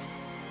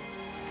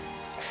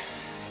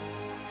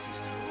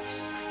 Sister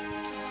Rose.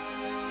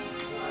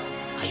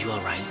 Are you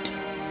alright?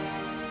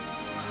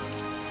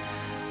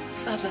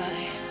 Father,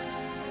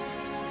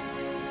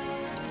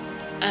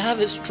 I have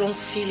a strong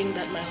feeling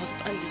that my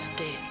husband is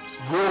dead.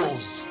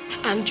 Rose!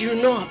 And you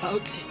know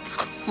about it.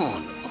 Come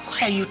on, why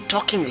are you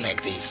talking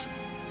like this?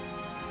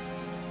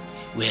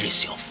 Where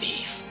is your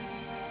faith?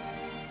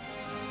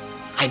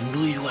 I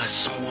know you are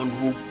someone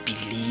who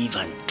believes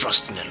and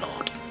trusts in the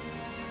Lord.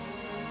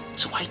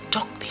 So why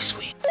talk this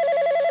way?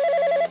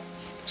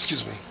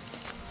 Excuse me.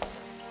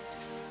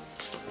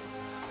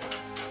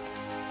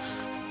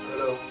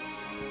 Hello.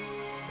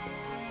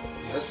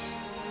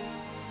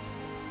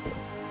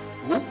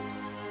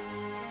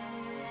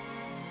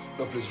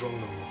 please. Wrong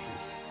number,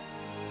 please.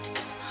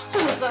 Who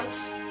was that?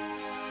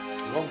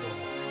 Wrong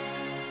number.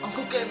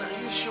 Uncle Ken,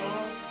 are you sure?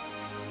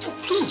 Oh,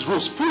 please,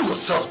 Rose, pull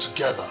yourself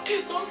together.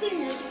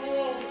 Something is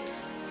wrong.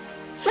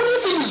 What do you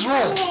think is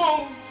wrong?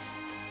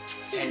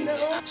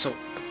 So,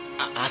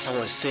 as I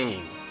was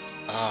saying,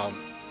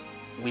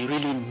 we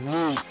really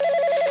need...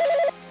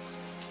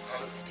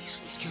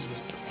 Excuse me.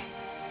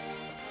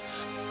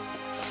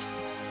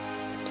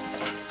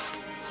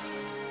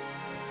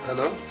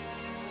 Hello?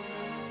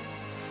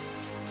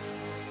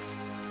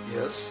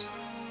 Yes?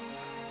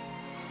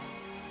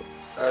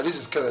 This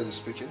is Kennedy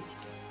speaking.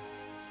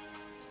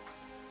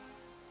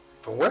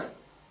 From where?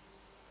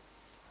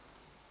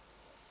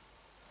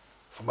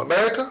 From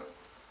America?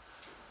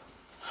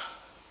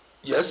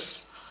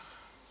 Yes?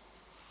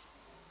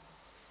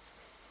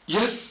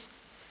 Yes?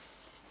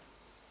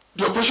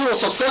 The operation was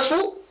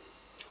successful?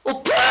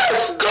 Oh,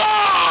 praise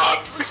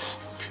God!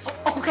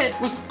 Okay.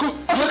 Go.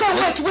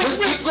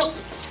 Wait.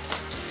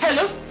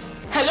 Hello?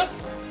 Hello?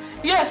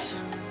 Yes.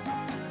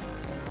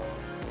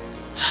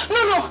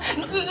 No.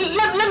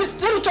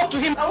 Let me talk to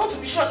him. I want to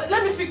be sure.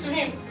 Let me speak to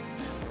him.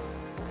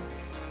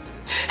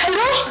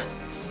 Hello?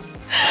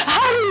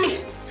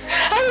 Harry,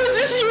 is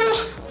this you?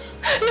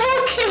 You're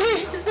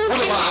okay.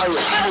 What about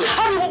Harriet?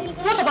 Harry,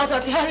 what about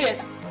Auntie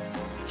Harriet?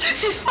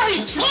 She's fine.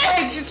 She's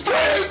fine.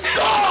 Praise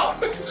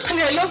God!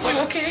 Honey, I love you,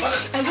 okay?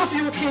 I love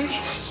you, okay?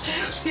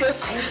 Yes.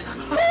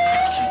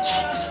 Thank you,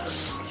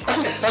 Jesus.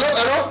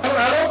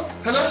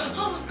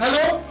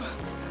 Hello?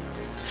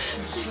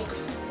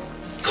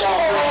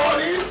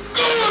 God is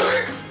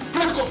good!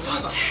 Praise God,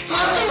 Father!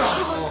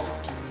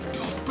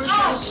 Your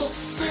operation was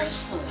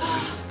successful.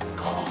 Praise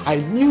God. I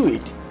knew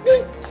it.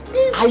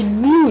 I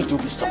knew it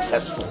would be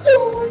successful.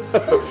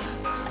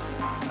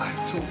 I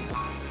told you.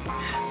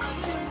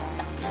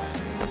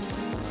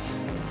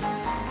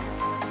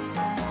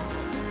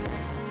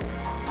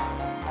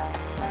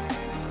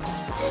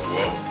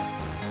 What?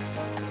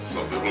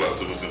 Some people are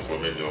still waiting for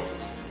me in the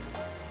office.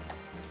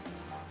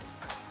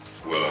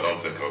 Well, I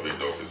don't think I'll be in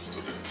the office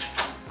today.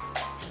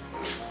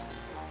 Yes.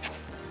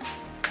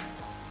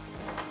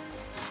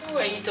 Who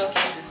are you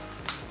talking to?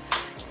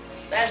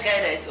 That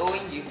guy that is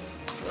owing you.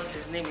 What's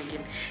his name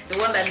again? The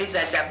one that lives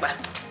at Jakba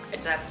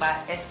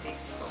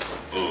Estate.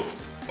 Oh,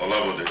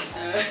 Olabode.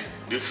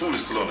 The fool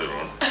is still on the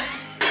run.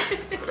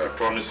 But I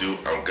promise you,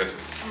 I'll get it.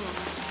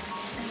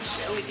 I'll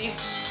share with you.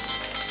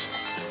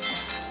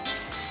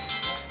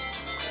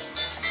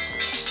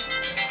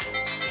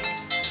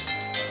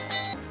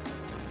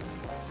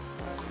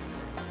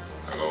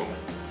 Hello?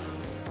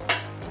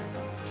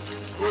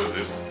 Who is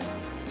this?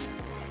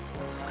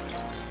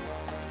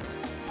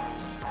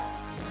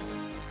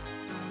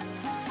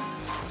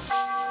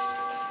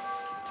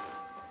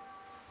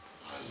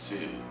 I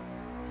see.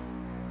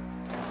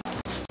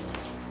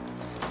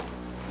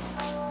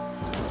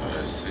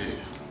 I see.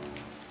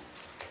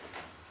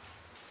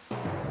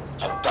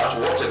 That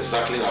what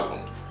exactly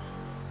happened?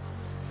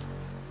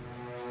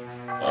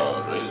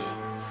 Oh, really?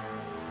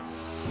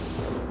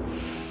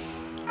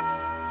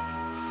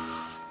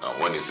 And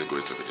when is he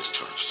going to be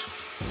discharged?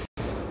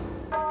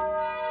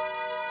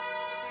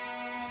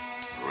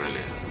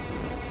 Really?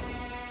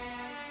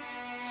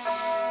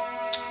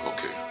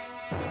 Okay.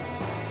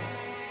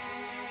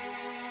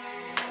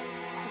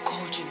 Who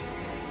called you?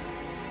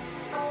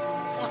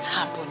 What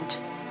happened?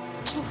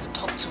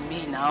 Talk to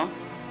me now.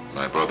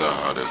 My brother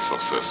had a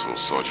successful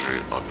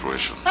surgery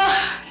operation.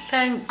 Ah,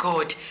 thank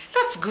God.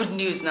 That's good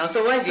news now.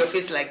 So why is your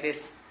face like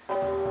this?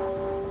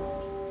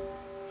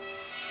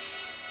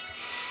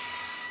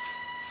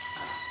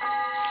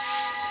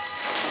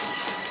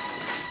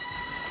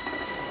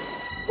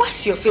 Why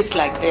is your face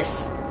like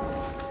this?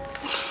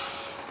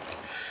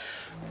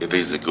 It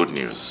is a good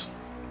news,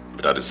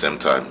 but at the same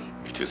time,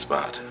 it is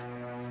bad.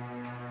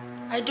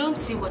 I don't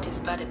see what is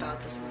bad about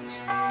this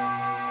news.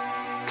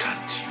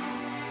 Can't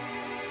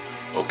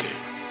you? Okay.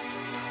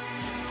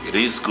 It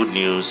is good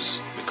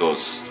news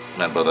because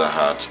my brother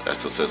had a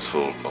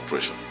successful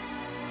operation.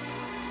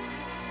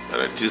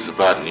 But it is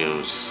bad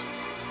news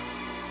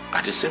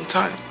at the same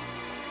time.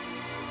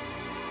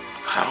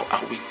 How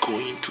are we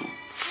going to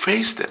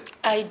face them?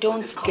 I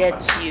don't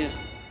get you.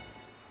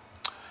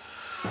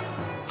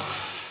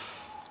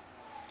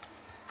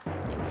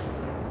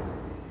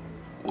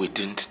 We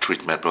didn't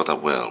treat my brother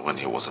well when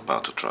he was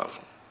about to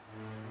travel.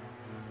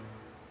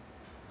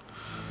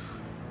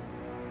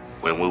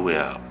 When we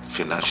were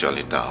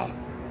financially down,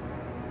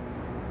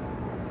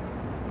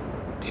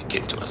 he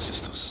came to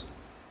assist us.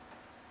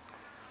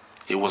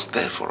 He was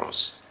there for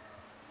us.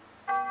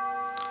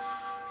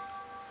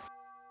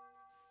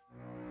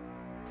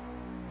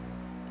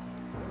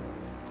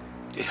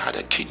 He had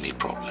a kidney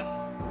problem.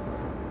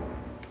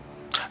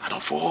 And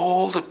of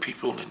all the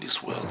people in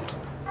this world,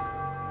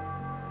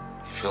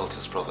 he felt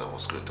his brother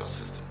was going to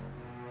assist him.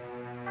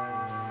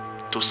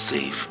 To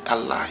save a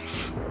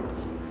life.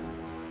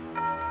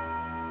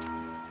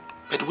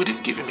 But we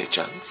didn't give him a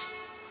chance.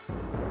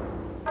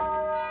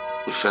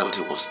 We felt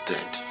he was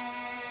dead.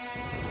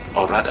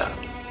 Or rather,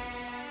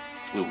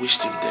 we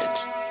wished him dead.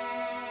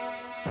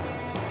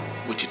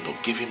 We did not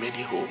give him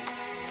any hope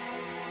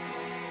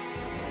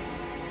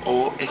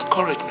or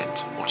encouragement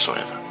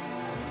whatsoever.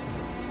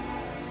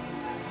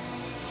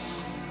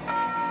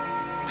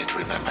 But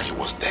remember, he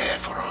was there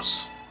for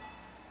us.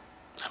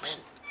 I mean,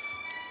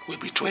 we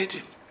betrayed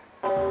him.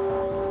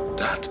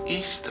 That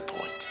is the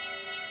point.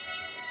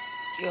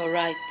 You're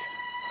right.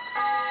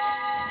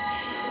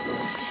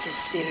 This is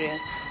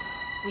serious.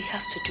 We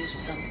have to do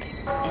something,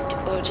 and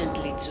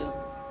urgently too.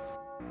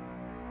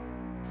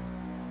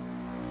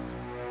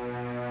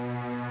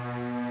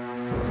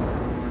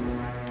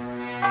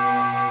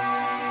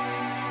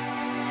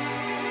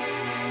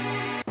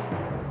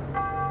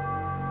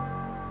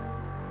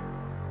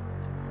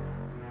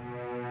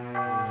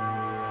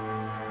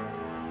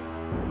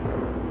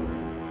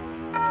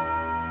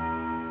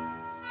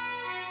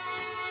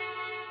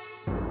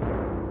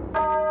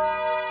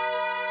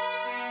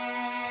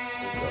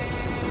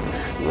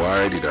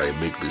 Why did I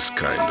make this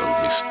kind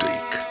of mistake?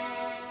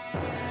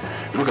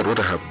 Look at what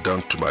I have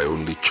done to my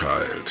only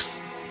child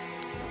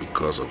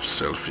because of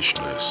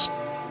selfishness.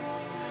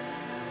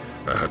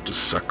 I had to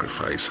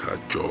sacrifice her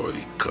joy.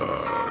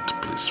 God,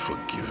 please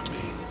forgive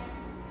me.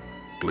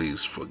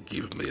 Please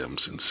forgive me. I'm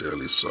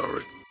sincerely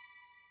sorry.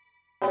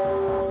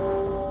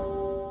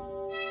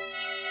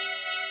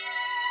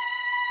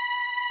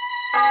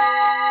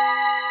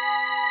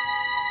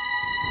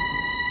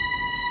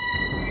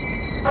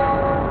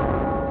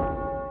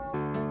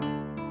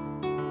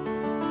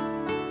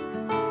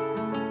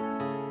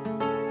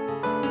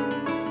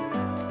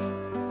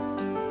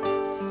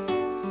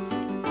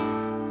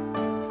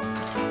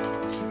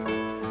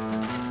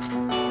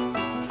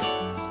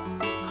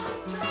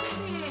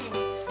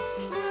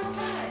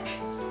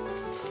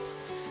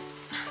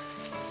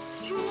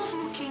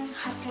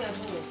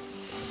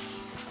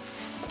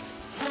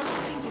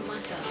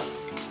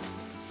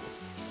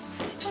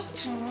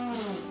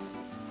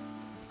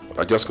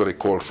 I just got a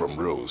call from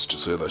Rose to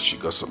say that she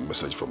got some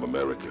message from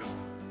America.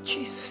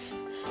 Jesus.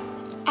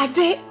 Are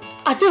they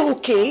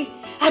okay?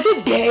 Are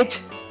they dead?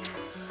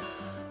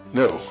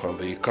 No, on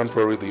the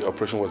contrary, the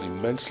operation was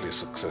immensely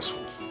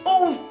successful.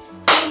 Oh,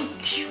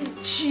 thank you,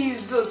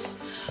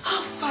 Jesus.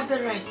 Oh,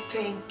 Father, I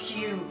thank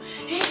you.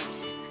 Hey,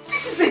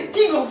 this is a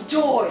thing of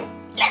joy.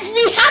 Let's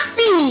be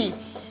happy.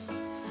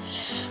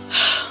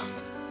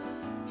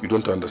 You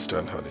don't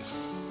understand, honey.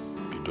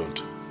 You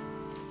don't.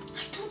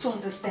 I don't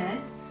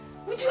understand.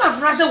 Would you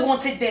have rather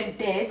wanted them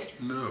dead?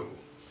 No.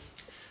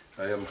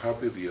 I am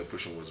happy the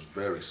operation was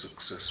very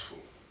successful.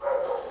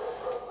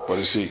 But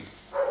you see,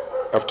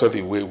 after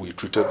the way we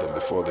treated them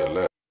before they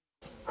left,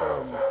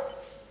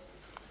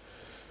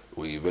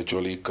 we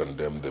eventually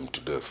condemned them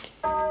to death.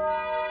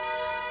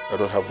 I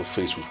don't have the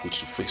face with which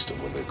to face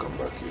them when they come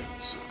back here.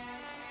 So,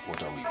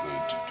 what are we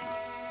going to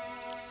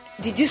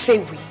do? Did you say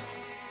we?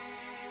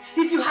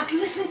 If you had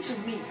listened to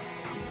me,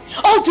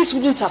 all this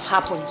wouldn't have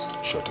happened.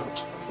 Shut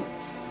up.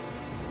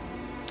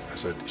 I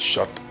said,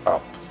 shut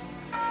up.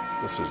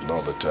 This is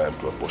not the time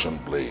to apportion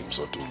blames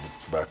or to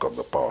look back on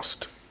the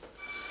past.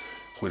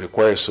 We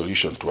require a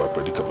solution to our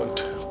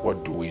predicament.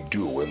 What do we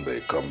do when they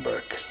come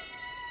back?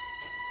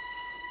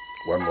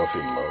 One more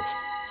thing, love.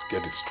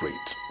 Get it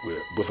straight.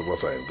 Both of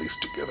us are in this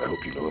together. I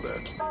hope you know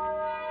that.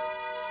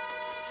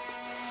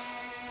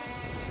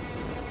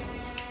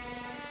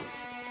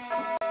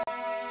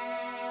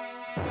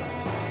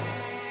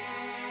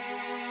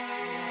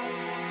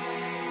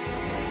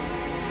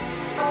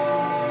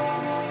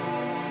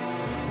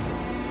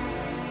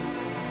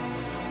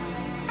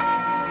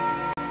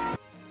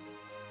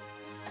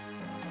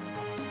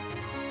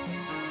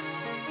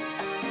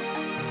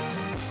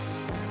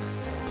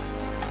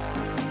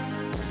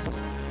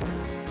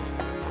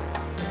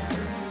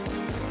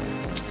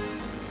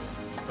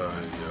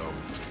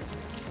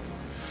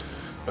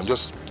 I'm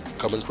just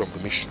coming from the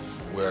mission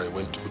where I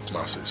went to put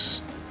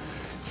masses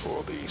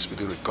for the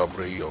speedy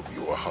recovery of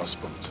your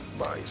husband,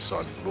 my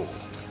son-in-law.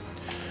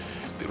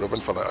 The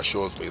Reverend Father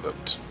assures me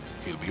that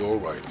he'll be all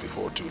right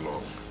before too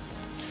long.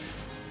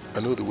 I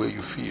know the way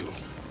you feel.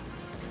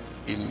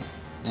 In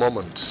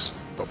moments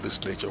of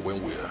this nature,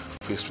 when we are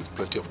faced with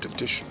plenty of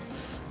temptation,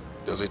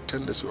 there's a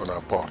tendency on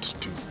our part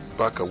to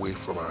back away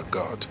from our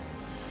God.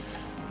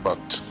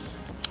 But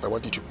I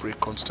want you to pray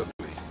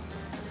constantly.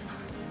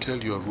 Tell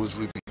your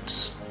rosary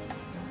beads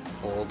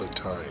all the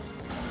time.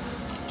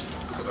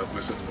 Look at that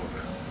Blessed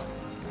Mother.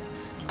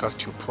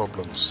 Cast your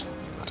problems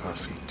at her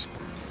feet.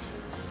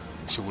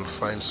 She will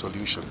find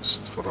solutions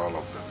for all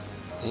of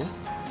them.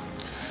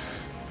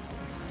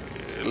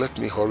 Let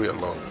me hurry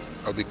along.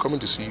 I'll be coming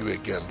to see you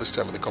again, this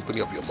time in the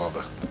company of your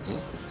mother.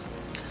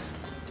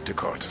 Take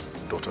heart,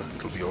 daughter.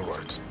 It'll be all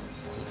right.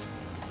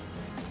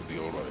 It'll be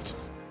all right.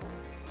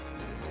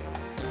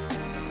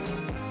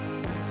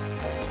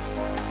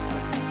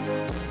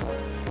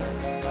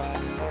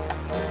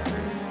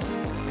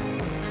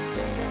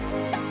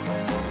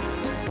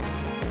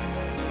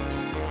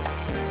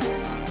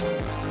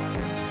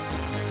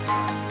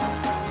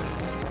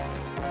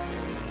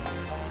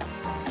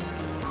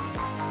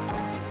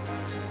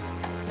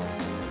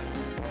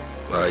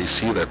 I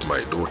see that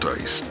my daughter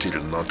is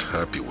still not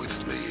happy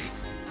with me.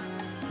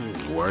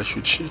 Why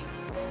should she?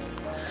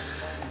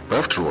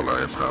 After all,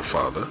 I am her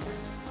father.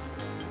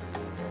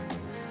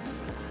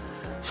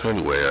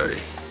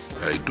 Anyway,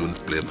 I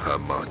don't blame her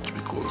much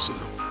because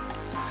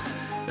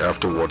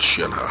after what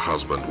she and her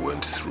husband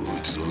went through,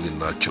 it is only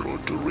natural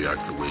to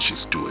react the way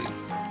she's doing.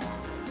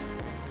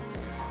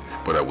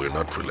 But I will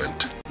not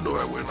relent. No,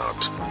 I will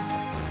not.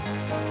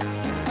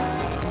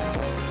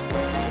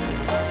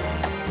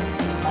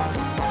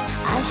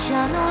 I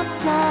shall not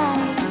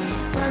die,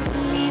 but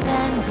live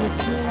and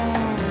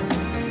declare.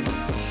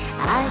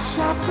 I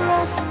shall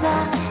prosper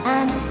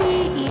and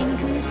be in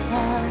good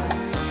health.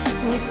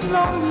 With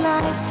long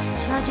life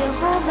shall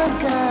Jehovah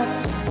God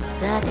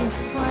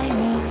satisfy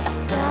me.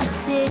 God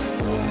says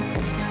yes,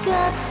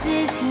 God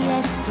says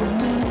yes to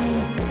me.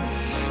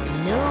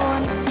 No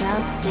one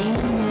shall say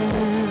no.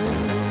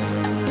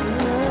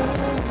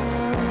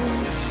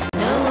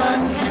 No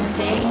one can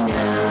say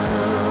no.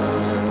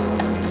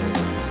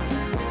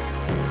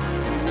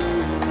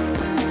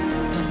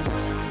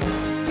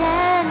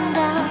 Stand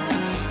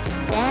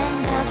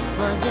up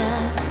for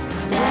God,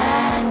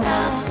 stand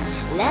up,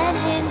 let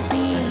Him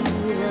be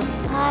the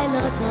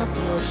pilot of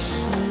your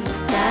ship.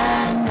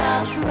 Stand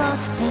up,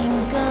 trust in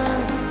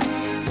God,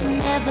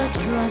 never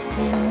trust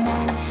in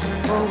man,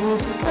 for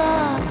with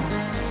God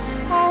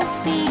all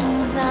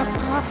things are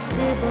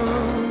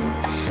possible.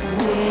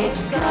 With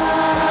God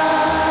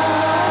all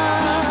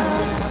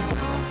things are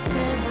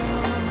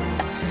possible.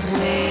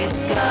 With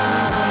God.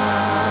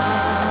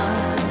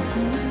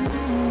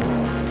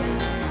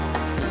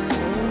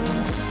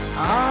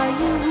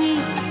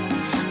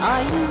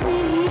 Are you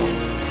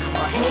weak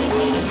or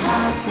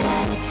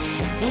heavy-hearted,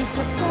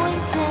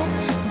 disappointed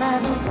by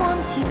the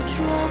ones you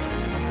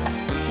trust?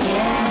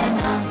 Fear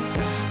not,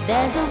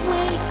 there's a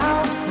way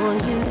out for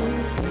you.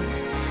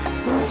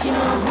 Put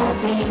your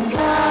hope in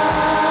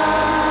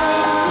God.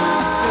 He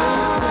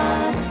says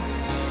yes,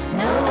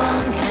 no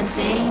one can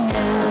say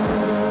no.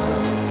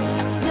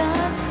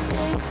 God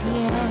says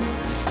yes,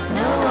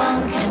 no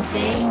one can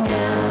say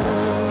no.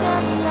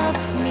 God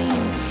loves me,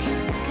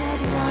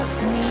 God loves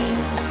me.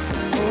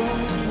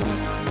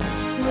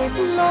 With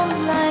long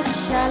life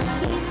shall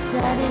He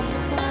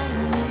satisfy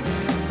me.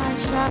 I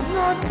shall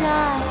not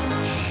die,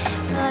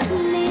 but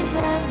live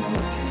and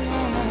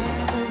declare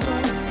the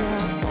works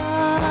of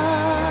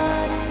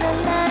God in the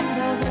land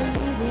of the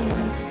living.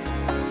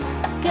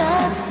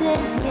 God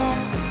says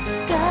yes,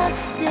 God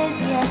says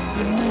yes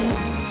to me.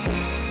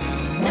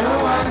 No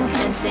one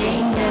can say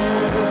no.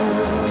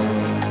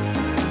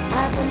 I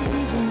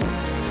believe it,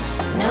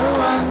 no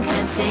one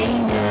can say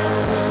no.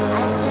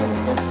 I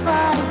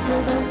testify to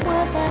the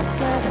word that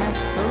God has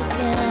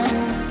spoken.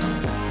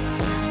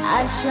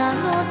 I shall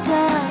not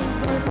die,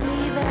 but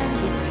live and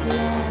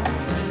declare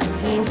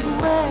His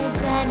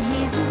words and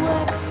His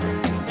works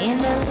in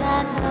the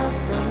land of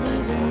the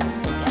living.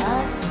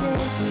 God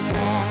says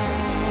yes.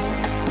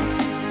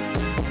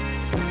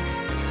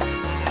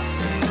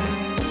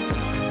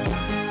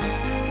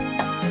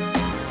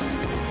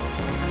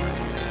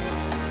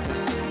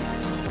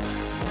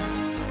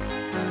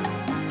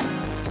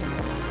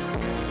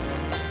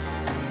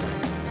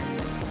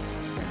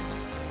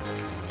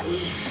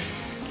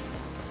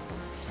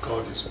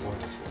 God is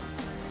wonderful.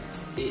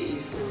 He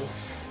is.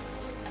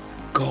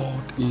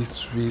 God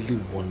is really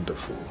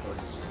wonderful.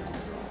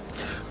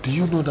 Do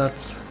you know that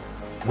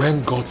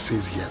when God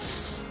says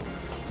yes,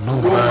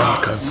 no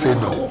man can say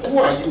no? Who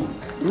are you?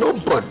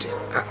 Nobody.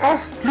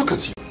 Look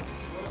at you.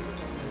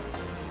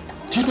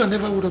 Do you know I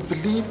never would have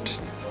believed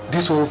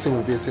this whole thing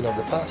would be a thing of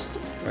the past?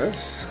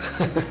 Yes.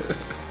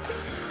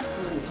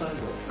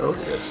 Oh,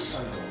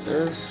 yes.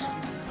 Yes.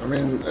 I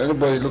mean,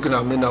 anybody looking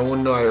at me now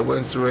won't know I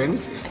went through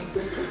anything.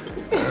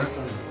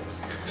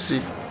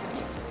 See,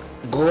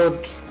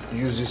 God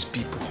uses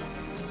people.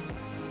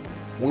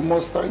 We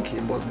must thank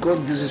Him, but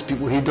God uses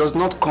people. He does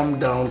not come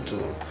down to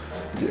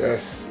the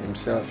earth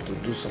Himself to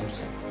do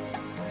something.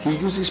 He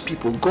uses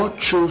people. God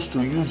chose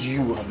to use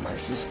you and my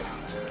sister.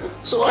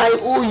 So I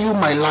owe you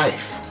my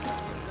life.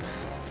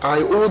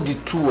 I owe the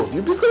two of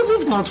you, because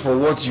if not for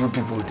what you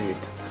people did,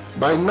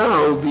 by now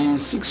I'll be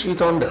 6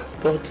 feet under.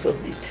 God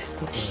forbid.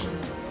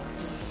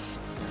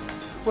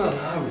 Well,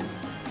 Harry,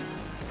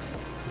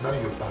 now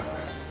you're back.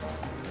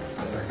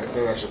 I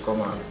said I should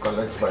come and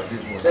collect my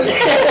people.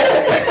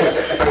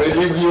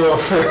 Relieve you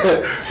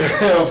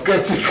of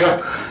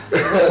caretaker.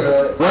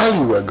 While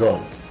you were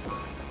gone,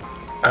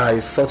 I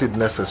thought it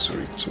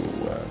necessary to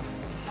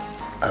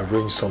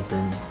arrange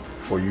something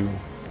for you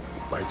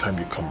by the time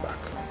you come back.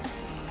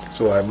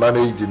 So I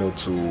managed,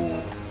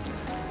 to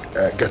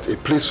get a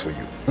place for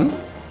you.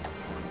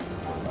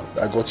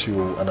 I got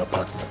you an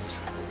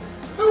apartment.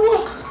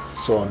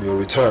 So on your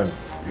return,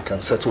 you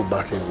can settle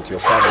back in with your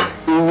family.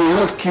 You will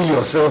not kill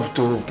yourself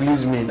to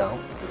please me now.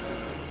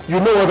 You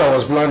know what I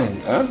was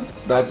planning, eh?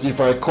 That if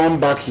I come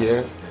back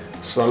here,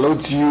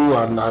 salute you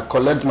and I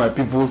collect my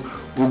people,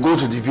 we'll go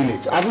to the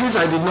village. At least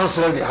I did not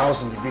sell the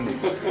house in the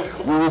village.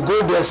 We will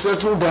go there,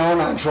 settle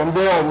down, and from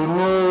there I will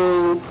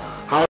know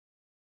how...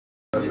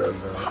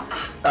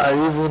 I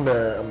I even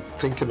am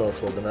thinking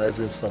of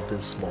organizing something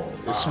small.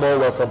 A small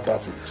welcome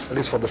party, at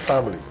least for the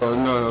family. Oh,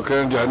 no,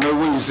 Kendi, I know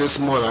when you say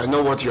small, I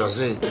know what you are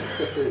saying.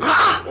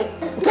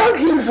 Thank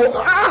him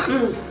for...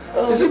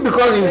 Is it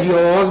because he's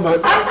your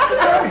husband?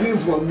 Thank him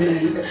for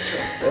me.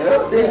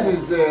 This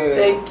is...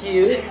 Thank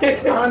you.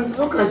 And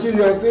look at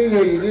you are staying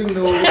here, you didn't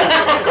know.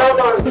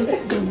 Come on.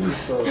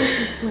 It's all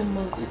right. So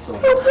much. It's all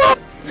right.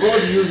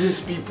 God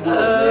uses people. My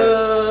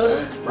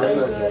God. My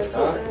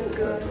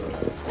God.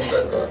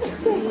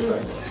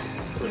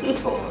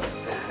 It's all right.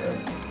 It's okay.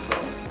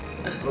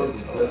 God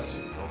will bless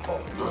you.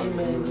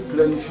 Amen.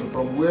 Replenish you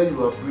from where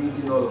you are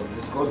bringing all of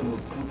this. God will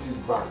put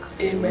it back.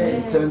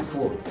 Amen.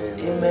 Tenfold.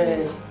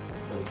 Amen.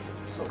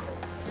 It's okay.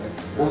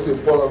 Most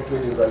important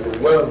thing is that you're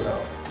well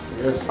now.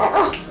 Yes.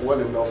 Well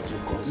enough to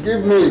continue.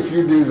 Give me a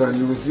few days and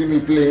you will see me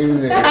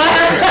playing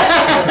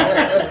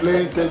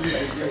playing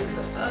tennis again.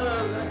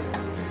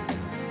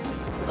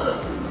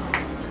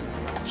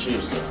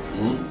 Chief, sir.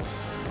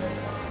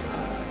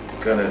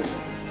 Kenneth,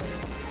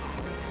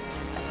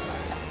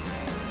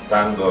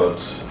 thank God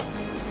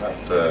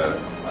that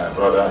my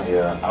brother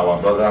here, our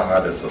brother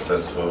had a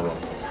successful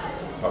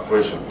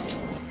operation.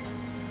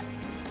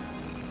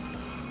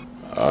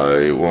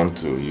 I want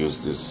to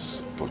use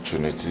this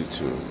opportunity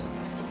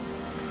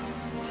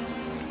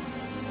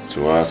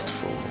to ask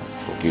for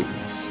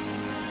forgiveness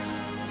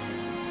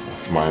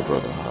of my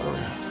brother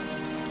Harry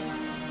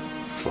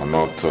for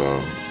not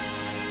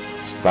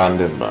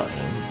standing by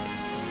him,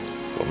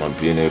 for not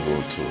being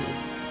able to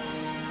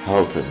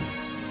help him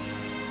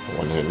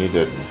when he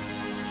needed me.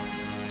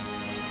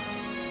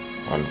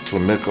 And to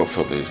make up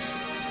for this,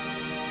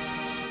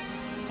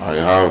 I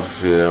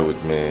have here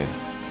with me,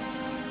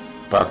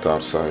 parked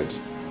outside,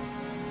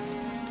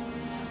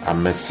 a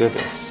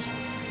Mercedes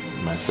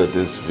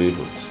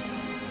V-Boot.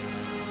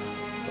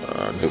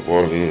 They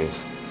bought me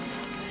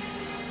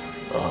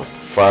a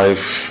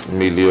 5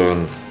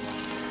 million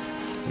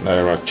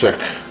naira check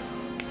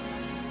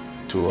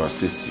to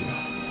assist you.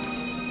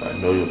 I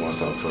know you must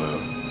have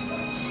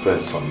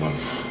spent some money.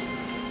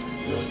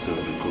 You're still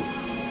the cook.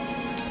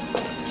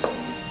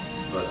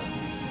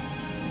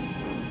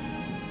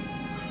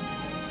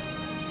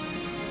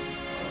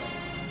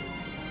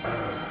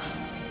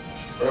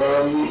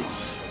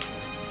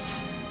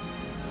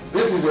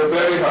 This is a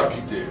very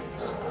happy day.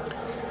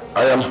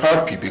 I am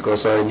happy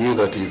because I knew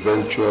that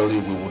eventually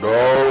we would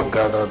all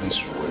gather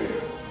this way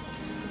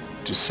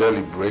to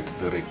celebrate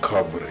the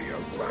recovery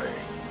of my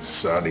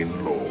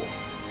son-in-law.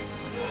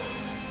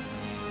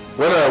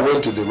 When I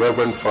went to the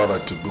Reverend Father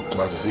to book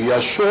masses, he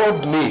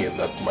assured me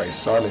that my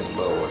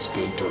son-in-law was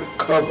going to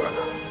recover.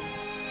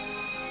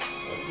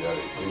 And there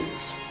it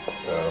is.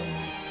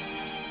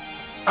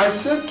 I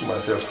said to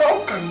myself,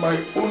 how can my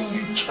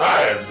only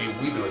child be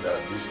widowed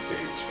at this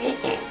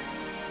age?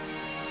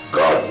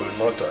 God will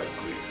not agree.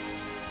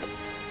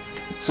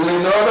 So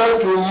in order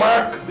to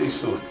mark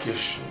this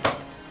occasion,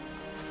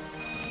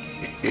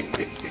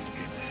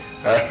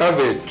 I have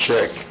a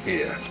check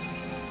here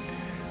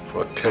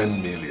for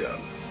 10 million.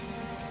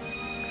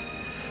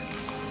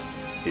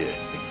 Yeah.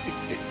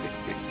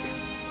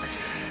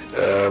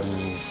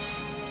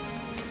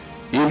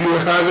 If you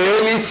have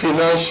any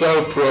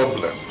financial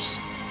problems,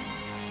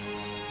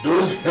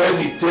 don't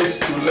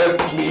hesitate to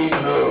let me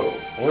know.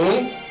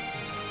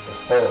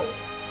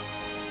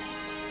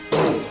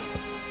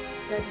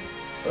 Daddy.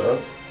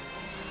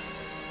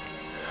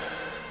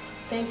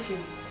 Thank you.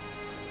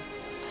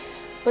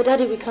 But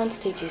Daddy, we can't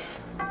take it.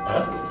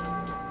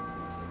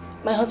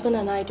 My husband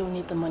and I don't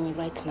need the money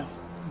right now.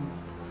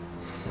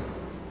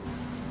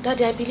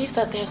 Daddy, I believe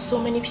that there are so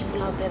many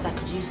people out there that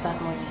could use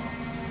that money.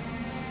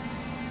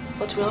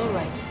 But we're all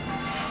right.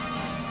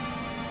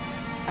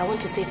 I want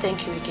to say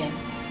thank you again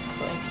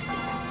for everything.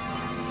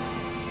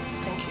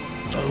 Thank you.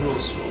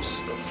 Rose,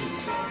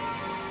 please.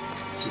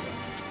 Sit down.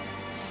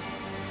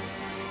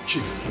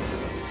 Chief, please.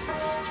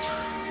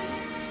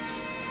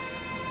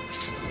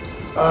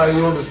 I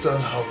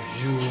understand how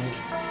you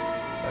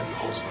and your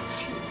husband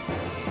feel.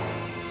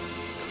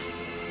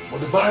 But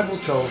the Bible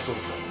tells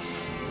us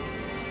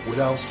that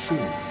without sin,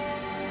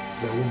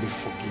 there won't be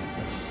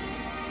forgiveness.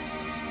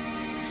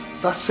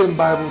 That same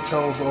Bible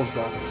tells us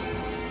that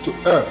to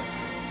err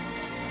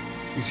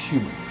is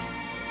human,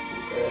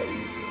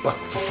 but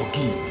to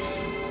forgive,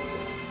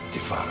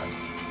 divine.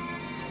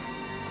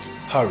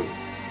 Harry,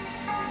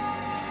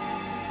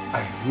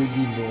 I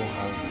really know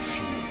how you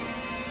feel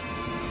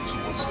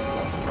towards your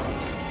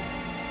brother,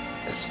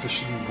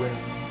 especially when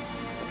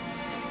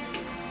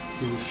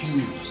he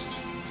refused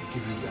to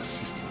give you the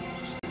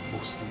assistance you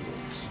most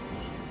needed.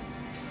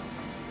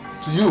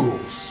 To you,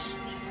 Rose,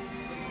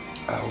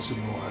 I also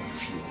know how you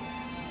feel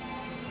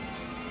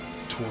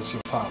towards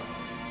your father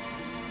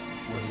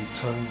when he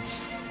turned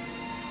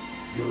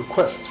your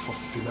request for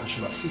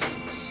financial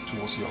assistance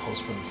towards your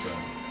husband's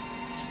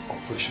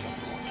operation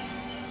abroad.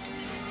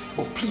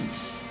 But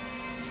please,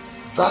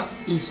 that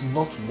is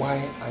not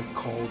why I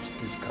called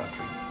this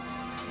gathering.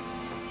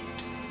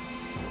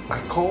 I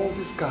called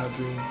this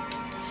gathering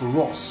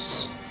for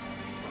us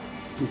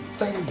to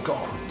thank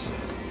God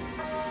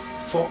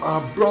for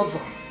our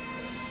brother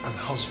and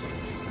husband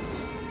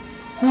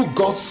who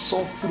God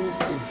saw through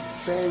a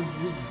very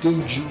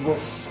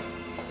dangerous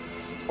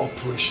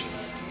operation.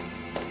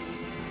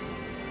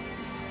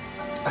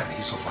 And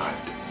he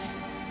survived it.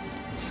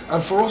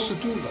 And for us to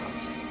do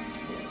that,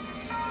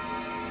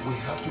 we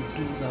have to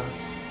do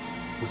that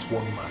with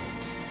one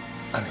mind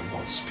and in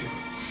one spirit.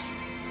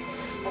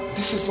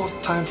 This is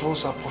not time for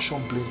us to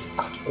apportion blames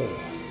at all.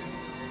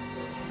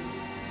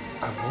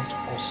 I want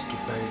us to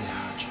bury the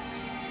hatchet.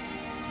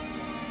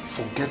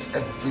 Forget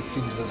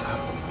everything that has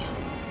happened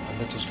and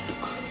let us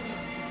look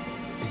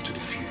into the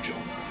future.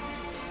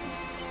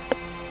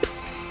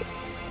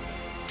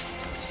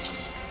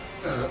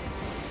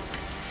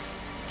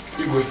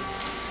 Igwe.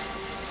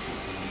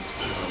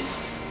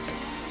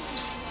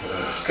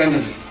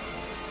 Kennedy.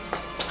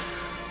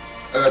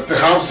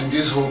 Perhaps in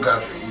this whole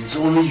gathering, it's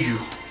only you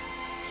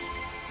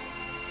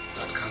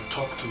that can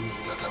talk to me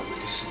that I will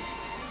listen.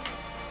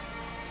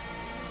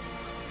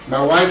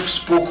 My wife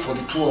spoke for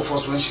the two of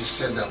us when she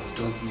said that we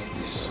don't need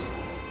this.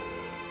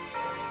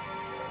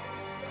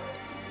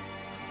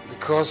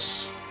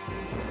 Because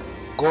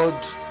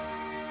God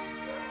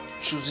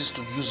chooses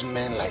to use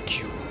men like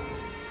you.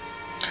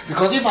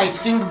 Because if I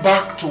think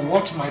back to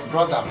what my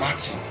brother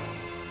Martin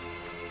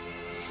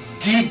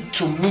did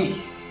to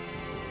me,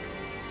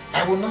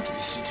 I will not be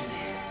sitting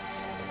here.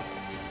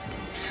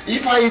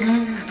 If I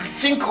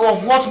think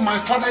of what my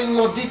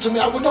father-in-law did to me,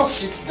 I will not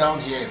sit down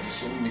here in the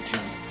same meeting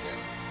with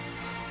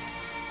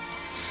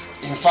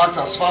them. In fact,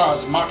 as far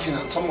as Martin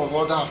and some of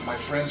other of my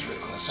friends were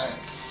concerned,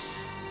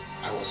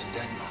 I was a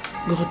dead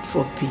man. God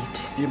forbid.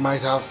 He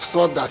might have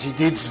thought that he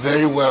did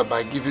very well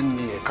by giving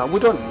me a car. We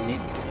don't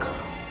need the car.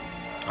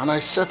 And we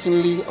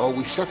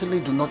certainly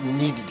do not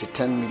need the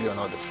 10 million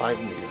or the 5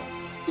 million.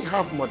 We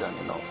have more than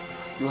enough.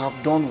 You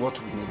have done what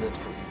we needed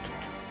for you to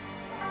do.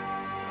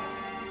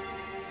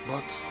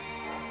 But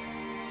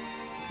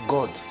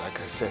God,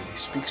 like I said, he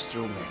speaks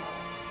through men.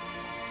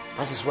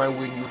 That is why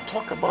when you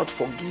talk about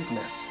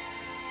forgiveness,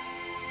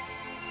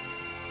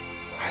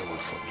 I will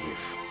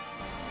forgive.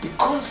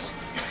 Because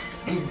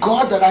the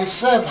God that I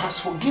serve has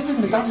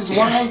forgiven me. That is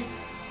why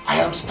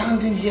I am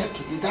standing here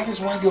today. That is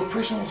why the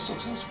operation was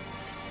successful.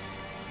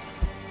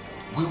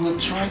 We will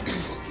try to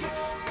forgive.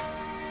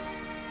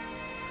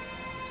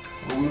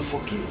 We will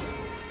forgive.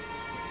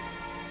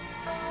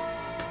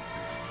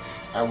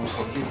 I will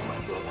forgive my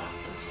brother,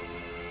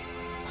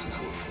 and I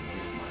will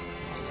forgive my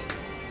father.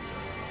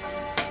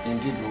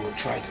 Indeed, we will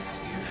try to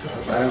forgive.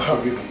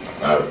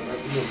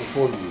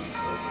 Before you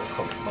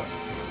come back.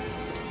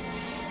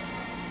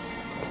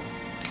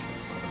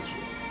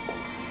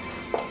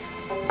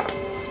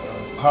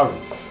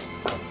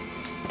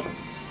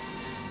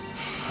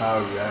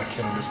 Harry, I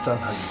can understand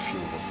how you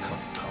feel, but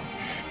come.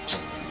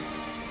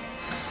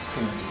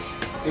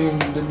 In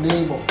the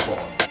name of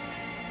God.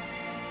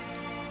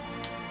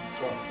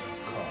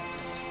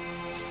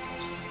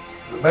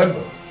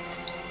 Remember,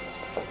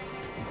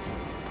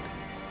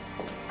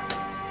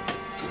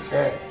 to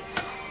err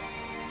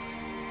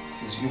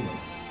is human,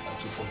 and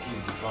to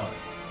forgive divine.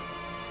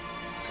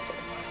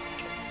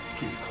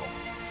 Please come.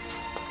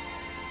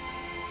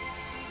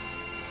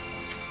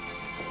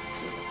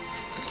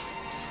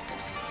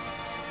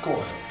 Go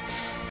ahead.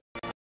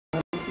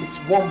 It's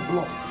one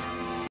blood.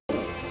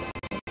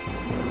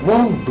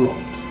 One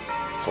blood.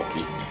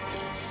 Forgive me,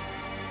 please.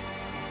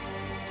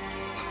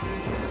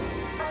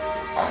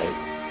 I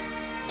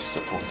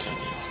disappointed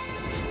you.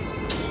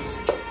 Please,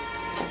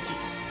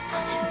 forgive me.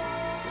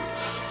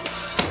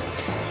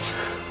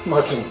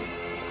 Martin,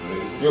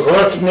 you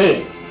hurt me.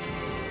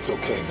 It's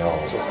okay. No.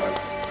 It's all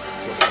right.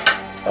 It's okay.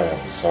 I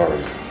am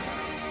sorry.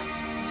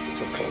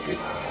 It's okay.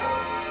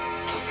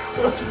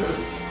 Hurt me.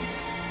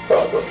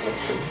 Pardon me,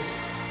 please.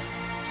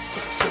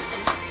 It's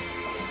okay.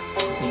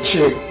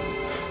 Che,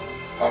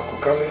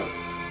 Akukale,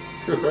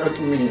 you hurt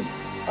me.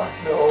 I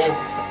know.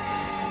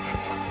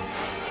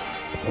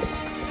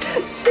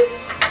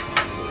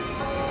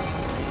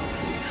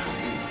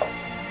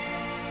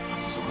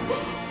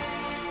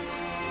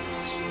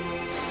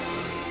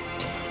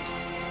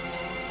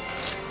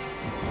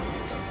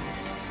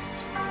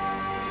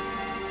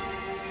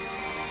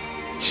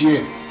 Che,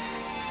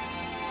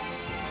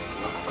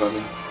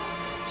 Akukale.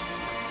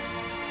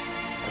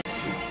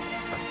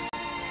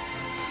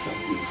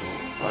 Thank you for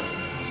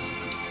pardoning us.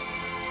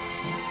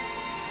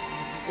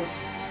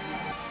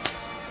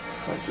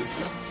 My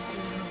sister.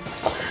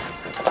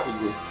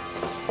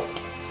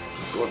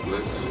 God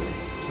bless you.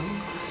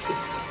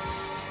 Sit.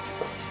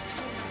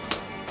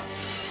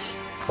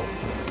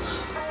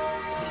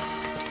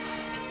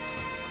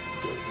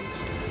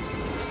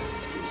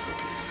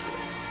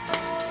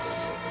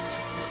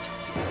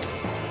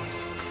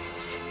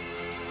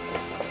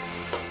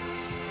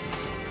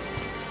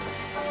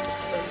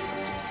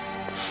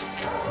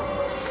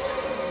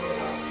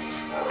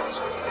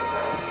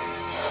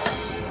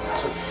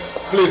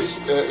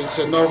 please, it's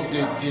enough.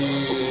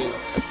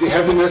 The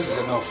heaviness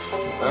is enough.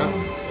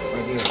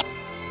 My dear.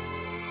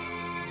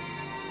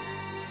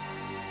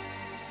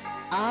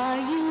 Are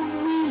you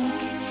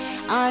weak?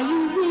 Are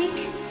you weak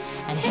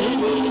and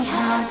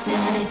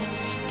heavy-hearted?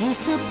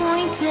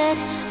 disappointed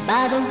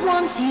by the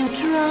ones you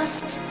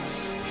trust.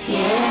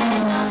 Fear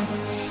not,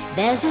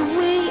 there's a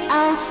way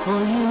out for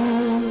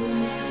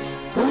you.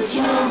 Put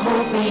your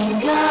hope in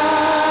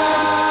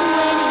God.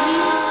 When He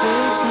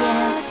says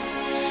yes,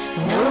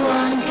 no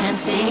one can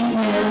say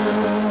no.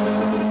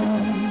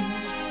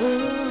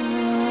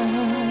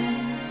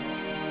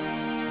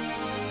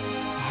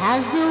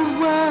 Has the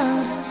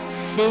world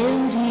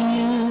failed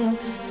you?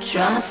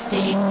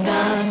 Trusting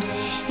God,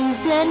 is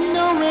there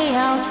no way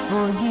out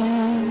for you?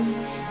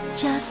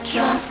 Just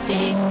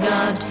trusting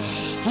God,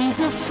 He's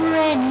a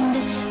friend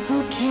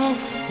who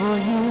cares for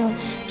you.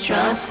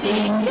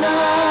 Trusting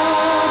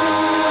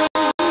God,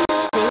 when He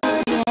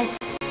says yes,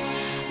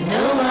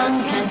 no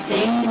one can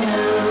say no.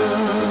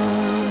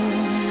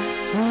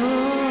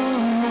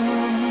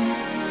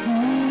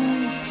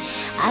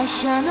 I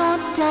shall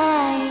not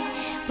die,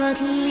 but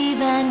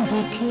live and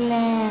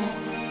declare.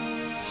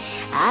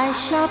 I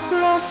shall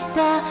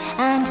prosper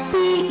and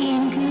be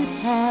in good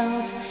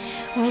health.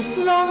 With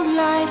long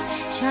life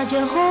shall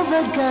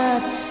Jehovah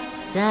God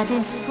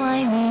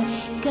satisfy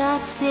me.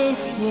 God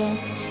says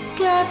yes,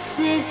 God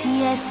says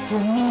yes to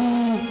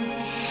me.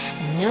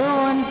 No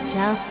one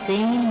shall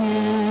say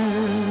no.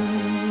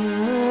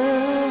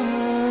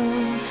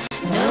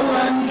 No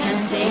one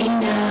can say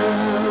no.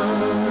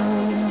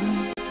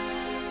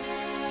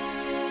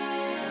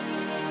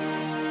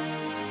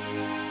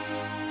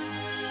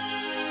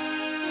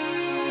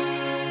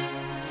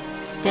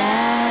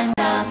 Stand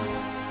up.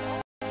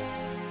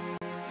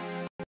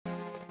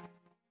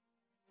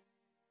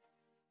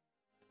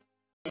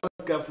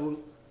 Be careful.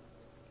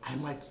 I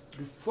might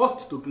be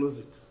forced to close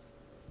it.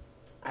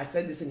 I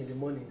said this in the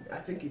morning. I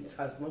think it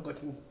has not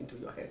gotten into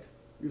your head.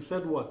 You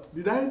said what?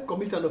 Did I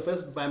commit an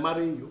offense by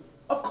marrying you?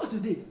 Of course you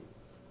did.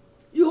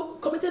 You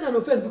committed an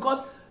offense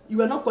because you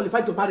were not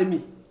qualified to marry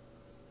me.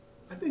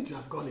 I think you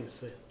have gone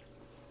insane.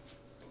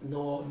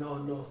 No, no,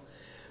 no.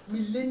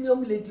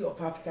 Millennium Lady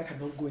of Africa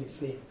cannot go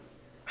insane.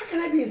 How can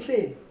I be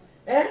insane?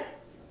 Eh?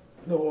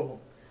 No.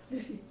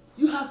 Listen,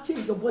 you have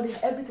changed your body.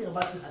 Everything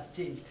about you has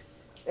changed.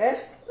 Eh?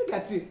 Look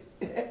at you.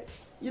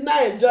 You're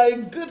now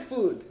enjoying good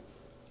food.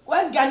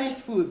 Well garnished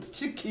food,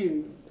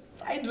 chicken,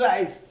 fried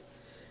rice.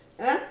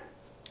 Eh?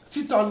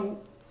 Sit on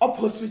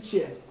upholstery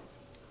chair.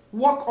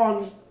 Walk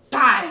on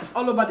tiles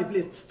all over the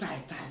place.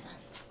 Tiles.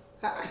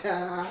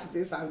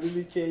 This has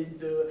really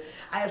changed.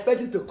 I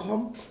expect you to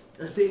come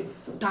and say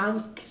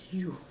thank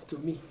you to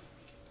me.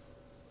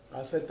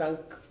 I'll say thank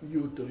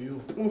you to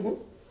you.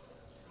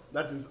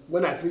 That is,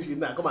 when I finish it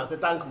now, come and say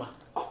thank ma.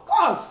 Of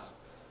course.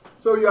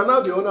 So you are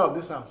now the owner of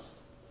this house.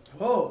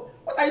 Oh,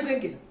 what are you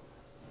thinking?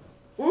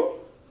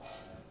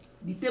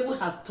 The table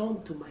has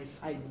turned to my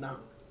side now.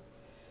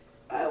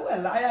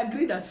 Well, I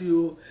agree that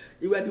you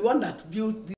were the one that built